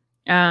me.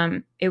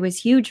 It was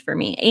huge for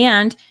me.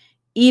 And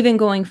even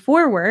going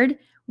forward,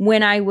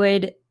 when I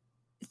would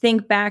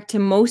think back to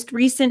most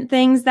recent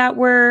things that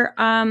were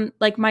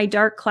like my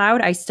dark cloud,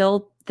 I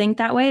still think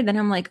that way. Then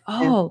I'm like,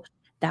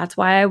 that's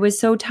why I was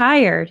so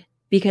tired.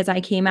 Because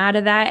I came out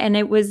of that and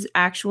it was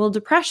actual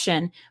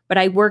depression, but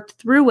I worked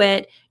through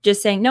it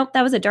just saying, nope,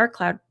 that was a dark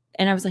cloud.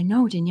 And I was like,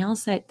 no, Danielle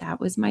said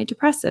that was my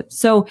depressive.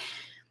 So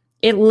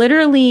it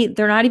literally,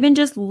 they're not even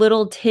just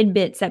little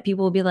tidbits that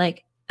people will be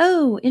like,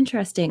 oh,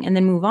 interesting, and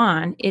then move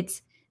on.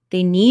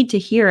 They need to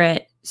hear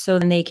it so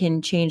then they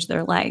can change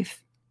their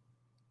life.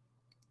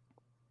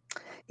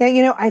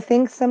 Yeah, I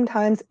think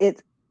sometimes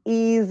it's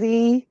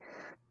easy.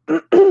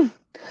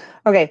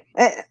 Okay.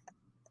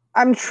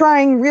 I'm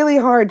trying really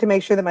hard to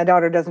make sure that my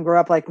daughter doesn't grow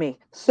up like me.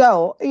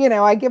 So,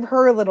 I give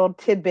her little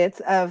tidbits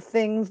of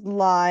things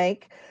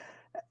like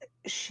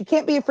she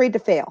can't be afraid to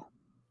fail.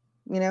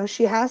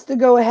 She has to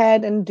go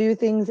ahead and do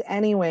things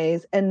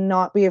anyways and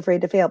not be afraid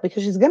to fail,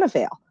 because she's going to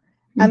fail.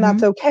 And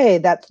that's okay.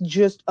 That's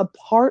just a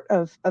part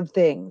of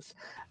things.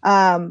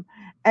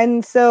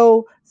 And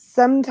so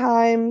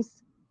sometimes,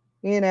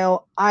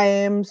 I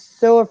am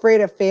so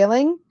afraid of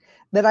failing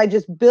that I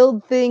just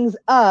build things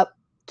up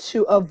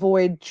to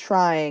avoid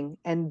trying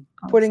and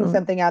putting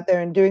something out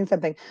there and doing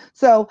something.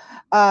 So,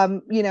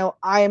 I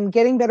am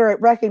getting better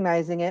at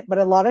recognizing it, but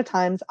a lot of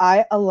times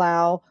I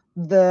allow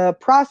the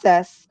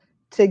process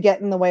to get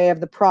in the way of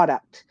the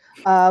product.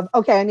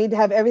 Okay, I need to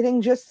have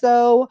everything just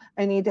so.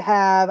 I need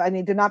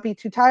to not be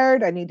too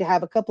tired. I need to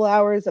have a couple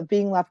hours of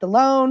being left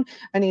alone.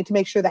 I need to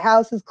make sure the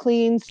house is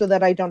clean so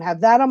that I don't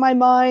have that on my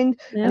mind.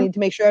 Yep. I need to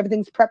make sure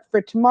everything's prepped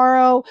for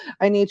tomorrow.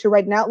 I need to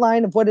write an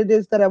outline of what it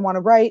is that I want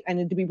to write. I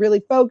need to be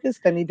really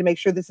focused. I need to make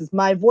sure this is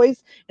my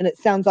voice and it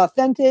sounds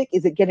authentic.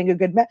 Is it getting a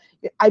good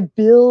I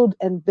build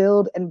and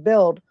build and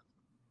build,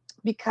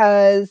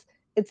 because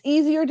it's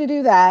easier to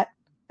do that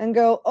and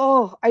go,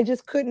 oh, I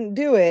just couldn't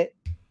do it,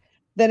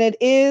 than it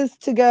is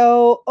to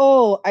go,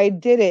 oh, I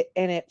did it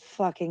and it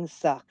fucking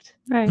sucked.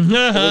 Right. It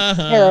was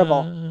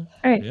terrible.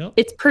 Right. Yep.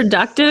 It's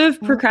productive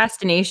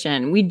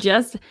procrastination.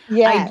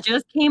 I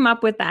just came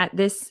up with that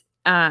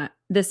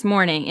this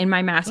morning in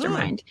my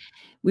mastermind.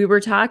 We were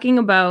talking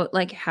about,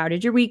 like, how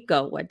did your week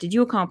go? What did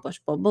you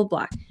accomplish? Blah, blah,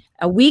 blah.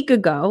 A week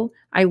ago,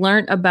 I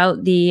learned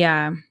about the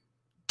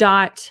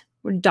dot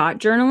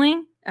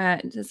journaling.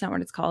 That's not what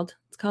it's called.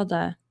 It's called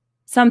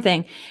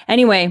something.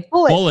 Anyway.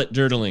 Bullet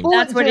journaling.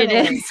 That's what it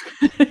is.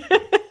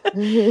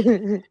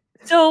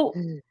 So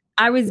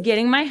I was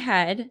getting my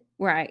head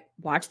where I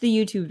watched the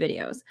YouTube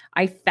videos.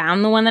 I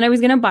found the one that I was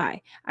going to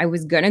buy. I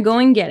was going to go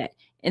and get it.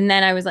 And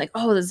then I was like,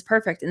 oh, this is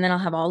perfect. And then I'll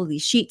have all of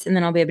these sheets and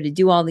then I'll be able to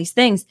do all these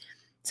things.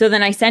 So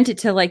then I sent it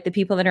to like the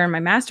people that are in my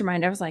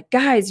mastermind. I was like,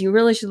 guys, you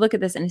really should look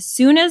at this. And as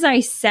soon as I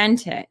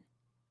sent it,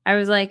 I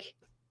was like,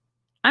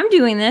 I'm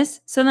doing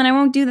this, so then I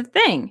won't do the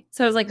thing.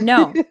 So I was like,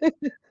 no,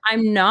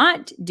 I'm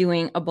not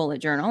doing a bullet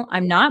journal.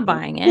 I'm not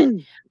buying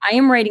it. I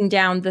am writing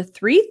down the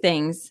 3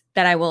 things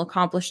that I will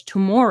accomplish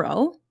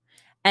tomorrow.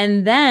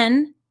 And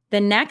then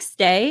the next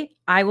day,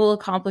 I will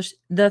accomplish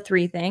the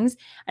 3 things.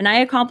 And I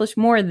accomplished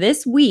more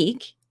this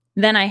week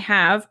than I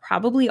have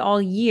probably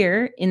all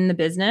year in the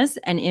business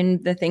and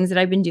in the things that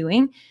I've been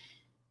doing,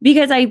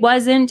 because I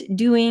wasn't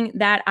doing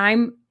that.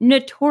 I'm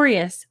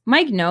notorious.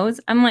 Mike knows.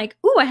 I'm like,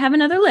 oh, I have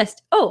another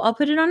list. Oh, I'll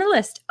put it on a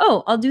list.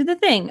 Oh, I'll do the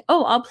thing.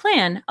 Oh, I'll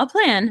plan.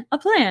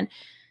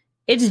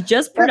 It's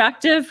just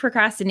productive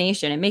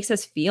procrastination. It makes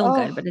us feel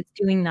good, but it's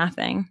doing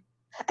nothing.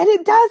 And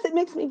it does. It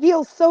makes me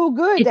feel so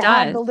good to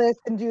have the list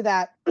and do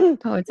that.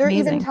 Oh, it's there amazing.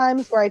 are even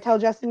times where I tell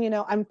Justin,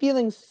 I'm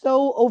feeling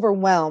so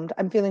overwhelmed.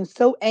 I'm feeling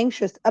so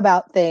anxious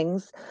about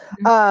things.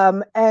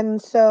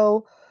 And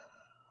so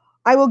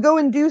I will go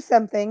and do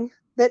something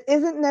that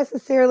isn't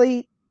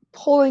necessarily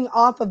pulling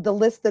off of the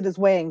list that is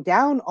weighing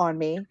down on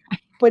me,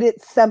 but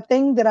it's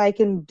something that I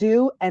can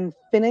do and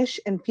finish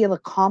and feel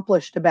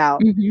accomplished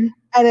about.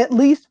 And at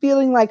least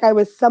feeling like I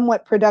was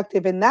somewhat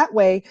productive in that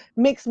way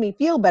makes me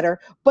feel better.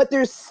 But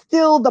there's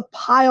still the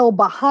pile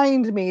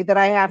behind me that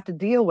I have to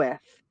deal with.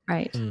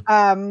 Right.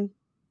 And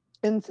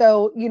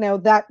so,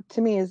 that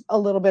to me is a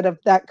little bit of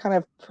that kind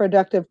of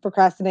productive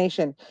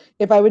procrastination.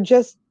 If I would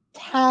just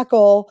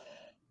tackle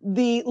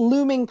the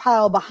looming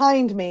pile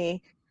behind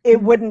me,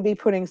 it wouldn't be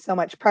putting so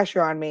much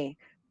pressure on me.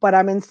 But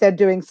I'm instead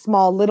doing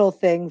small little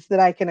things that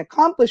I can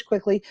accomplish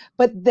quickly,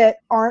 but that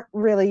aren't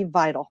really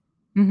vital.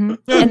 And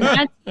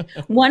that's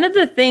one of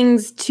the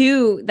things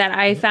too that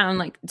I found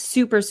like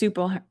super,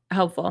 super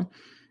helpful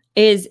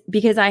is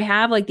because I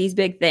have like these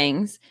big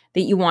things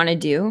that you want to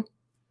do.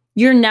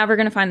 You're never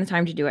going to find the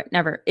time to do it.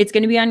 Never. It's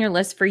going to be on your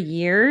list for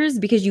years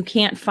because you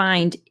can't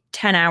find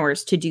 10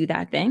 hours to do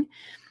that thing.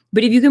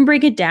 But if you can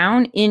break it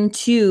down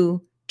into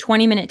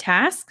 20-minute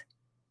tasks,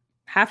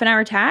 half an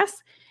hour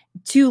tasks,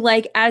 to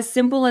like as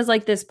simple as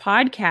like this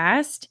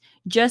podcast,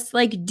 just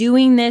like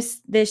doing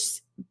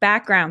this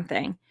background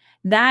thing,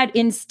 that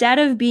instead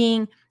of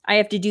being, I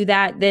have to do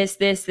that,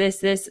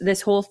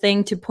 this whole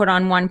thing to put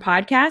on one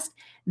podcast,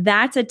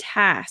 that's a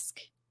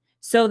task.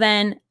 So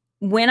then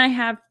when I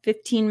have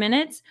 15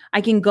 minutes,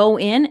 I can go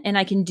in and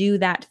I can do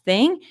that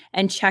thing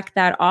and check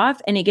that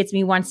off. And it gets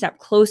me one step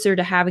closer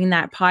to having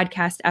that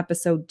podcast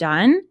episode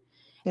done.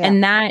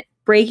 And that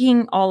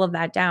breaking all of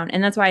that down.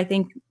 And that's why I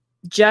think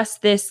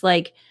just this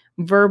like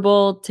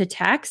verbal to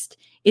text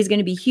is going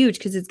to be huge,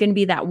 because it's going to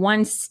be that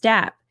one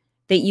step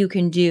that you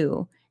can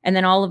do. And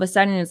then all of a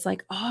sudden it's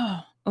like, oh,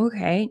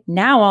 okay,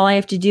 now all I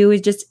have to do is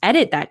just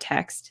edit that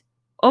text.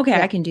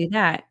 Okay, I can do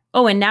that.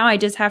 Oh, and now I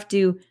just have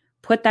to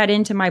put that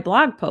into my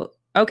blog post.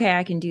 Okay,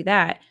 I can do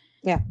that.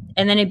 Yeah.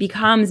 And then it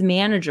becomes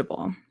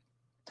manageable.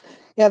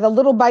 Yeah, the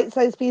little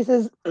bite-sized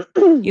pieces.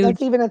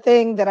 That's even a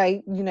thing that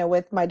I,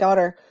 with my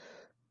daughter.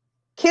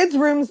 Kids'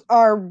 rooms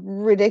are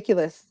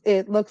ridiculous.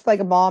 It looks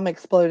like a bomb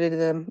exploded in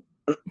them.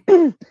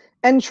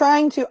 And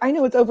I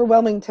know it's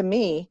overwhelming to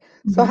me.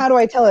 So how do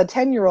I tell a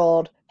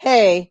 10-year-old,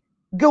 hey,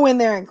 go in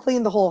there and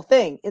clean the whole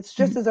thing? It's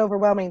just as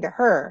overwhelming to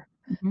her.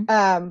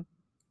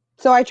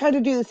 So I try to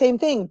do the same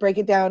thing, break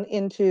it down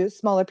into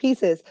smaller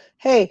pieces.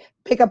 Hey,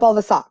 pick up all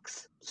the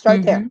socks.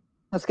 Start there.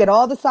 Let's get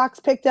all the socks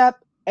picked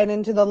up and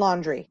into the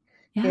laundry,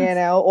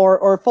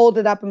 or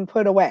folded up and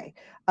put away.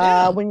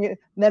 When you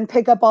then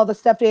pick up all the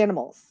stuffed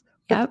animals.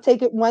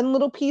 Take it one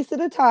little piece at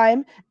a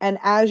time. And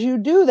as you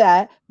do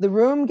that, the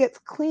room gets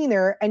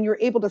cleaner and you're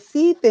able to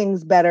see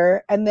things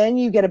better. And then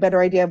you get a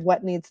better idea of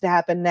what needs to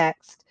happen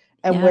next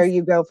and where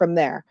you go from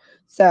there.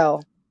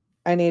 So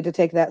I need to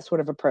take that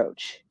sort of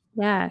approach.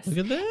 Yes. Look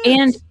at that.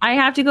 And I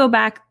have to go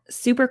back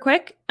super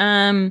quick.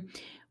 When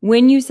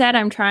you said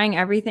I'm trying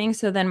everything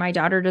so then my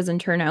daughter doesn't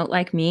turn out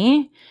like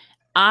me,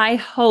 I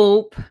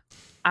hope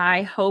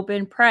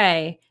and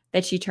pray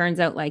that she turns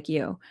out like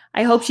you.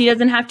 I hope she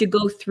doesn't have to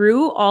go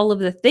through all of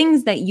the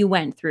things that you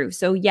went through.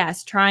 So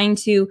yes, trying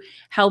to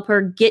help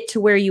her get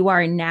to where you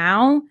are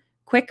now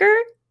quicker,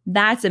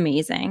 that's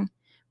amazing.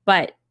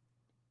 But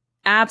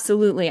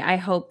absolutely, I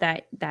hope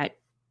that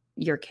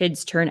your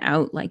kids turn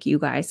out like you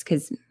guys,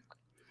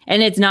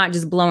 and it's not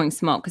just blowing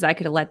smoke, because I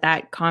could have let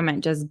that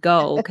comment just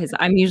go, because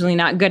I'm usually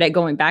not good at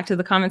going back to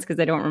the comments because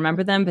I don't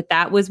remember them. But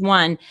that was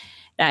one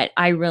that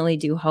I really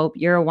do hope.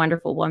 You're a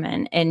wonderful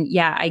woman. And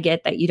yeah, I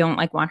get that you don't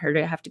want her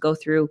to have to go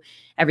through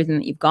everything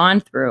that you've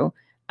gone through.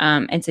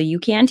 And so you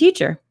can teach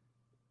her,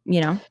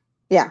 Yeah.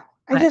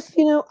 I just,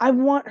 I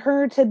want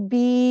her to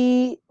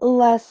be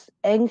less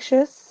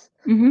anxious.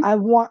 I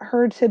want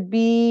her to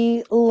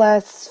be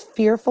less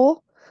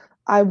fearful.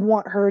 I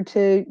want her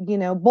to,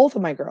 both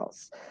of my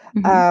girls,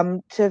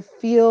 to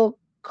feel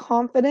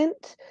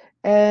confident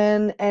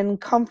and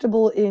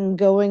comfortable in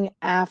going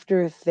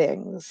after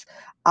things.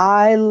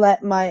 I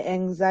let my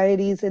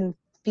anxieties and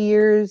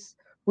fears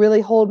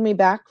really hold me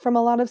back from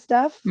a lot of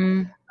stuff.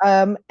 Mm.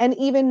 And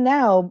even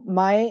now,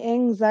 my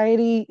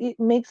anxiety, it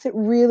makes it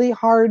really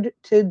hard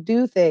to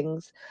do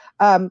things.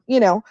 I'm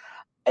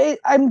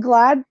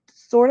glad,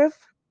 sort of,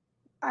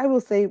 I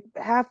will say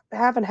half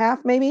and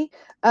half maybe,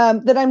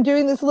 that I'm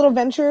doing this little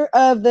venture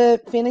of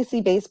the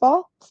fantasy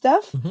baseball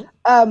stuff.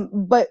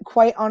 But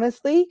quite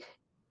honestly,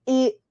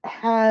 it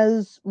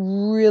has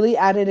really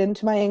added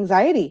into my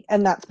anxiety,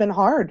 and that's been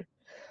hard.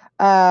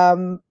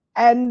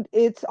 And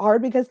it's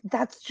hard because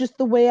that's just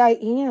the way I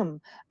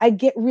am. I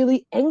get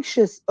really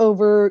anxious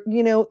over,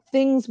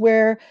 things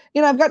where,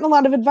 I've gotten a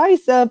lot of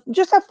advice of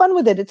just have fun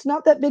with it. It's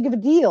not that big of a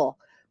deal.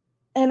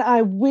 And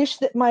I wish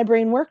that my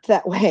brain worked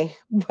that way,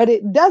 but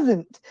it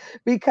doesn't,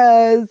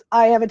 because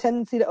I have a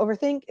tendency to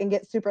overthink and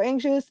get super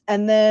anxious.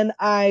 And then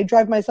I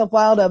drive myself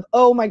wild of,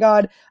 oh my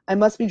God, I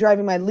must be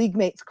driving my league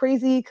mates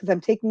crazy because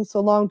I'm taking so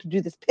long to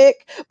do this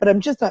pick, but I'm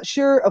just not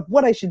sure of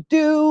what I should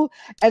do.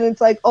 And it's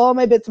like all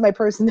my bits of my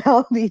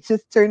personality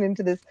just turn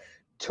into this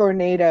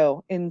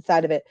tornado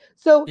inside of it.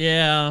 So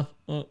yeah,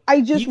 well,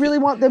 I just really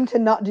want them to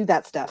not do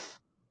that stuff.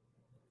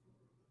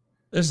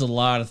 There's a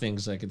lot of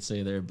things I could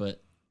say there,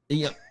 but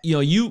you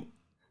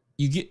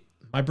get,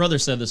 my brother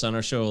said this on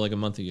our show like a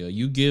month ago.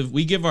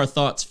 We give our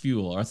thoughts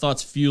fuel. Our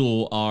thoughts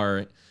fuel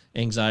our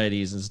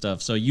anxieties and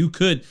stuff. So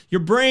your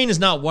brain is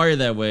not wired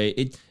that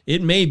way.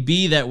 It may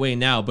be that way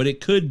now, but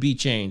it could be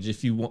changed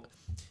if you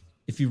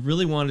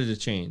really wanted to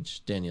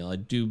change, Danielle. I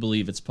do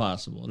believe it's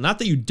possible. Not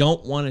that you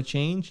don't want to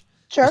change.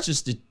 Sure. It's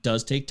just, it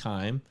does take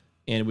time,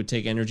 and it would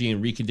take energy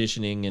and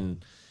reconditioning,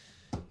 and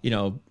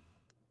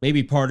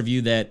maybe part of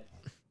you that's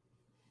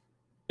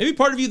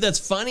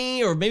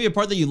funny, or maybe a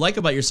part that you like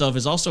about yourself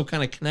is also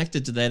kind of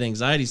connected to that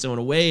anxiety. So in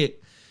a way,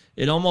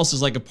 it almost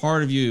is like a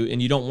part of you,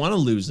 and you don't want to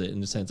lose it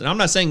in a sense. And I'm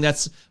not saying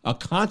that's a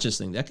conscious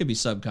thing. That could be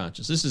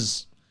subconscious. This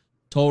is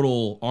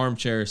total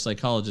armchair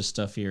psychologist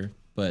stuff here.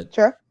 But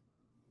sure.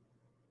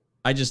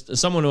 I just, as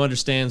someone who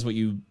understands what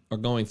you are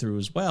going through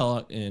as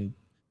well, and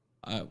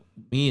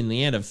me and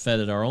Leanne have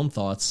fed our own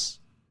thoughts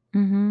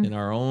in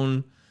our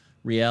own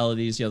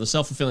realities, the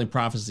self-fulfilling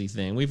prophecy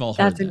thing. We've all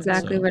heard that's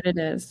exactly what it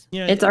is.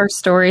 Yeah, it's our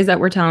stories that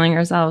we're telling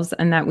ourselves,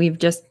 and that we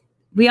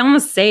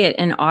almost say it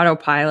in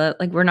autopilot,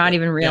 like we're not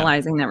even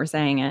realizing that we're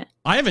saying it.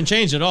 I haven't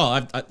changed at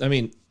all. I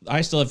mean,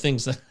 I still have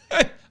things that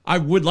I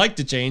would like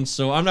to change,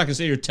 so I'm not gonna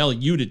sit here and tell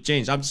you to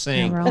change. I'm just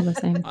saying, we're all the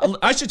same.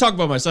 I should talk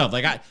about myself.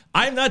 Like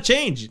I'm not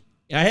changed.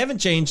 I haven't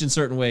changed in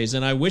certain ways,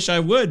 and I wish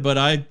I would, but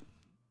I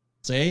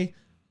say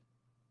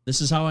this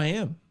is how I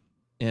am,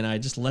 and I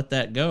just let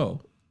that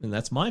go, and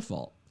that's my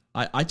fault.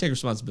 I take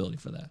responsibility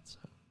for that. So.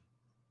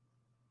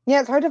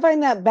 Yeah, it's hard to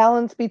find that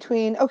balance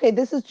between, okay,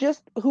 this is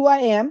just who I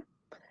am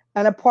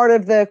and a part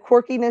of the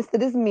quirkiness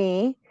that is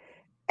me,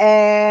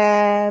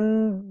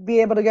 and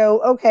be able to go,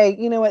 okay,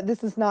 you know what,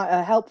 this is not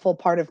a helpful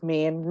part of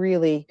me and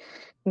really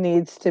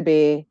needs to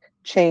be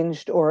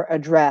changed or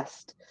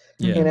addressed.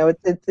 Yeah.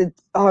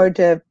 It's hard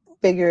to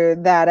figure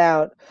that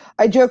out.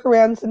 I joke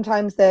around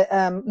sometimes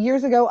that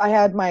years ago I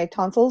had my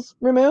tonsils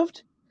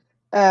removed.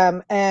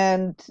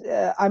 And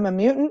I'm a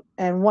mutant,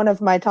 and one of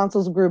my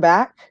tonsils grew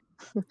back,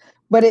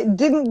 but it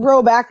didn't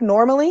grow back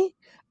normally.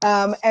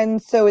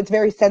 And so it's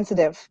very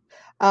sensitive.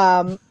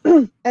 And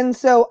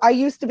so I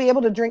used to be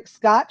able to drink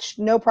scotch,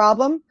 no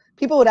problem.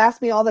 People would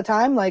ask me all the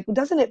time, like,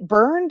 doesn't it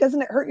burn?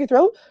 Doesn't it hurt your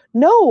throat?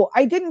 No,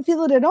 I didn't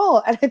feel it at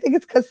all. And I think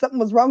it's because something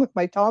was wrong with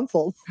my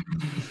tonsils.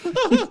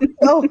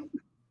 So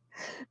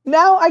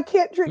now I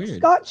can't drink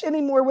scotch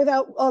anymore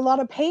without a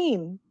lot of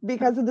pain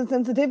because of the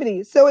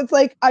sensitivity. So it's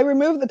like I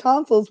removed the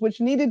tonsils,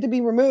 which needed to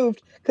be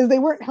removed because they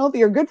weren't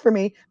healthy or good for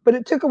me, but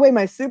it took away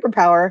my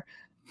superpower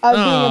of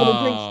being able to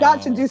drink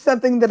scotch and do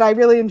something that I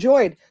really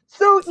enjoyed.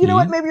 So, you know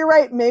what, maybe you're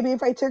right. Maybe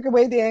if I took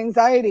away the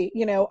anxiety,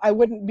 I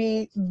wouldn't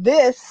be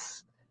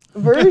this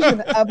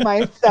version of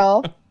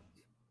myself.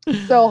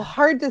 So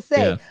hard to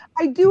say. Yeah.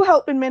 I do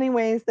help in many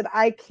ways that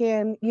I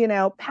can,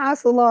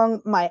 pass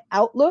along my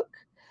outlook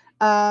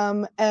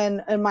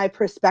and my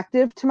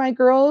perspective to my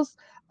girls,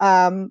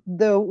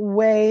 the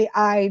way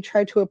I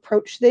try to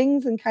approach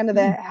things and kind of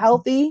the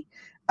healthy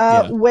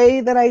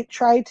way that I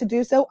try to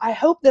do so. I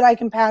hope that I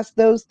can pass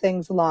those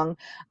things along.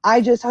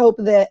 I just hope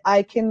that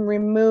I can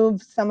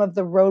remove some of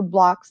the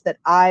roadblocks that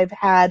I've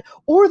had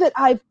or that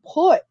I've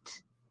put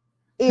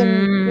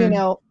in,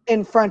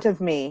 in front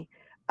of me.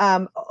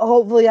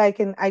 Hopefully I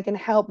can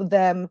help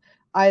them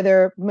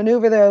either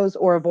maneuver those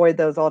or avoid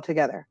those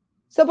altogether.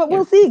 So, but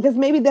we'll see, because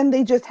maybe then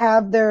they just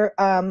have their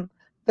own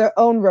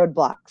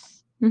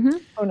roadblocks. Mm-hmm.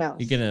 Who knows?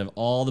 You can have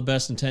all the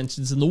best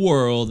intentions in the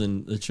world,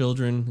 and the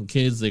children and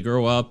kids, they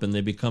grow up and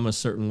they become a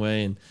certain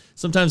way, and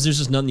sometimes there's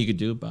just nothing you can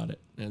do about it.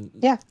 And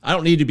I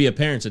don't need to be a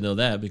parent to know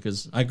that,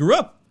 because I grew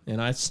up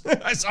and I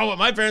saw what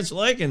my parents were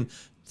like and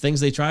things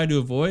they tried to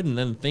avoid, and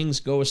then things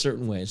go a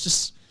certain way. It's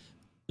just,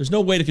 there's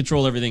no way to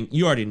control everything.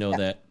 You already know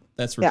that.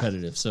 That's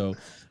repetitive. So,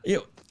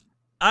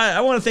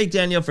 I want to thank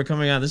Danielle for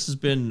coming on. This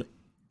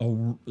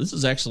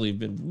has actually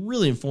been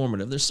really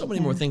informative. There's so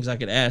many more things I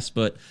could ask,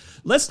 but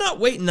let's not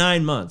wait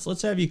 9 months.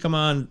 Let's have you come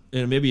on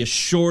in maybe a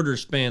shorter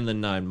span than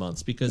 9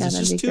 months, because it's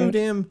just too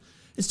damn,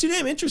 it's too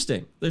damn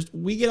interesting.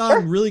 We get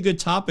on really good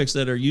topics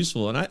that are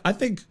useful. And I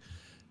think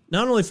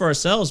not only for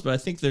ourselves, but I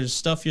think there's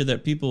stuff here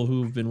that people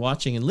who've been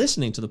watching and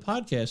listening to the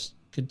podcast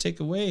could take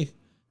away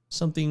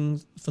something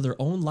for their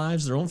own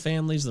lives, their own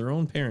families, their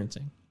own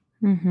parenting.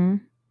 Mm-hmm.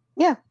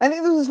 Yeah, I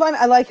think this is fun.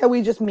 I like how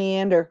we just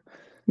meander.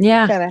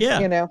 Yeah.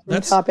 Kind of,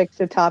 from topic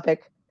to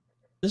topic.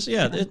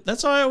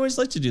 That's how I always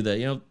like to do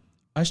that.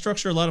 I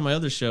structure a lot of my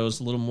other shows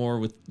a little more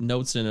with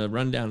notes and a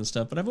rundown and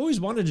stuff, but I've always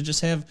wanted to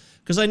just have,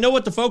 because I know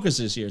what the focus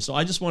is here. So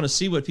I just want to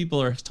see what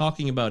people are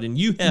talking about. And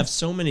you have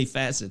so many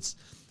facets,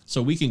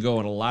 so we can go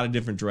in a lot of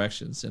different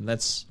directions. And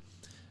that's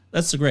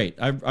great.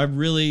 I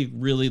really,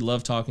 really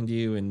love talking to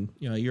you. And,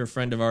 you're a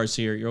friend of ours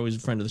here. You're always a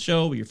friend of the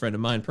show, but you're a friend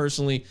of mine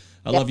personally.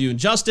 I love you and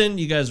Justin.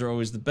 You guys are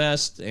always the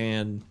best.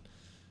 And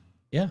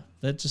yeah,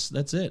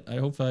 that's it. I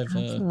hope I've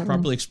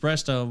properly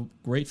expressed how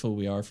grateful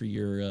we are for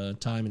your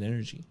time and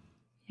energy.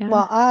 Yeah.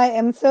 Well, I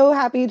am so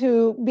happy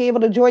to be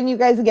able to join you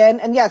guys again.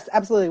 And yes,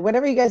 absolutely.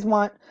 Whenever you guys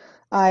want,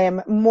 I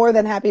am more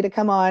than happy to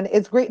come on.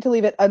 It's great to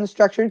leave it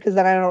unstructured because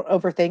then I don't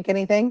overthink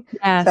anything.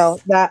 Yes.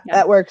 So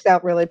that works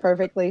out really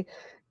perfectly.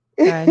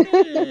 Good.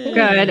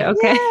 Good.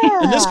 Okay.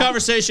 Yeah. And this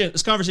conversation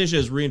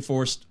has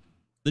reinforced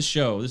this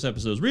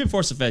episode has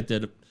reinforced the fact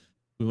that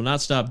we will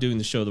not stop doing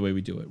the show the way we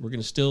do it. We're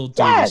going to still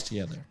do this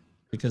together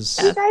because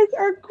you guys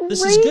are great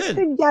this is good.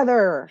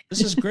 Together.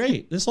 This is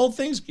great. This whole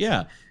thing's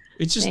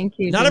It's just Thank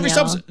you, not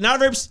Danielle.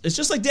 every it's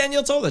just like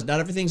Danielle told us. Not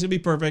everything's gonna be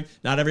perfect.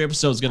 Not every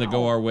episode's gonna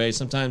go our way.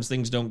 Sometimes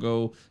things don't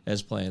go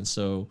as planned.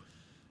 So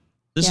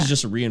this is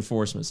just a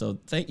reinforcement. So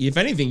if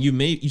anything,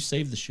 you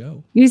saved the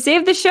show. You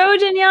saved the show,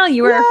 Danielle.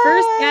 You were our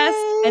first guest,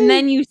 and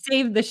then you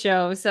saved the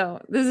show. So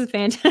this is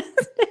fantastic.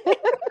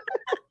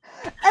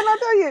 And I'll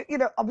tell you,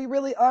 I'll be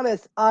really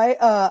honest. I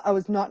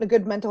was not in a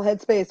good mental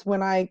headspace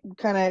when I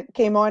kind of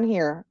came on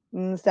here.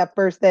 It's that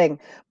first thing.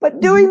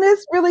 But doing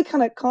this really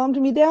kind of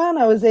calmed me down.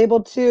 I was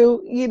able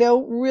to,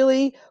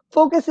 really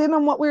focus in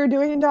on what we were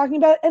doing and talking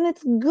about. And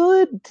it's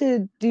good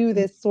to do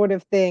this sort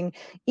of thing,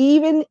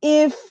 even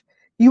if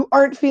you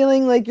aren't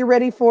feeling like you're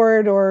ready for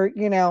it or,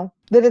 that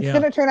it's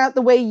going to turn out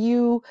the way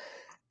you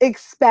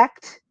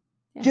expect.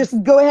 Yeah.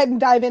 Just go ahead and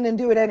dive in and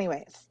do it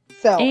anyways.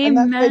 So, and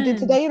that's what I did Amen.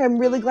 today. And I'm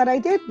really glad I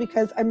did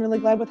because I'm really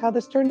glad with how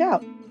this turned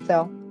out.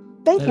 So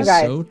thank you That is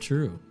guys. so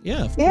true.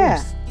 Yeah, of Yeah.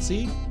 course.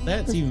 See,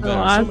 that's even so better.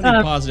 So awesome.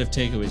 many positive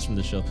takeaways from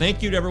the show.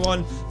 Thank you to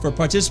everyone for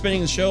participating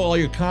in the show. All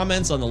your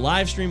comments on the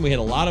live stream, we had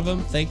a lot of them.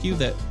 Thank you.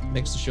 That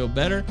makes the show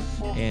better.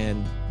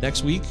 And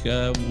next week,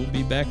 we'll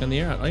be back on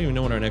the air. I don't even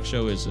know when our next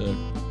show is.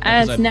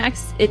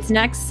 It's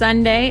next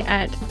Sunday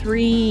at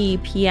 3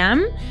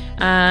 p.m.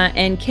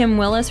 And Kim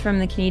Willis from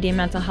the Canadian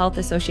Mental Health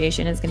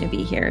Association is going to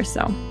be here.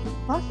 So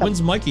Awesome.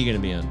 When's Mikey going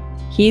to be on?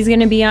 he's going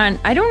to be on.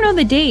 I don't know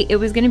the date. It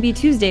was going to be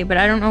Tuesday, but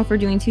I don't know if we're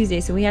doing Tuesday.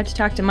 So we have to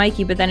talk to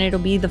Mikey, but then it'll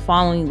be the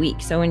following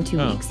week. So in 2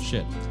 weeks. Oh,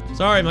 shit.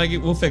 Sorry, Mikey.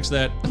 We'll fix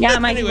that. Yeah,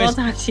 Mikey, Anyways,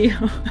 we'll talk to you.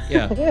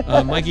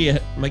 yeah.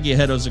 Mikey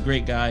Ahedo's a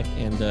great guy,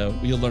 and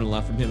you'll learn a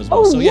lot from him as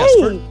well. Oh, So,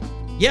 yay!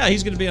 yes,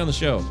 he's going to be on the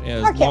show.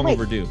 Yeah, it's long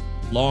overdue.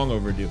 Long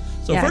overdue.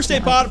 So Yeah, First Day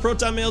Pod at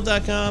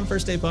protonmail.com,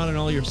 First Day Pod on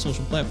all your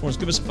social platforms.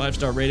 Give us a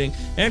 5-star rating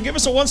and give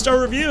us a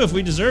 1-star review if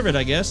we deserve it,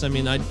 I guess. I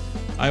mean,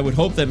 I would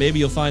hope that maybe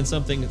you'll find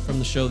something from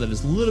the show that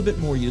is a little bit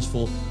more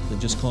useful than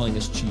just calling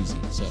us cheesy.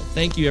 So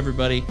thank you,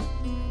 everybody.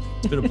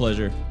 It's been a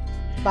pleasure.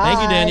 Bye.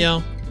 Thank you,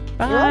 Danielle.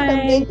 Bye. You're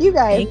welcome. Thank you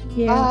guys. Thank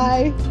you.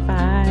 Bye.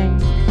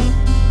 Bye.